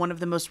of one of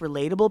the most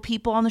relatable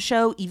people on the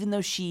show, even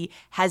though she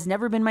has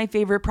never been my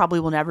favorite, probably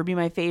will never be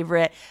my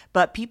favorite,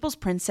 but People's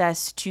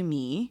Princess to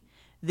me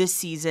this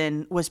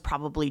season was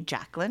probably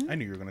Jacqueline. I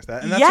knew you were going to say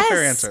that. And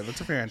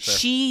that's a fair answer.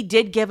 She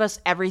did give us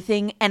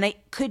everything, and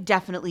it could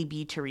definitely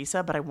be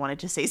Teresa, but I wanted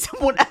to say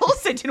someone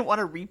else. I didn't want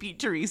to repeat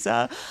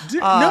Teresa.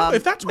 No,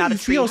 if that's what you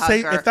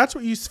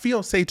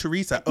feel, say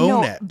Teresa.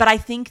 Own it. But I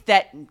think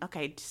that,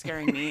 okay,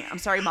 scaring me. I'm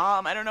sorry,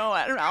 Mom. I don't know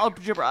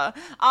algebra.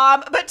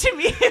 But to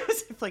me, it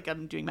was like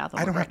I'm doing math.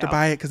 I don't have to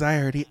buy it because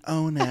I already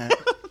own it.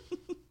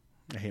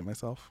 I hate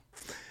myself.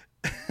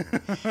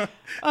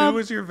 Who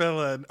was your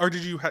villain? Or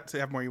did you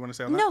have more you want to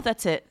say on that? No,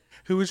 that's it.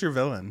 Who was your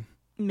villain?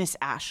 Miss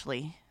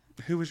Ashley.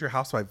 Who was your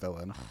housewife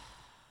villain?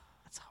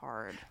 That's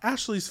hard.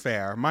 Ashley's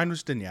fair. Mine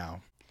was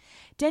Danielle.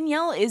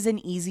 Danielle is an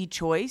easy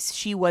choice.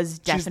 She was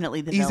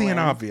definitely the villain. Easy and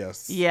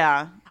obvious.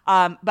 Yeah.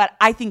 But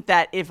I think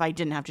that if I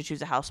didn't have to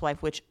choose a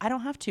housewife, which I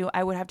don't have to,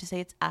 I would have to say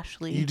it's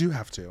Ashley. You do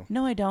have to.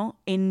 No, I don't.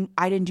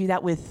 I didn't do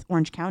that with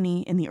Orange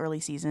County in the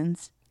early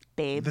seasons,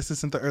 babe. This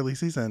isn't the early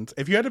seasons.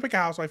 If you had to pick a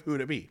housewife, who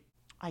would it be?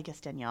 I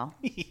guess Danielle.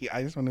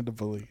 I just wanted to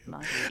bully you.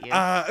 Not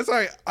you.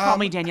 Sorry. Call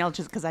me Danielle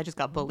just because I just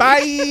got bullied.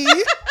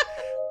 Bye.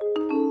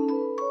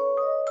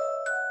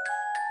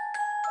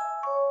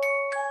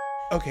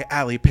 Okay,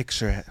 Allie,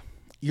 picture it.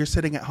 You're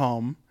sitting at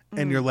home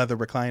in your leather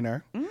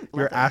recliner.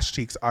 Your ass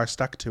cheeks are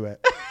stuck to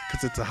it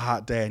because it's a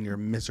hot day and you're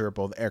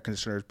miserable. The air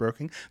conditioner is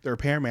broken. The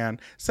repairman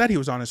said he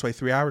was on his way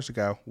 3 hours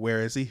ago. Where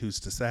is he? Who's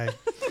to say?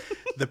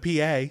 The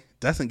PA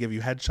doesn't give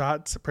you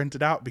headshots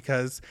printed out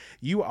because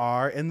you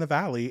are in the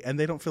valley and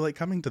they don't feel like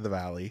coming to the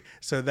valley.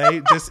 So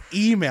they just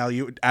email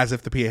you, as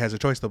if the PA has a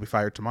choice, they'll be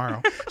fired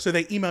tomorrow. So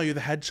they email you the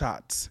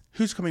headshots.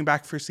 Who's coming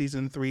back for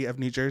season 3 of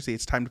New Jersey?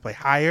 It's time to play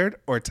hired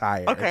or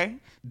tired. Okay.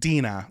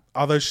 Dina,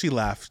 although she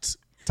left,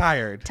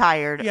 tired.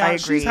 Yeah, I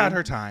agree. She's had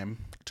her time.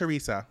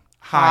 Teresa,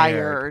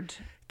 hired.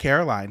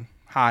 Caroline,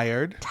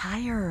 hired.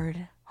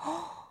 Tired.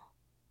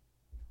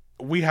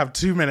 We have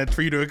 2 minutes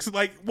for you to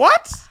like,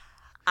 what?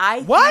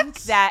 I What?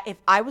 think that if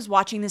I was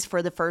watching this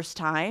for the first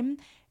time,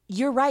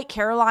 you're right,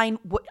 Caroline.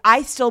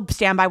 I still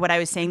stand by what I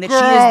was saying, that she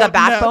is the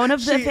backbone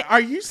of the. Are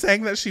you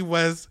saying that she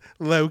was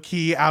low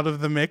key out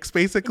of the mix,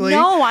 basically?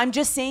 No, I'm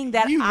just saying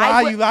that you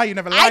lie. You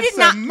never lied I did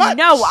so not. much.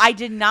 No, I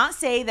did not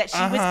say that she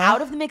was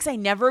out of the mix. I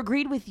never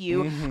agreed with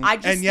you. I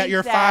just And yet think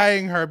you're that,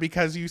 firing her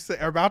because you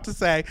are about to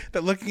say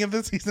that looking at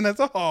the season as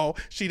a whole,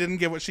 she didn't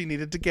give what she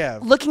needed to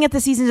give. looking at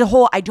the season as a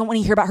whole, I don't want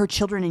to hear about her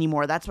children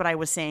anymore. That's what I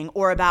was saying,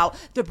 or about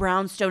the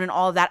brownstone and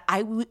all of that.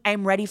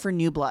 I'm ready for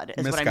new blood.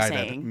 Is what I'm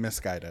saying.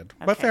 Misguided.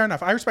 But fair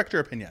enough. I respect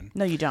your opinion.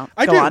 No, you don't.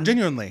 I Go do, on.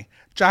 genuinely.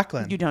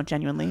 Jacqueline. You don't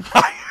genuinely.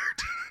 Tired.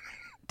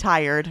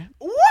 Tired.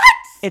 What?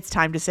 It's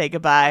time to say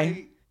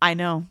goodbye. I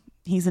know.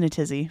 He's in a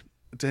tizzy.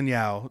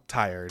 Danielle,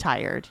 tired.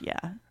 Tired, yeah.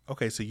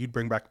 Okay, so you'd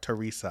bring back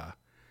Teresa.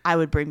 I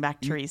would bring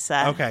back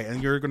Teresa. Okay,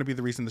 and you're going to be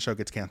the reason the show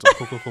gets canceled.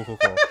 Cool.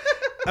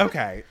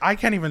 Okay, I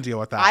can't even deal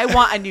with that. I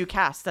want a new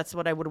cast. That's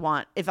what I would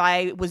want. If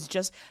I was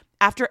just,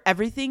 after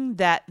everything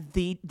that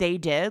they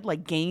did,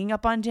 like ganging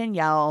up on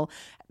Danielle,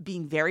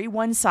 being very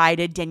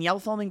one-sided, Danielle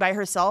filming by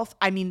herself.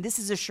 I mean, this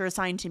is a sure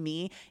sign to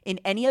me. In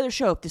any other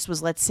show, if this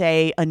was, let's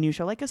say, a new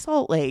show like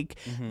Assault Lake,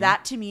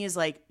 that to me is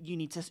like, you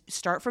need to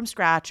start from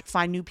scratch,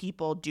 find new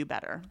people, do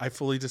better. I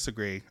fully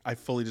disagree.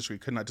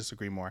 Could not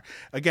disagree more.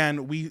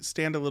 Again, we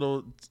stand a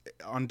little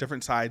on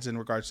different sides in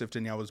regards to if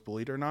Danielle was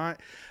bullied or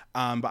not.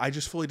 But I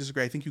just fully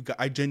disagree.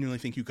 I genuinely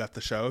think you got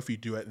the show if you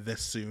do it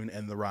this soon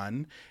in the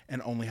run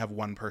and only have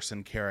one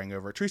person carrying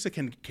over. Teresa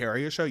can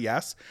carry a show,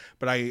 yes,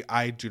 but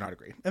I do not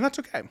agree. And that's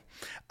okay.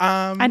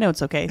 I know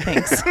it's okay.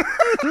 Thanks.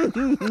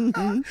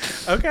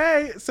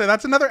 Okay, so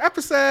that's another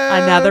episode.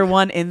 Another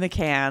one in the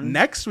can.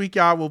 Next week,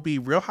 y'all, will be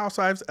Real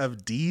Housewives of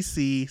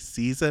DC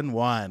Season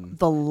 1.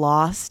 The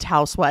Lost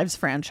Housewives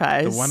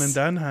franchise. The one and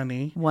done,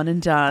 honey. One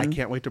and done. I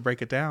can't wait to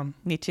break it down.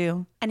 Me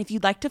too. And if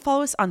you'd like to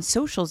follow us on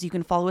socials, you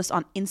can follow us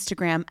on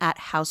Instagram at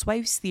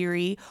Housewives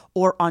Theory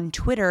or on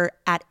Twitter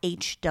at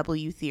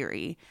HW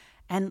Theory.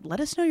 And let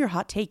us know your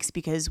hot takes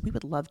because we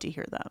would love to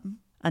hear them.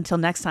 Until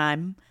next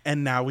time.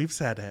 And now we've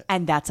said it.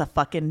 And that's a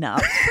fucking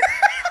enough.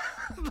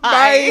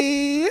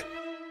 Bye.